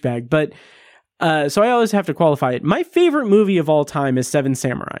pretentious douchebag. But So I always have to qualify it. My favorite movie of all time is Seven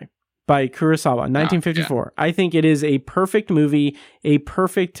Samurai by Kurosawa, 1954. I think it is a perfect movie, a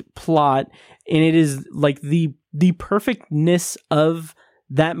perfect plot, and it is like the perfectness of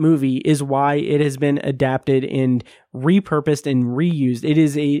that movie is why it has been adapted and repurposed and reused.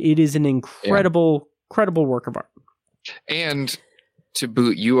 It is an incredible work of art. And to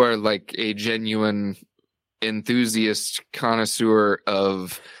boot, you are like a genuine enthusiast connoisseur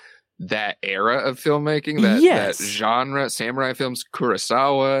of that era of filmmaking, that genre, samurai films,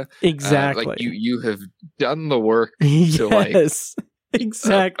 Kurosawa. Exactly. Like you have done the work to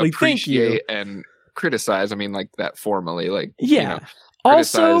exactly. appreciate and criticize. I mean, like that formally, like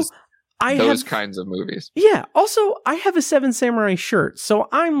Also, those kinds of movies. Yeah. Also, I have a Seven Samurai shirt, so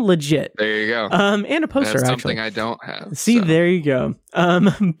I'm legit. There you go. And a poster. That's something I don't have. See, so. There you go.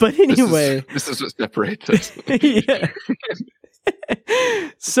 But anyway, this is what separates us. Yeah.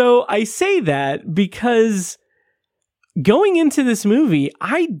 So I say that because going into this movie,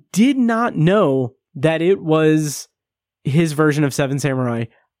 I did not know that it was his version of Seven Samurai.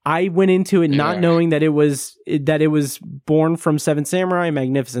 I went into it not knowing that it was born from Seven Samurai,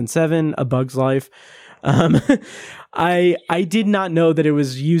 Magnificent Seven, A Bug's Life. I did not know that it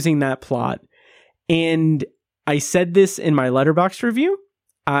was using that plot, and I said this in my Letterboxd review.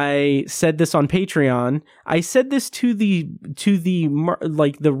 I said this on Patreon. I said this to the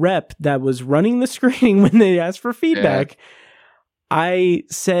rep that was running the screening when they asked for feedback. Yeah. I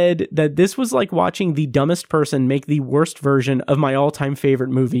said that this was like watching the dumbest person make the worst version of my all-time favorite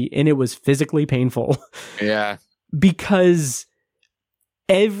movie, and it was physically painful. Yeah. Because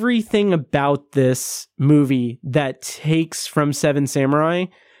everything about this movie that takes from Seven Samurai,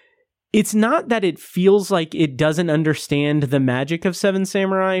 it's not that it feels like it doesn't understand the magic of Seven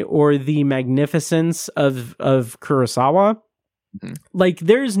Samurai or the magnificence of Kurosawa. Mm-hmm. Like,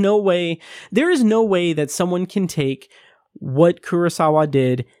 there is no way that someone can take what Kurosawa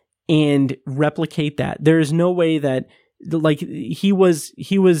did and replicate that. There is no way that, like, he was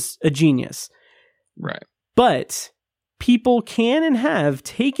a genius. Right. But people can and have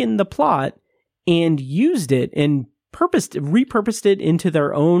taken the plot and used it and repurposed it into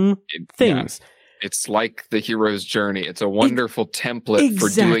their own things. Yeah. It's like the hero's journey. It's a wonderful template for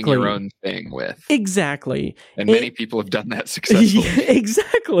doing your own thing with. Exactly. And many people have done that successfully.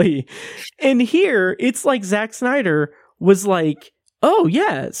 Exactly. And here, it's like Zack Snyder was like, oh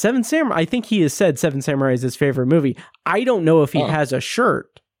yeah, Seven Samurai. I think he has said Seven Samurai is his favorite movie. I don't know if he has a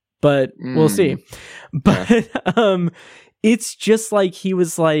shirt, but we'll see. But it's just like he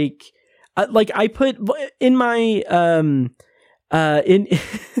was like I put in my when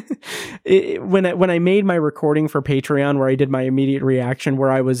I made my recording for Patreon where I did my immediate reaction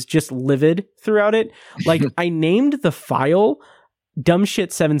where I was just livid throughout it. Like I named the file Dumb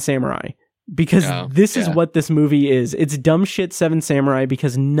Shit Seven Samurai. Because this is what this movie is. It's dumb shit Seven Samurai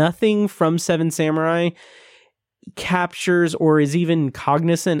because nothing from Seven Samurai captures or is even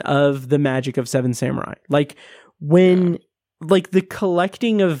cognizant of the magic of Seven Samurai. Like when like the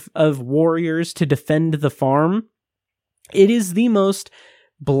collecting of warriors to defend the farm, it is the most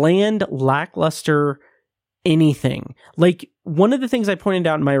bland, lackluster anything. Like one of the things I pointed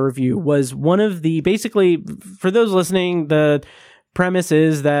out in my review was one of the, basically for those listening, the premise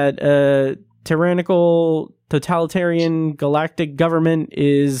is that tyrannical, totalitarian, galactic government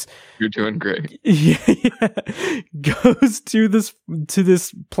is... You're doing great. Goes to this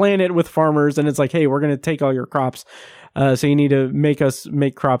planet with farmers, and it's like, hey, we're going to take all your crops, so you need to make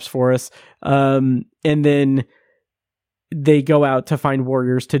crops for us. And then they go out to find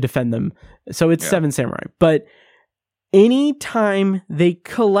warriors to defend them. So it's Seven Samurai. But anytime they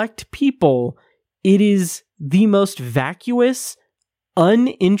collect people, it is the most vacuous,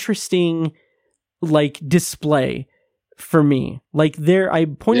 uninteresting like display for me. Like there, I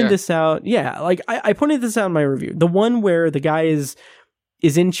pointed this out. Yeah, like I pointed this out in my review. The one where the guy is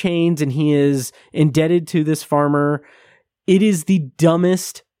in chains and he is indebted to this farmer. It is the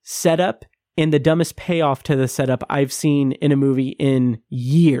dumbest setup and the dumbest payoff to the setup I've seen in a movie in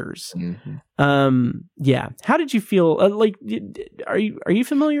years. Mm-hmm. Yeah. How did you feel? Like, are you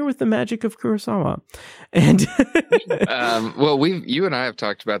familiar with the magic of Kurosawa? And well, you and I have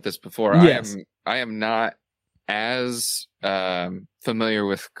talked about this before. Yes. I am not as familiar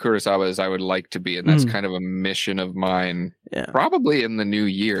with Kurosawa as I would like to be, and that's kind of a mission of mine. Yeah. Probably in the new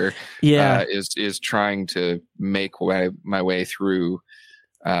year. Yeah, is trying to make my way through.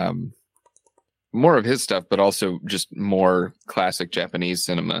 More of his stuff, but also just more classic Japanese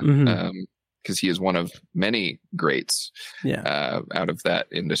cinema. Mm-hmm. because he is one of many greats out of that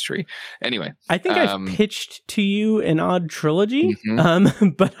industry. Anyway, I think I've pitched to you an odd trilogy,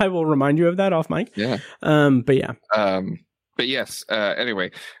 but I will remind you of that off mic. Yeah. But yeah. But yes.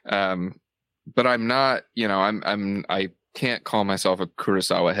 Anyway, but I'm not. I can't call myself a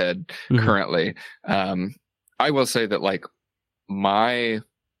Kurosawa head currently. I will say that like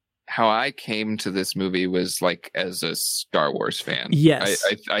how I came to this movie was like as a Star Wars fan. Yes.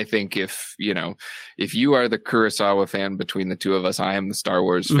 I think if you are the Kurosawa fan between the two of us, I am the Star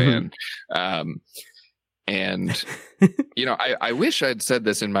Wars fan. And I wish I'd said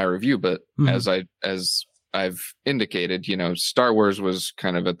this in my review, but as I've indicated, Star Wars was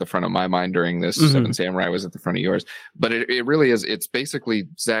kind of at the front of my mind during this. Seven Samurai was at the front of yours, but it really is. It's basically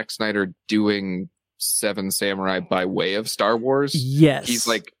Zack Snyder doing Seven Samurai by way of Star Wars. Yes. He's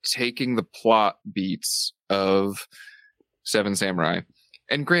like taking the plot beats of Seven Samurai.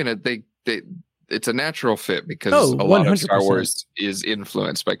 And granted, it's a natural fit because a lot 100%. Of Star Wars is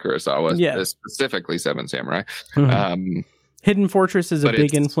influenced by Kurosawa, specifically Seven Samurai. Hidden Fortress is a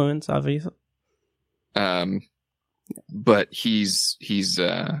big influence, obviously. But he's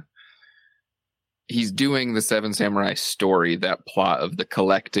doing the Seven Samurai story, that plot of the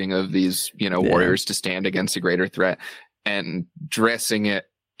collecting of these, warriors to stand against a greater threat, and dressing it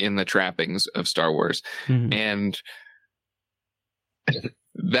in the trappings of Star Wars. And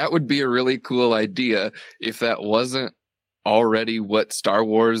that would be a really cool idea if that wasn't already what Star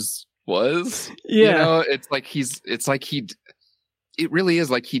Wars was. Yeah. It really is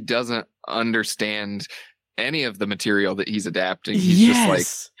like he doesn't understand any of the material that he's adapting. He's just like,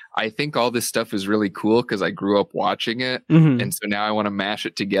 I think all this stuff is really cool because I grew up watching it. And so now I want to mash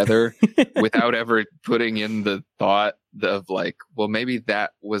it together without ever putting in the thought of like, well, maybe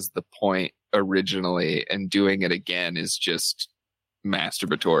that was the point originally and doing it again is just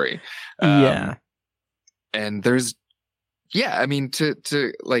masturbatory. And there's, I mean,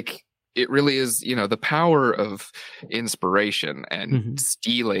 to like, it really is, the power of inspiration and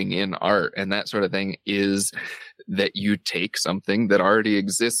stealing in art and that sort of thing is that you take something that already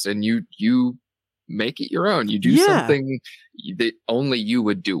exists and you make it your own. You do something that only you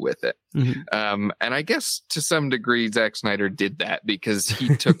would do with it. And I guess to some degree, Zack Snyder did that because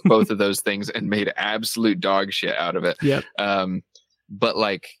he took both of those things and made absolute dog shit out of it. But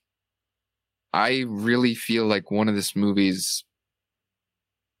like, I really feel like one of this movie's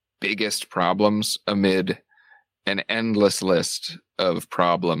biggest problems amid an endless list of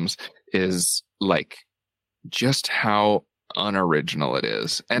problems is like just how unoriginal it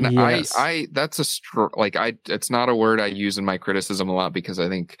is. And it's not a word I use in my criticism a lot because I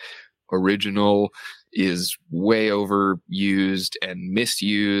think original is way overused and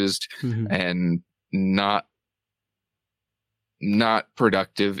misused and not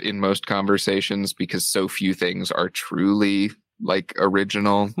productive in most conversations because so few things are truly like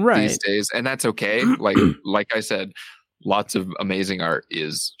original these days, and that's okay. like I said, lots of amazing art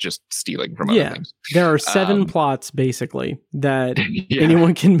is just stealing from other things. There are 7 plots basically that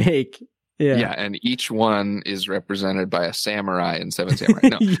anyone can make. And each one is represented by a samurai in Seven Samurai.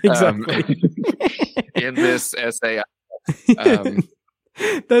 No, exactly. In this essay, but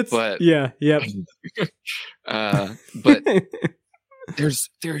there's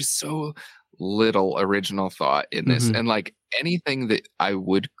so little original thought in this, and like anything that I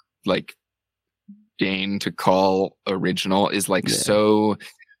would like deign to call original is like so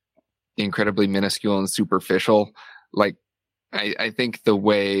incredibly minuscule and superficial. Like I think the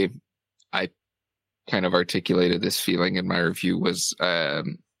way I kind of articulated this feeling in my review was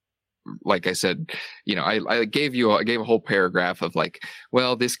like I said, I gave a whole paragraph of like,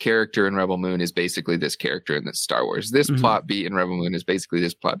 well, this character in Rebel Moon is basically this character in this Star Wars. This plot beat in Rebel Moon is basically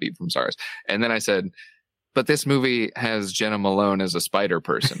this plot beat from Star Wars. And then I said, but this movie has Jenna Malone as a spider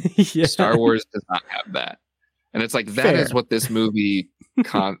person. Star Wars does not have that. And it's like, that is what this movie,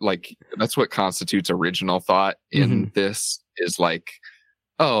 that's what constitutes original thought in this is like,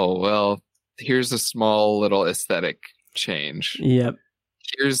 oh, well, here's a small little aesthetic change.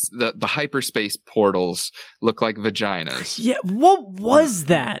 Here's the hyperspace portals look like vaginas. What was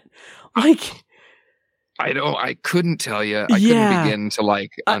that? Like, I couldn't tell you. I couldn't begin to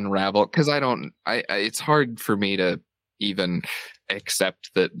like unravel because it's hard for me to even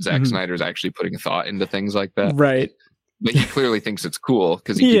accept that Zack Snyder's actually putting thought into things like that. Right. But he clearly thinks it's cool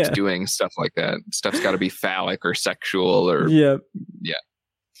because he keeps doing stuff like that. Stuff's got to be phallic or sexual or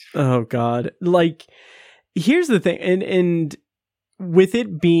Oh God. Like, here's the thing, and with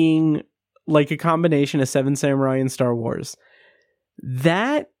it being like a combination of Seven Samurai and Star Wars,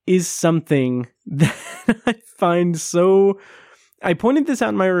 that is something that I find so... I pointed this out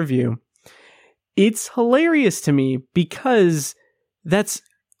in my review. it's hilarious to me because that's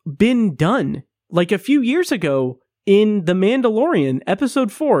been done. Like a few years ago in The Mandalorian,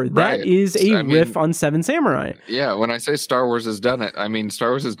 episode 4, that is a riff on Seven Samurai. Yeah, when I say Star Wars has done it, I mean Star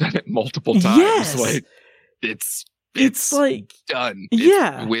Wars has done it multiple times. Yes. Like it's like done.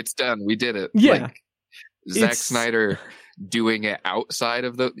 It's done. We did it. Yeah. Like Zack Snyder doing it outside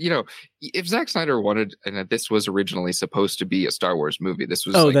of the, if Zack Snyder wanted, and this was originally supposed to be a Star Wars movie, this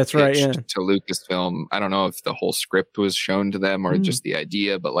was that's right, to Lucasfilm. I don't know if the whole script was shown to them or just the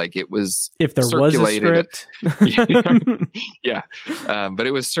idea, but like it was, if there was a script. Yeah. But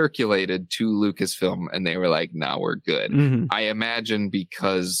it was circulated to Lucasfilm and they were like, nah, we're good. Mm-hmm. I imagine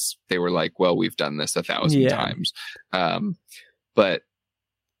because they were like, well, we've done this 1,000 times. But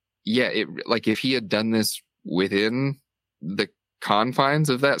yeah, if he had done this within the confines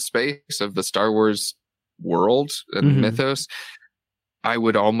of that space of the Star Wars world and mythos, I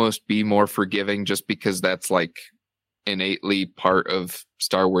would almost be more forgiving just because that's like innately part of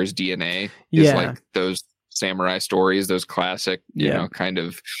Star Wars DNA is like those samurai stories, those classic, you know, kind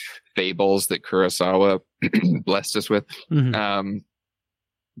of fables that Kurosawa blessed us with.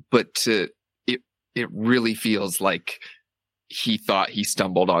 But it really feels like he thought he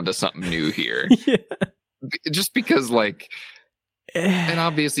stumbled onto something new here. Just because like, and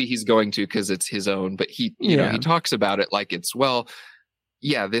obviously he's going to, because it's his own, but he, you know, he talks about it like it's, well,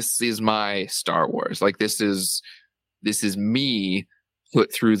 yeah, this is my Star Wars. Like this is me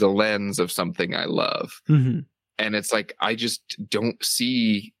put through the lens of something I love. And it's like, I just don't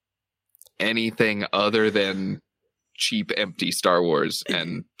see anything other than cheap, empty Star Wars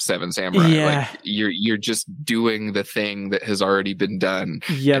and Seven Samurai. Like you're just doing the thing that has already been done.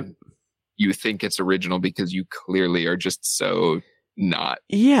 You think it's original because you clearly are just so not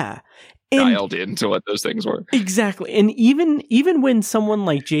dialed into what those things were. Exactly. And even when someone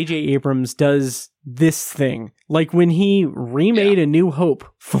like J.J. Abrams does this thing, like when he remade A New Hope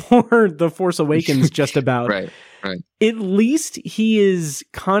for The Force Awakens just about, right. At least he is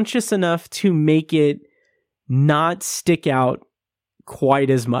conscious enough to make it not stick out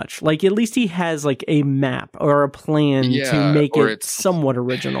quite as much. Like at least he has like a map or a plan to make it somewhat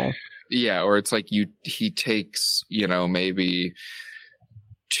original. Yeah, or it's like he takes, you know, maybe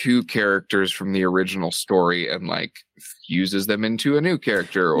 2 characters from the original story and like fuses them into a new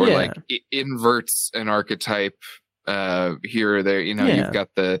character, or like it inverts an archetype here or there. You know, you've got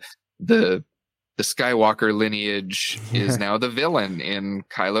the Skywalker lineage is now the villain in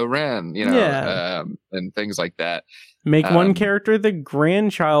Kylo Ren, you know, and things like that. Make one character the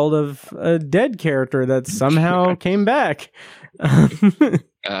grandchild of a dead character that somehow came back. Well,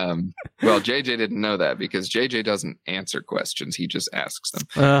 JJ didn't know that because JJ doesn't answer questions. He just asks them.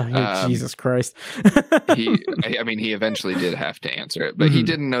 Jesus Christ. He eventually did have to answer it, but he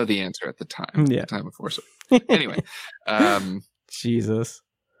didn't know the answer at the time. The time of Force. Anyway, Jesus.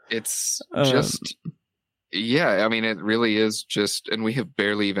 It's just, I mean, it really is just, and we have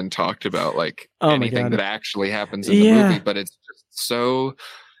barely even talked about like anything that actually happens in the movie, but it's just so,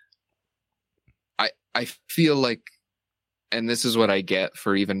 I feel like, and this is what I get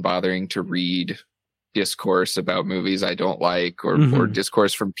for even bothering to read discourse about movies I don't like, or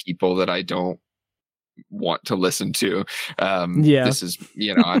discourse from people that I don't want to listen to. This is,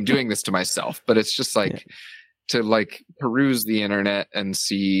 you know, I'm doing this to myself, but it's just like to like peruse the internet and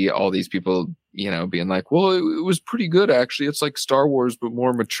see all these people, you know, being like, well, it was pretty good. Actually, it's like Star Wars, but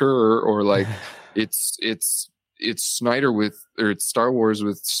more mature, or like it's Snyder it's Star Wars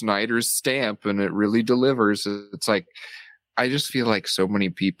with Snyder's stamp and it really delivers. It's like, I just feel like so many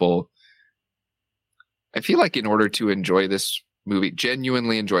people, I feel like in order to enjoy this movie,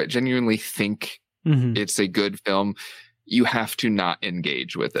 genuinely enjoy it, genuinely think it's a good film, you have to not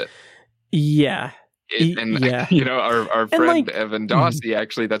engage with it. Yeah. You know, our friend like, Evan Dossie,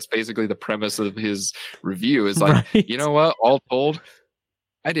 actually, that's basically the premise of his review is like, you know what, all told,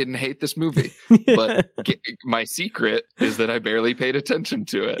 I didn't hate this movie, but my secret is that I barely paid attention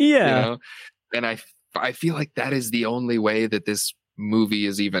to it. You know? And I feel like that is the only way that this movie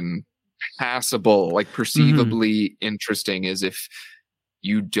is even passable, like perceivably interesting, is if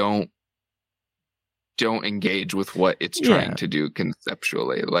you don't engage with what it's trying to do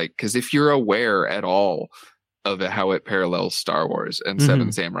conceptually. Like, because if you're aware at all of how it parallels Star Wars and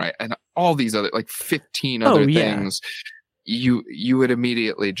Seven Samurai and all these other, like 15 other things, you would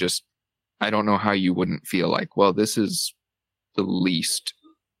immediately just, I don't know how you wouldn't feel like, well, this is the least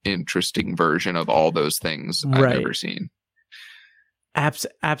interesting version of all those things I've ever seen.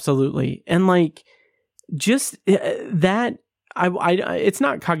 Absolutely. And like, just that, I it's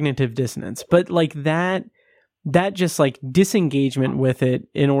not cognitive dissonance, but like that that just like disengagement with it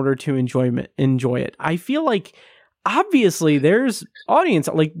in order to enjoy it. I feel like obviously there's audience,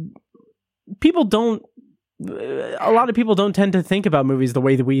 like people don't, a lot of people don't tend to think about movies the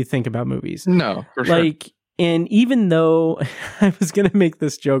way that we think about movies. No, for sure. Like, and even though I was going to make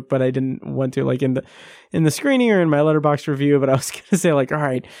this joke, but I didn't want to, like in the screening or in my Letterboxd review, but I was going to say like, all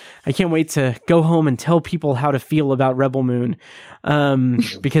right, I can't wait to go home and tell people how to feel about Rebel Moon.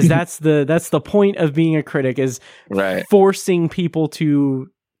 Because that's the point of being a critic, is forcing people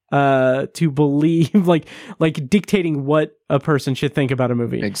to believe, like dictating what a person should think about a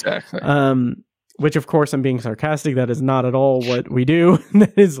movie. Exactly. Which of course I'm being sarcastic. That is not at all what we do.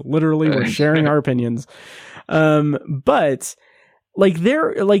 That is literally we're sharing our opinions. But like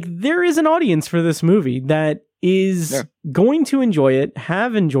there is an audience for this movie that is going to enjoy it,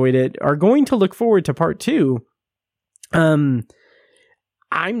 have enjoyed it, are going to look forward to part 2. I'm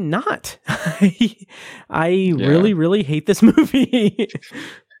not. I really, really hate this movie.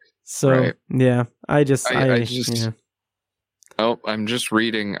 So I just Oh, I'm just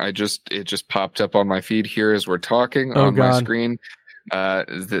reading. It just popped up on my feed here as we're talking on my screen.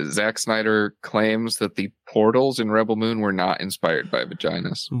 Zack Snyder claims that the portals in Rebel Moon were not inspired by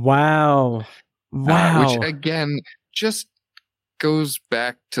vaginas. Wow. Which again just goes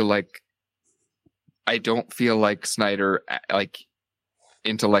back to like, I don't feel like Snyder like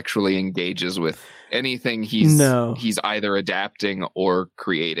intellectually engages with anything he's either adapting or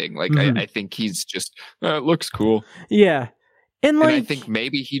creating. Like I think he's just it looks cool. Yeah. And I think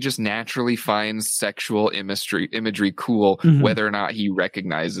maybe he just naturally finds sexual imagery cool, whether or not he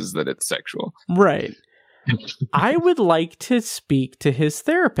recognizes that it's sexual. Right. I would like to speak to his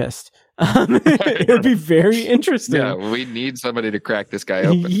therapist. It would be very interesting. Yeah, we need somebody to crack this guy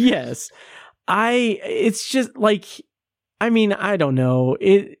open. Yes. It's just like, I mean, I don't know.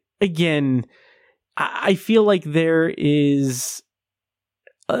 I feel like there is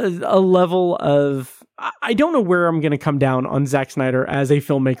a level of, I don't know where I'm going to come down on Zack Snyder as a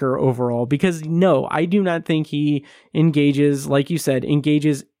filmmaker overall, because no, I do not think he engages, like you said,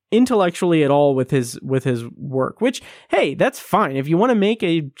 intellectually at all with his work, which, hey, that's fine. If you want to make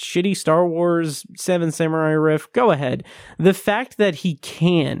a shitty Star Wars Seven Samurai riff, go ahead. The fact that he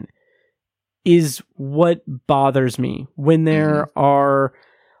can is what bothers me when there are,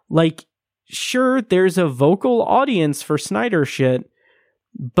 like, sure, there's a vocal audience for Snyder shit,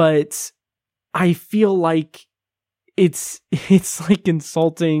 but I feel like it's like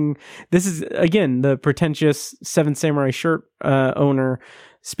insulting. This is, again, the pretentious Seven Samurai shirt owner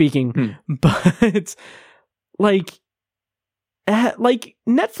speaking, but like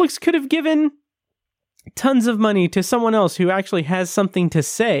Netflix could have given tons of money to someone else who actually has something to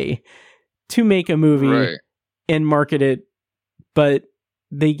say to make a movie and market it, but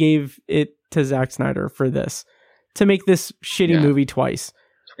they gave it to Zack Snyder for this, to make this shitty movie twice.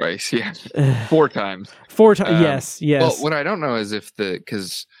 Right, yeah. 4 times. 4 times, yes. Well, what I don't know is if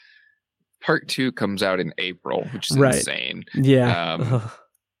because part 2 comes out in April, which is insane. Yeah.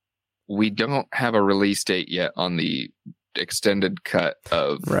 We don't have a release date yet on the extended cut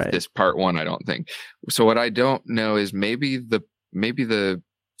of this part 1, I don't think. So what I don't know is maybe the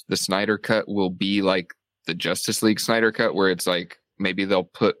Snyder cut will be like the Justice League Snyder cut, where it's like, maybe they'll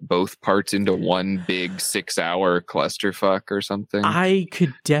put both parts into one big 6-hour clusterfuck or something. I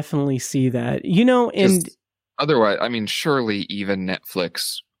could definitely see that. And otherwise, I mean, surely even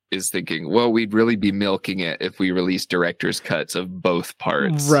Netflix is thinking, well, we'd really be milking it if we release director's cuts of both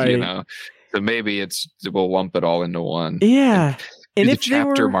parts. Right. So maybe we'll lump it all into one. Yeah. And if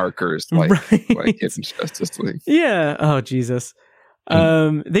chapter markers like in Justice League. Yeah. Oh, Jesus.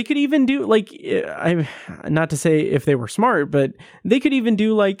 They could even do I'm not to say if they were smart, but they could even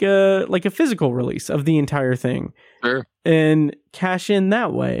do like a physical release of the entire thing, and cash in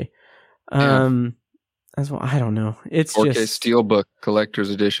that way. As well, I don't know. It's 4K just Steelbook collector's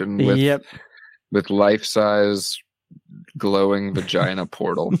edition with life-size glowing vagina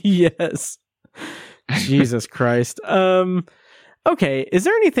portal. Yes. Jesus Christ. Okay. Is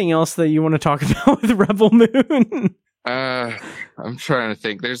there anything else that you want to talk about with Rebel Moon? I'm trying to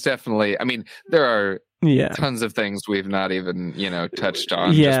think. There's definitely, I mean, there are tons of things we've not even, touched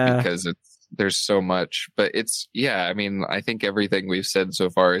on just because there's so much, but I mean, I think everything we've said so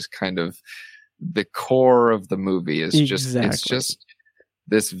far is kind of the core of the movie is it's just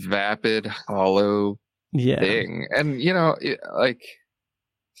this vapid, hollow thing. And, like,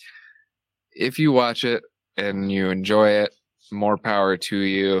 if you watch it and you enjoy it, more power to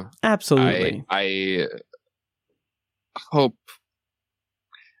you. Absolutely. I hope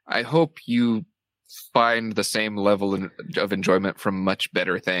you find the same level of enjoyment from much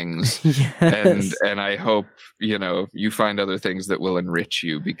better things. Yes. And I hope, you find other things that will enrich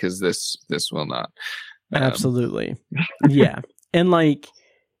you, because this will not. Absolutely. Yeah. And like,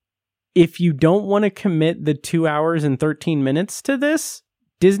 if you don't want to commit the 2 hours and 13 minutes to this,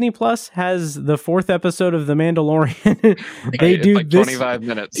 Disney Plus has the 4th episode of The Mandalorian. They do like this 25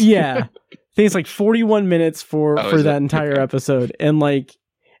 minutes. Yeah. I think it's like 41 minutes for that entire episode. And like,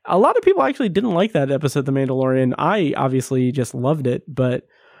 a lot of people actually didn't like that episode, The Mandalorian. I obviously just loved it, but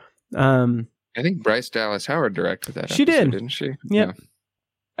I think Bryce Dallas Howard directed that she episode, did. didn't she? Yep. Yeah.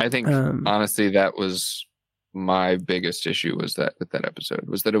 I think honestly that was my biggest issue with that episode,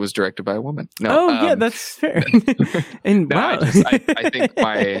 was that it was directed by a woman. No, yeah, that's fair. And no, wow. I think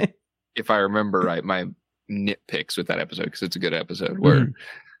if I remember right, my nitpicks with that episode, because it's a good episode, were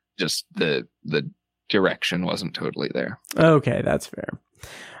just the direction wasn't totally there. Okay, that's fair.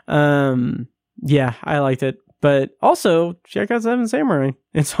 Yeah, I liked it. But also, check out Seven Samurai.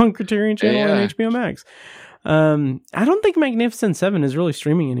 It's on Criterion Channel and HBO Max. I don't think Magnificent Seven is really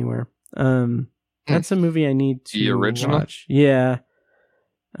streaming anywhere. That's a movie I need to the original watch. Yeah.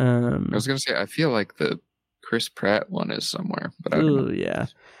 I was gonna say, I feel like the Chris Pratt one is somewhere, but I don't know. Yeah.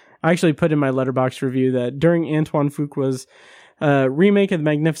 I actually put in my Letterboxd review that during Antoine Fuqua's remake of The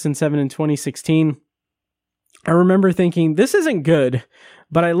Magnificent Seven in 2016, I remember thinking, this isn't good,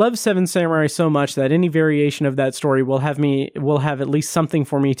 but I love Seven Samurai so much that any variation of that story will have at least something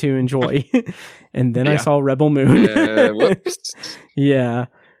for me to enjoy. And then I saw Rebel Moon. Whoops. Yeah.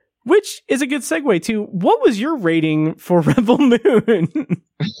 Which is a good segue to, what was your rating for Rebel Moon?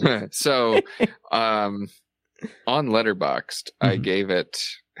 So, on Letterboxd, I gave it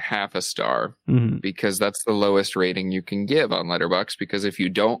half a star, because that's the lowest rating you can give on Letterboxd, because if you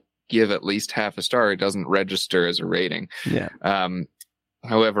don't give at least half a star, it doesn't register as a rating. Yeah.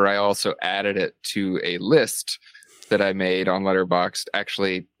 However, I also added it to a list that I made on Letterboxd,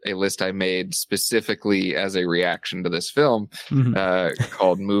 actually a list I made specifically as a reaction to this film,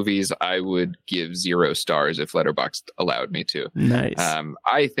 called Movies I Would Give 0 stars if Letterboxd allowed me to. Nice.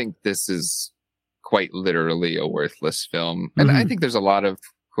 I think this is quite literally a worthless film. And I think there's a lot of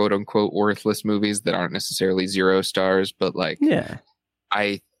quote unquote worthless movies that aren't necessarily 0 stars, but like,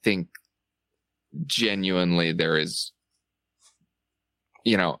 I think genuinely there is,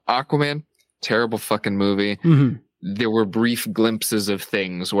 Aquaman, terrible fucking movie. There were brief glimpses of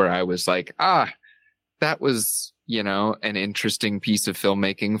things where I was like, that was, an interesting piece of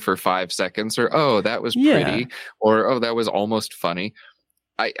filmmaking for 5 seconds, or, oh, that was pretty, or, oh, that was almost funny.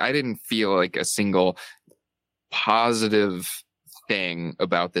 I didn't feel like a single positive thing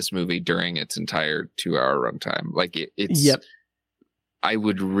about this movie during its entire 2-hour runtime. Like it's, I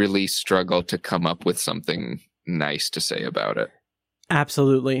would really struggle to come up with something nice to say about it.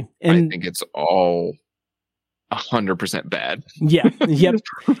 Absolutely. And I think it's all 100% bad. Yeah. Yep.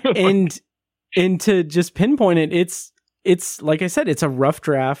 and to just pinpoint it, it's like I said, it's a rough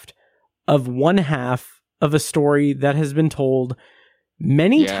draft of one half of a story that has been told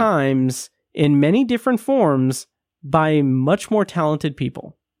many times in many different forms by much more talented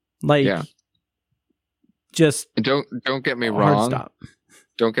people. Like, just don't get me wrong. Stop.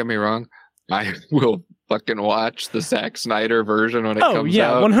 Don't get me wrong. I will fucking watch the Zack Snyder version when it comes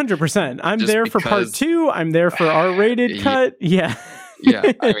out. 100%. I'm there for part 2. I'm there for R-rated cut. Yeah.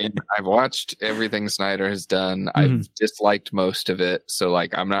 Yeah. I mean, I've watched everything Snyder has done. I've disliked most of it. So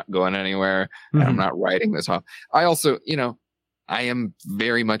like, I'm not going anywhere and I'm not writing this off. I also, I am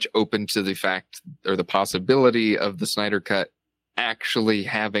very much open to the fact or the possibility of the Snyder cut actually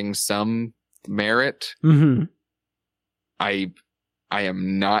having some merit. I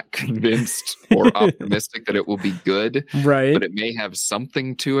am not convinced or optimistic that it will be good, right? But it may have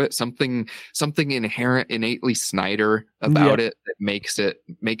something to it, something innately Snyder about it that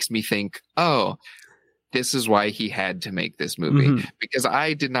makes me think, oh, this is why he had to make this movie, because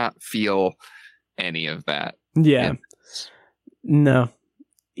I did not feel any of that. Yeah, no,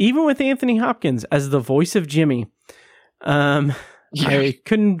 even with Anthony Hopkins as the voice of Jimmy, I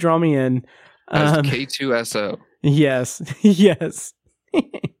couldn't draw me in. As K2SO. Yes. Yes.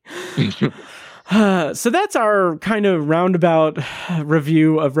 So that's our kind of roundabout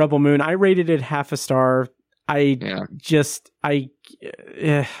review of Rebel Moon. I rated it half a star. It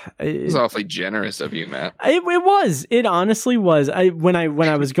was awfully generous of you, Matt. It was. It honestly was. When I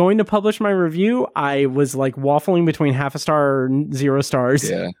was going to publish my review, I was like waffling between half a star and 0 stars.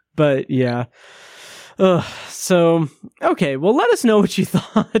 Yeah. But yeah. So, okay, well, let us know what you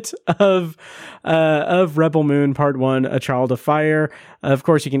thought of Rebel Moon Part 1, A Child of Fire. Of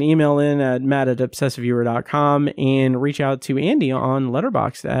course, you can email in at matt@obsessiveviewer.com and reach out to Andy on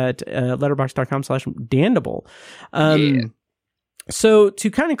Letterboxd at letterboxd.com/Dandible. So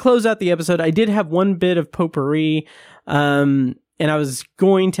to kind of close out the episode, I did have one bit of potpourri, and I was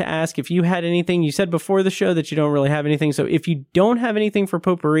going to ask if you had anything. You said before the show that you don't really have anything. So if you don't have anything for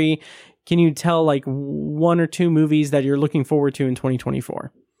potpourri, can you tell like one or two movies that you're looking forward to in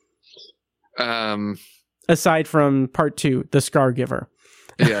 2024? Aside from Part 2, The Scar Giver.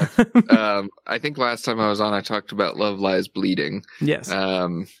 Yeah. I think last time I was on, I talked about Love Lies Bleeding. Yes. I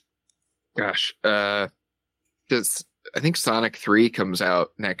think Sonic 3 comes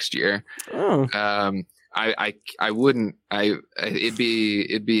out next year. Oh. It'd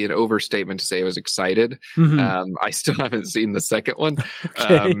be an overstatement to say I was excited. Mm-hmm. I still haven't seen the second one.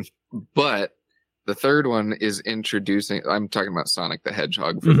 Okay. But the third one is introducing, I'm talking about Sonic the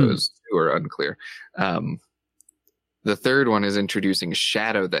Hedgehog for Mm-hmm. those who are unclear. The third one is introducing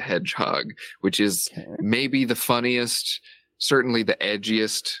Shadow the Hedgehog, which is maybe the funniest, certainly the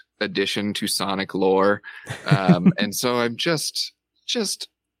edgiest addition to Sonic lore. And so I'm just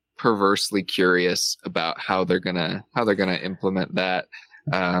perversely curious about how they're gonna implement that.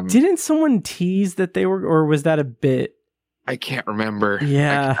 Didn't someone tease that they were, or was that a bit? I can't remember.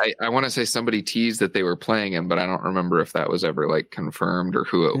 Yeah. I want to say somebody teased that they were playing him, but I don't remember if that was ever like confirmed or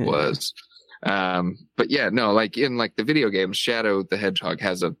who it was. But yeah, no, like in like the video games, Shadow the Hedgehog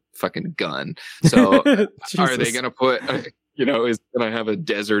has a fucking gun. So are they gonna put, is gonna have a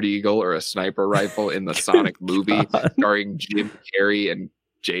Desert Eagle or a sniper rifle in the Sonic movie starring Jim Carrey and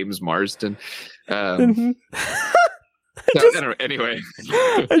James Marsden? Mm-hmm. I don't know, anyway.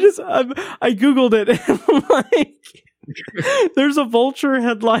 I Googled it and I'm like, there's a Vulture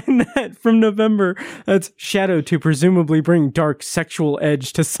headline from November that's Shadow to presumably bring dark sexual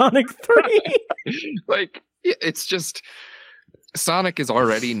edge to Sonic 3. Like, it's just, Sonic is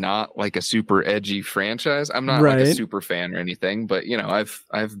already not like a super edgy franchise. I'm not like a super fan or anything, but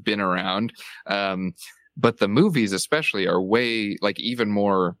I've been around. But the movies especially are way like even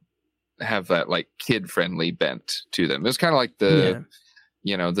more, have that like kid friendly bent to them. It's kind of like the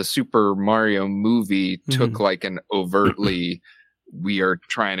Super Mario movie took like an overtly, we are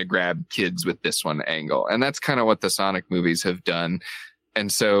trying to grab kids with this one angle. And that's kind of what the Sonic movies have done.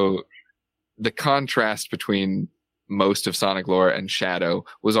 And so the contrast between most of Sonic lore and Shadow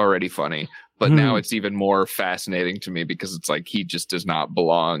was already funny, but now it's even more fascinating to me because it's like he just does not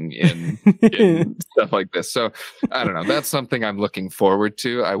belong in stuff like this. So I don't know. That's something I'm looking forward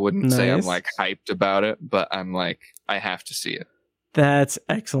to. I wouldn't say I'm like hyped about it, but I'm like, I have to see it. That's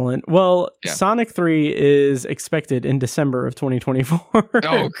excellent. Well, Sonic 3 is expected in December of 2024.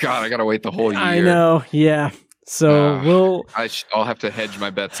 Oh God, I gotta wait the whole year. I know. Yeah. So I'll have to hedge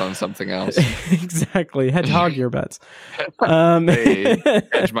my bets on something else. Exactly. Hedgehog your bets. Hey,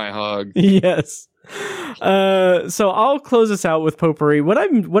 hedge my hog. Yes. So I'll close us out with potpourri.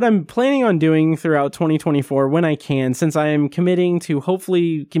 What I'm planning on doing throughout 2024 when I can, since I am committing to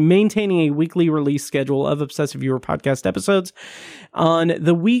hopefully maintaining a weekly release schedule of Obsessive Viewer podcast episodes, on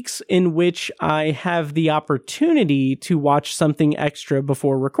the weeks in which I have the opportunity to watch something extra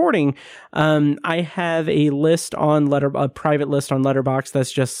before recording, I have a private list on Letterboxd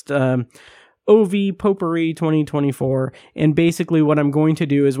that's just OV Potpourri 2024. And basically what I'm going to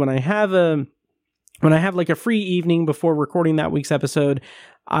do is when I have like a free evening before recording that week's episode,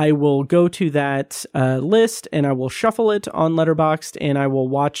 I will go to that list and I will shuffle it on Letterboxd and I will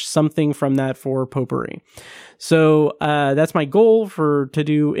watch something from that for potpourri. So that's my goal to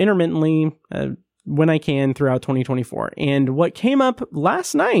do intermittently when I can throughout 2024. And what came up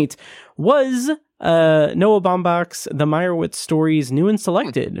last night was Noah Baumbach's The Meyerowitz Stories New and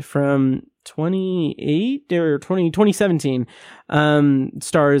Selected from 2017.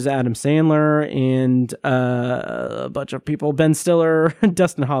 Stars Adam Sandler and a bunch of people, Ben Stiller,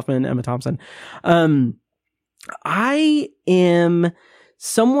 Dustin Hoffman, Emma Thompson. I am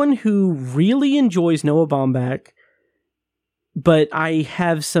someone who really enjoys Noah Baumbach, but I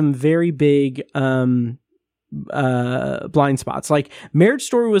have some very big blind spots. Like Marriage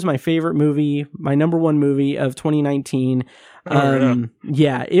Story was my favorite movie, my number one movie of 2019.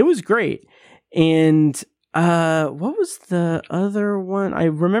 Yeah, it was great. And what was the other one? I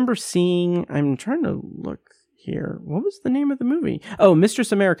remember seeing, I'm trying to look here. What was the name of the movie? Oh,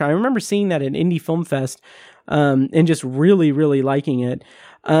 Mistress America. I remember seeing that at Indie Film Fest and just really, really liking it.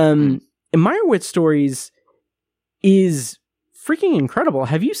 And Meyerowitz Stories is freaking incredible.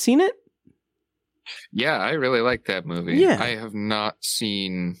 Have you seen it? Yeah, I really like that movie. Yeah. I have not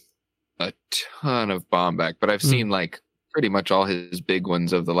seen a ton of Baumbach, but I've seen like pretty much all his big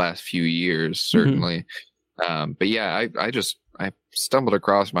ones of the last few years, certainly. But yeah, I stumbled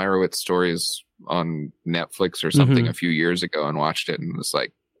across Meyerowitz Stories on Netflix or something a few years ago and watched it and was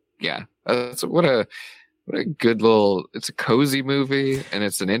like, yeah, what a good little, it's a cozy movie and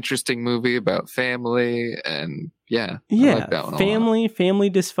it's an interesting movie about family, and I like that one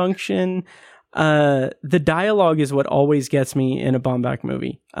family dysfunction. The dialogue is what always gets me in a Baumbach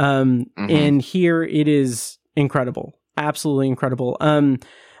movie. And here it is incredible. Absolutely incredible.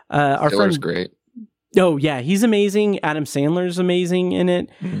 Our friend's great. Oh yeah, he's amazing. Adam Sandler's amazing in it.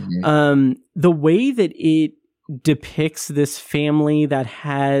 The way that it depicts this family that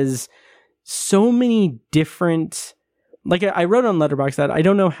has so many different, like I wrote on Letterboxd that I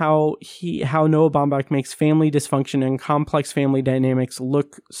don't know how Noah Baumbach makes family dysfunction and complex family dynamics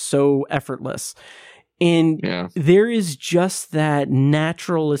look so effortless. And there is just that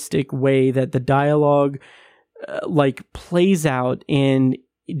naturalistic way that the dialogue plays out, and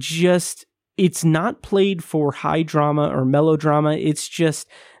just, it's not played for high drama or melodrama. It's just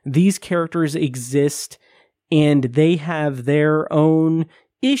these characters exist and they have their own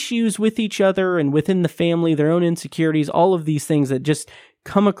issues with each other and within the family, their own insecurities, all of these things that just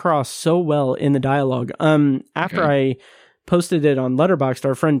come across so well in the dialogue. After I posted it on Letterboxd,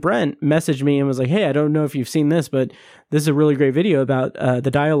 our friend Brent messaged me and was like, hey, I don't know if you've seen this, but this is a really great video about the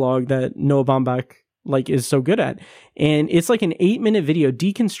dialogue that Noah Baumbach is so good at. And it's like an 8-minute video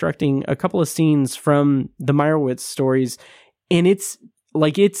deconstructing a couple of scenes from the Meyerowitz Stories. And it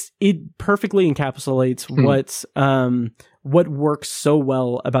perfectly encapsulates what works so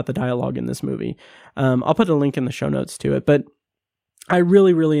well about the dialogue in this movie. I'll put a link in the show notes to it, but I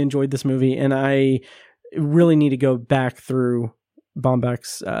really, really enjoyed this movie, and I really need to go back through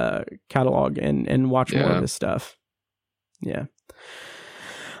Baumbach's catalog and watch more of his stuff. Yeah.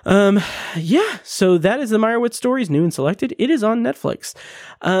 So that is the Meyerowitz Stories, new and selected. It is on Netflix.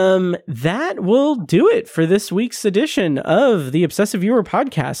 That will do it for this week's edition of the Obsessive Viewer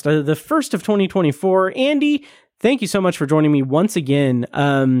podcast, the first of 2024. Andy, thank you so much for joining me once again.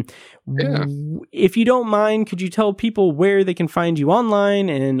 If you don't mind, could you tell people where they can find you online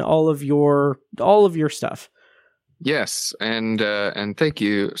and all of your stuff? Yes, and thank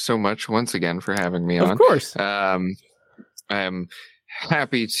you so much once again for having me on. Of course. I'm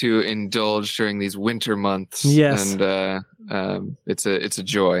happy to indulge during these winter months. Yes. And it's a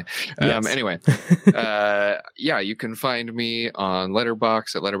joy. Yes. Anyway, you can find me on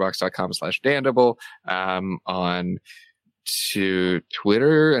Letterboxd at letterboxd.com/Dandible, on to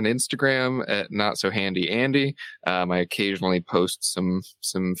Twitter and Instagram at Not So Handy Andy. I occasionally post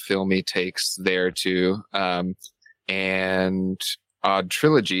some filmy takes there too. And Odd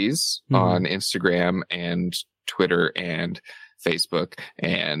Trilogies on Instagram and Twitter and Facebook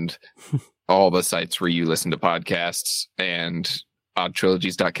and all the sites where you listen to podcasts, and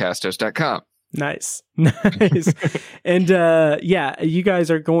oddtrilogies.castos.com. Nice. And you guys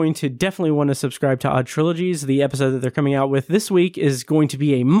are going to definitely want to subscribe to Odd Trilogies. The episode that they're coming out with this week is going to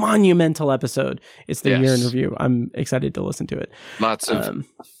be a monumental episode. It's the year in review. I'm excited to listen to it. Lots of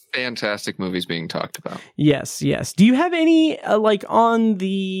fantastic movies being talked about. Yes. Do you have any on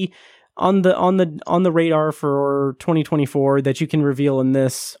the radar for 2024 that you can reveal in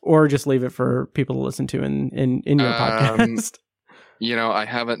this, or just leave it for people to listen to in your podcast? I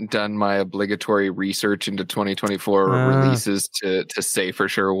haven't done my obligatory research into 2024 releases to say for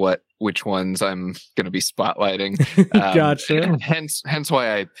sure which ones I'm going to be spotlighting. Gotcha. Hence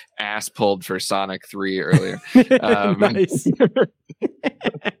why I ass pulled for Sonic 3 earlier. Nice.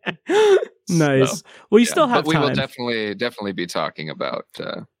 Nice. So, well, you still have time. But we will definitely be talking about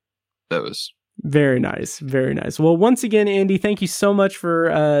those. Very nice. Very nice. Well, once again, Andy, thank you so much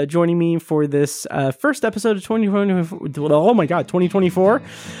for joining me for this first episode of 2024. Oh my God, 2024.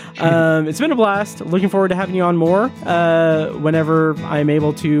 It's been a blast. Looking forward to having you on more whenever I'm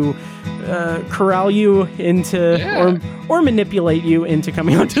able to corral you into or manipulate you into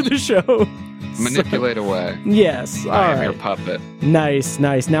coming onto the show. Manipulate away. Yes. I am your puppet. Nice.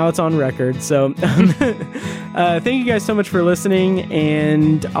 Now it's on record. So thank you guys so much for listening,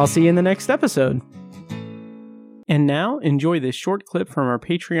 and I'll see you in the next episode. And now enjoy this short clip from our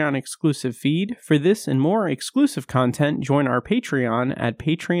Patreon exclusive feed. For this and more exclusive content, join our Patreon at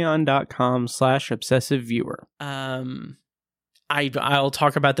patreon.com/obsessiveviewer. I'll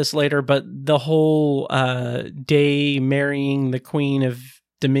talk about this later, but the whole Day marrying the Queen of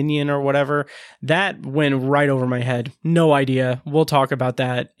Dominion or whatever, that went right over my head. No idea. We'll talk about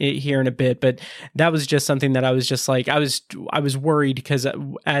that here in a bit, but that was just something that I was just like, I was worried because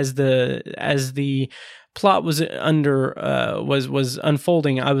as the plot was was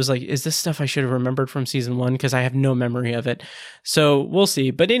unfolding, I was like, is this stuff I should have remembered from season 1? Because I have no memory of it. So we'll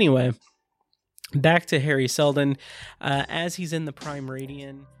see. But anyway, back to Harry Seldon as he's in the Prime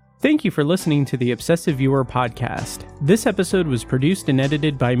Radian. Thank you for listening to the Obsessive Viewer podcast. This episode was produced and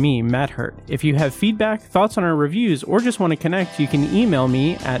edited by me, Matt Hurt. If you have feedback, thoughts on our reviews, or just want to connect, you can email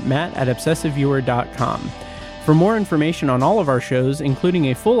me at matt@obsessiveviewer.com. For more information on all of our shows, including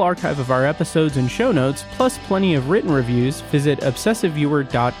a full archive of our episodes and show notes, plus plenty of written reviews, visit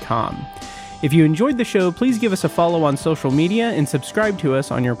obsessiveviewer.com. If you enjoyed the show, please give us a follow on social media and subscribe to us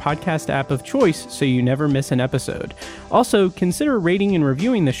on your podcast app of choice so you never miss an episode. Also, consider rating and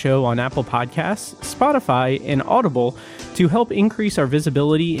reviewing the show on Apple Podcasts, Spotify, and Audible to help increase our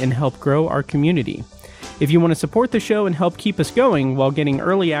visibility and help grow our community. If you want to support the show and help keep us going while getting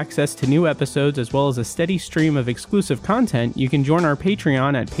early access to new episodes as well as a steady stream of exclusive content, you can join our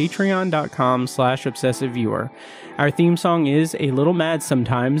Patreon at patreon.com/obsessiveviewer. Our theme song is A Little Mad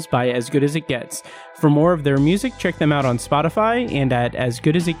Sometimes by As Good As It Gets. For more of their music, check them out on Spotify and at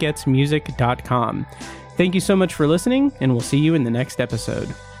asgoodasitgetsmusic.com. Thank you so much for listening, and we'll see you in the next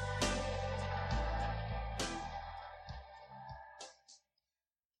episode.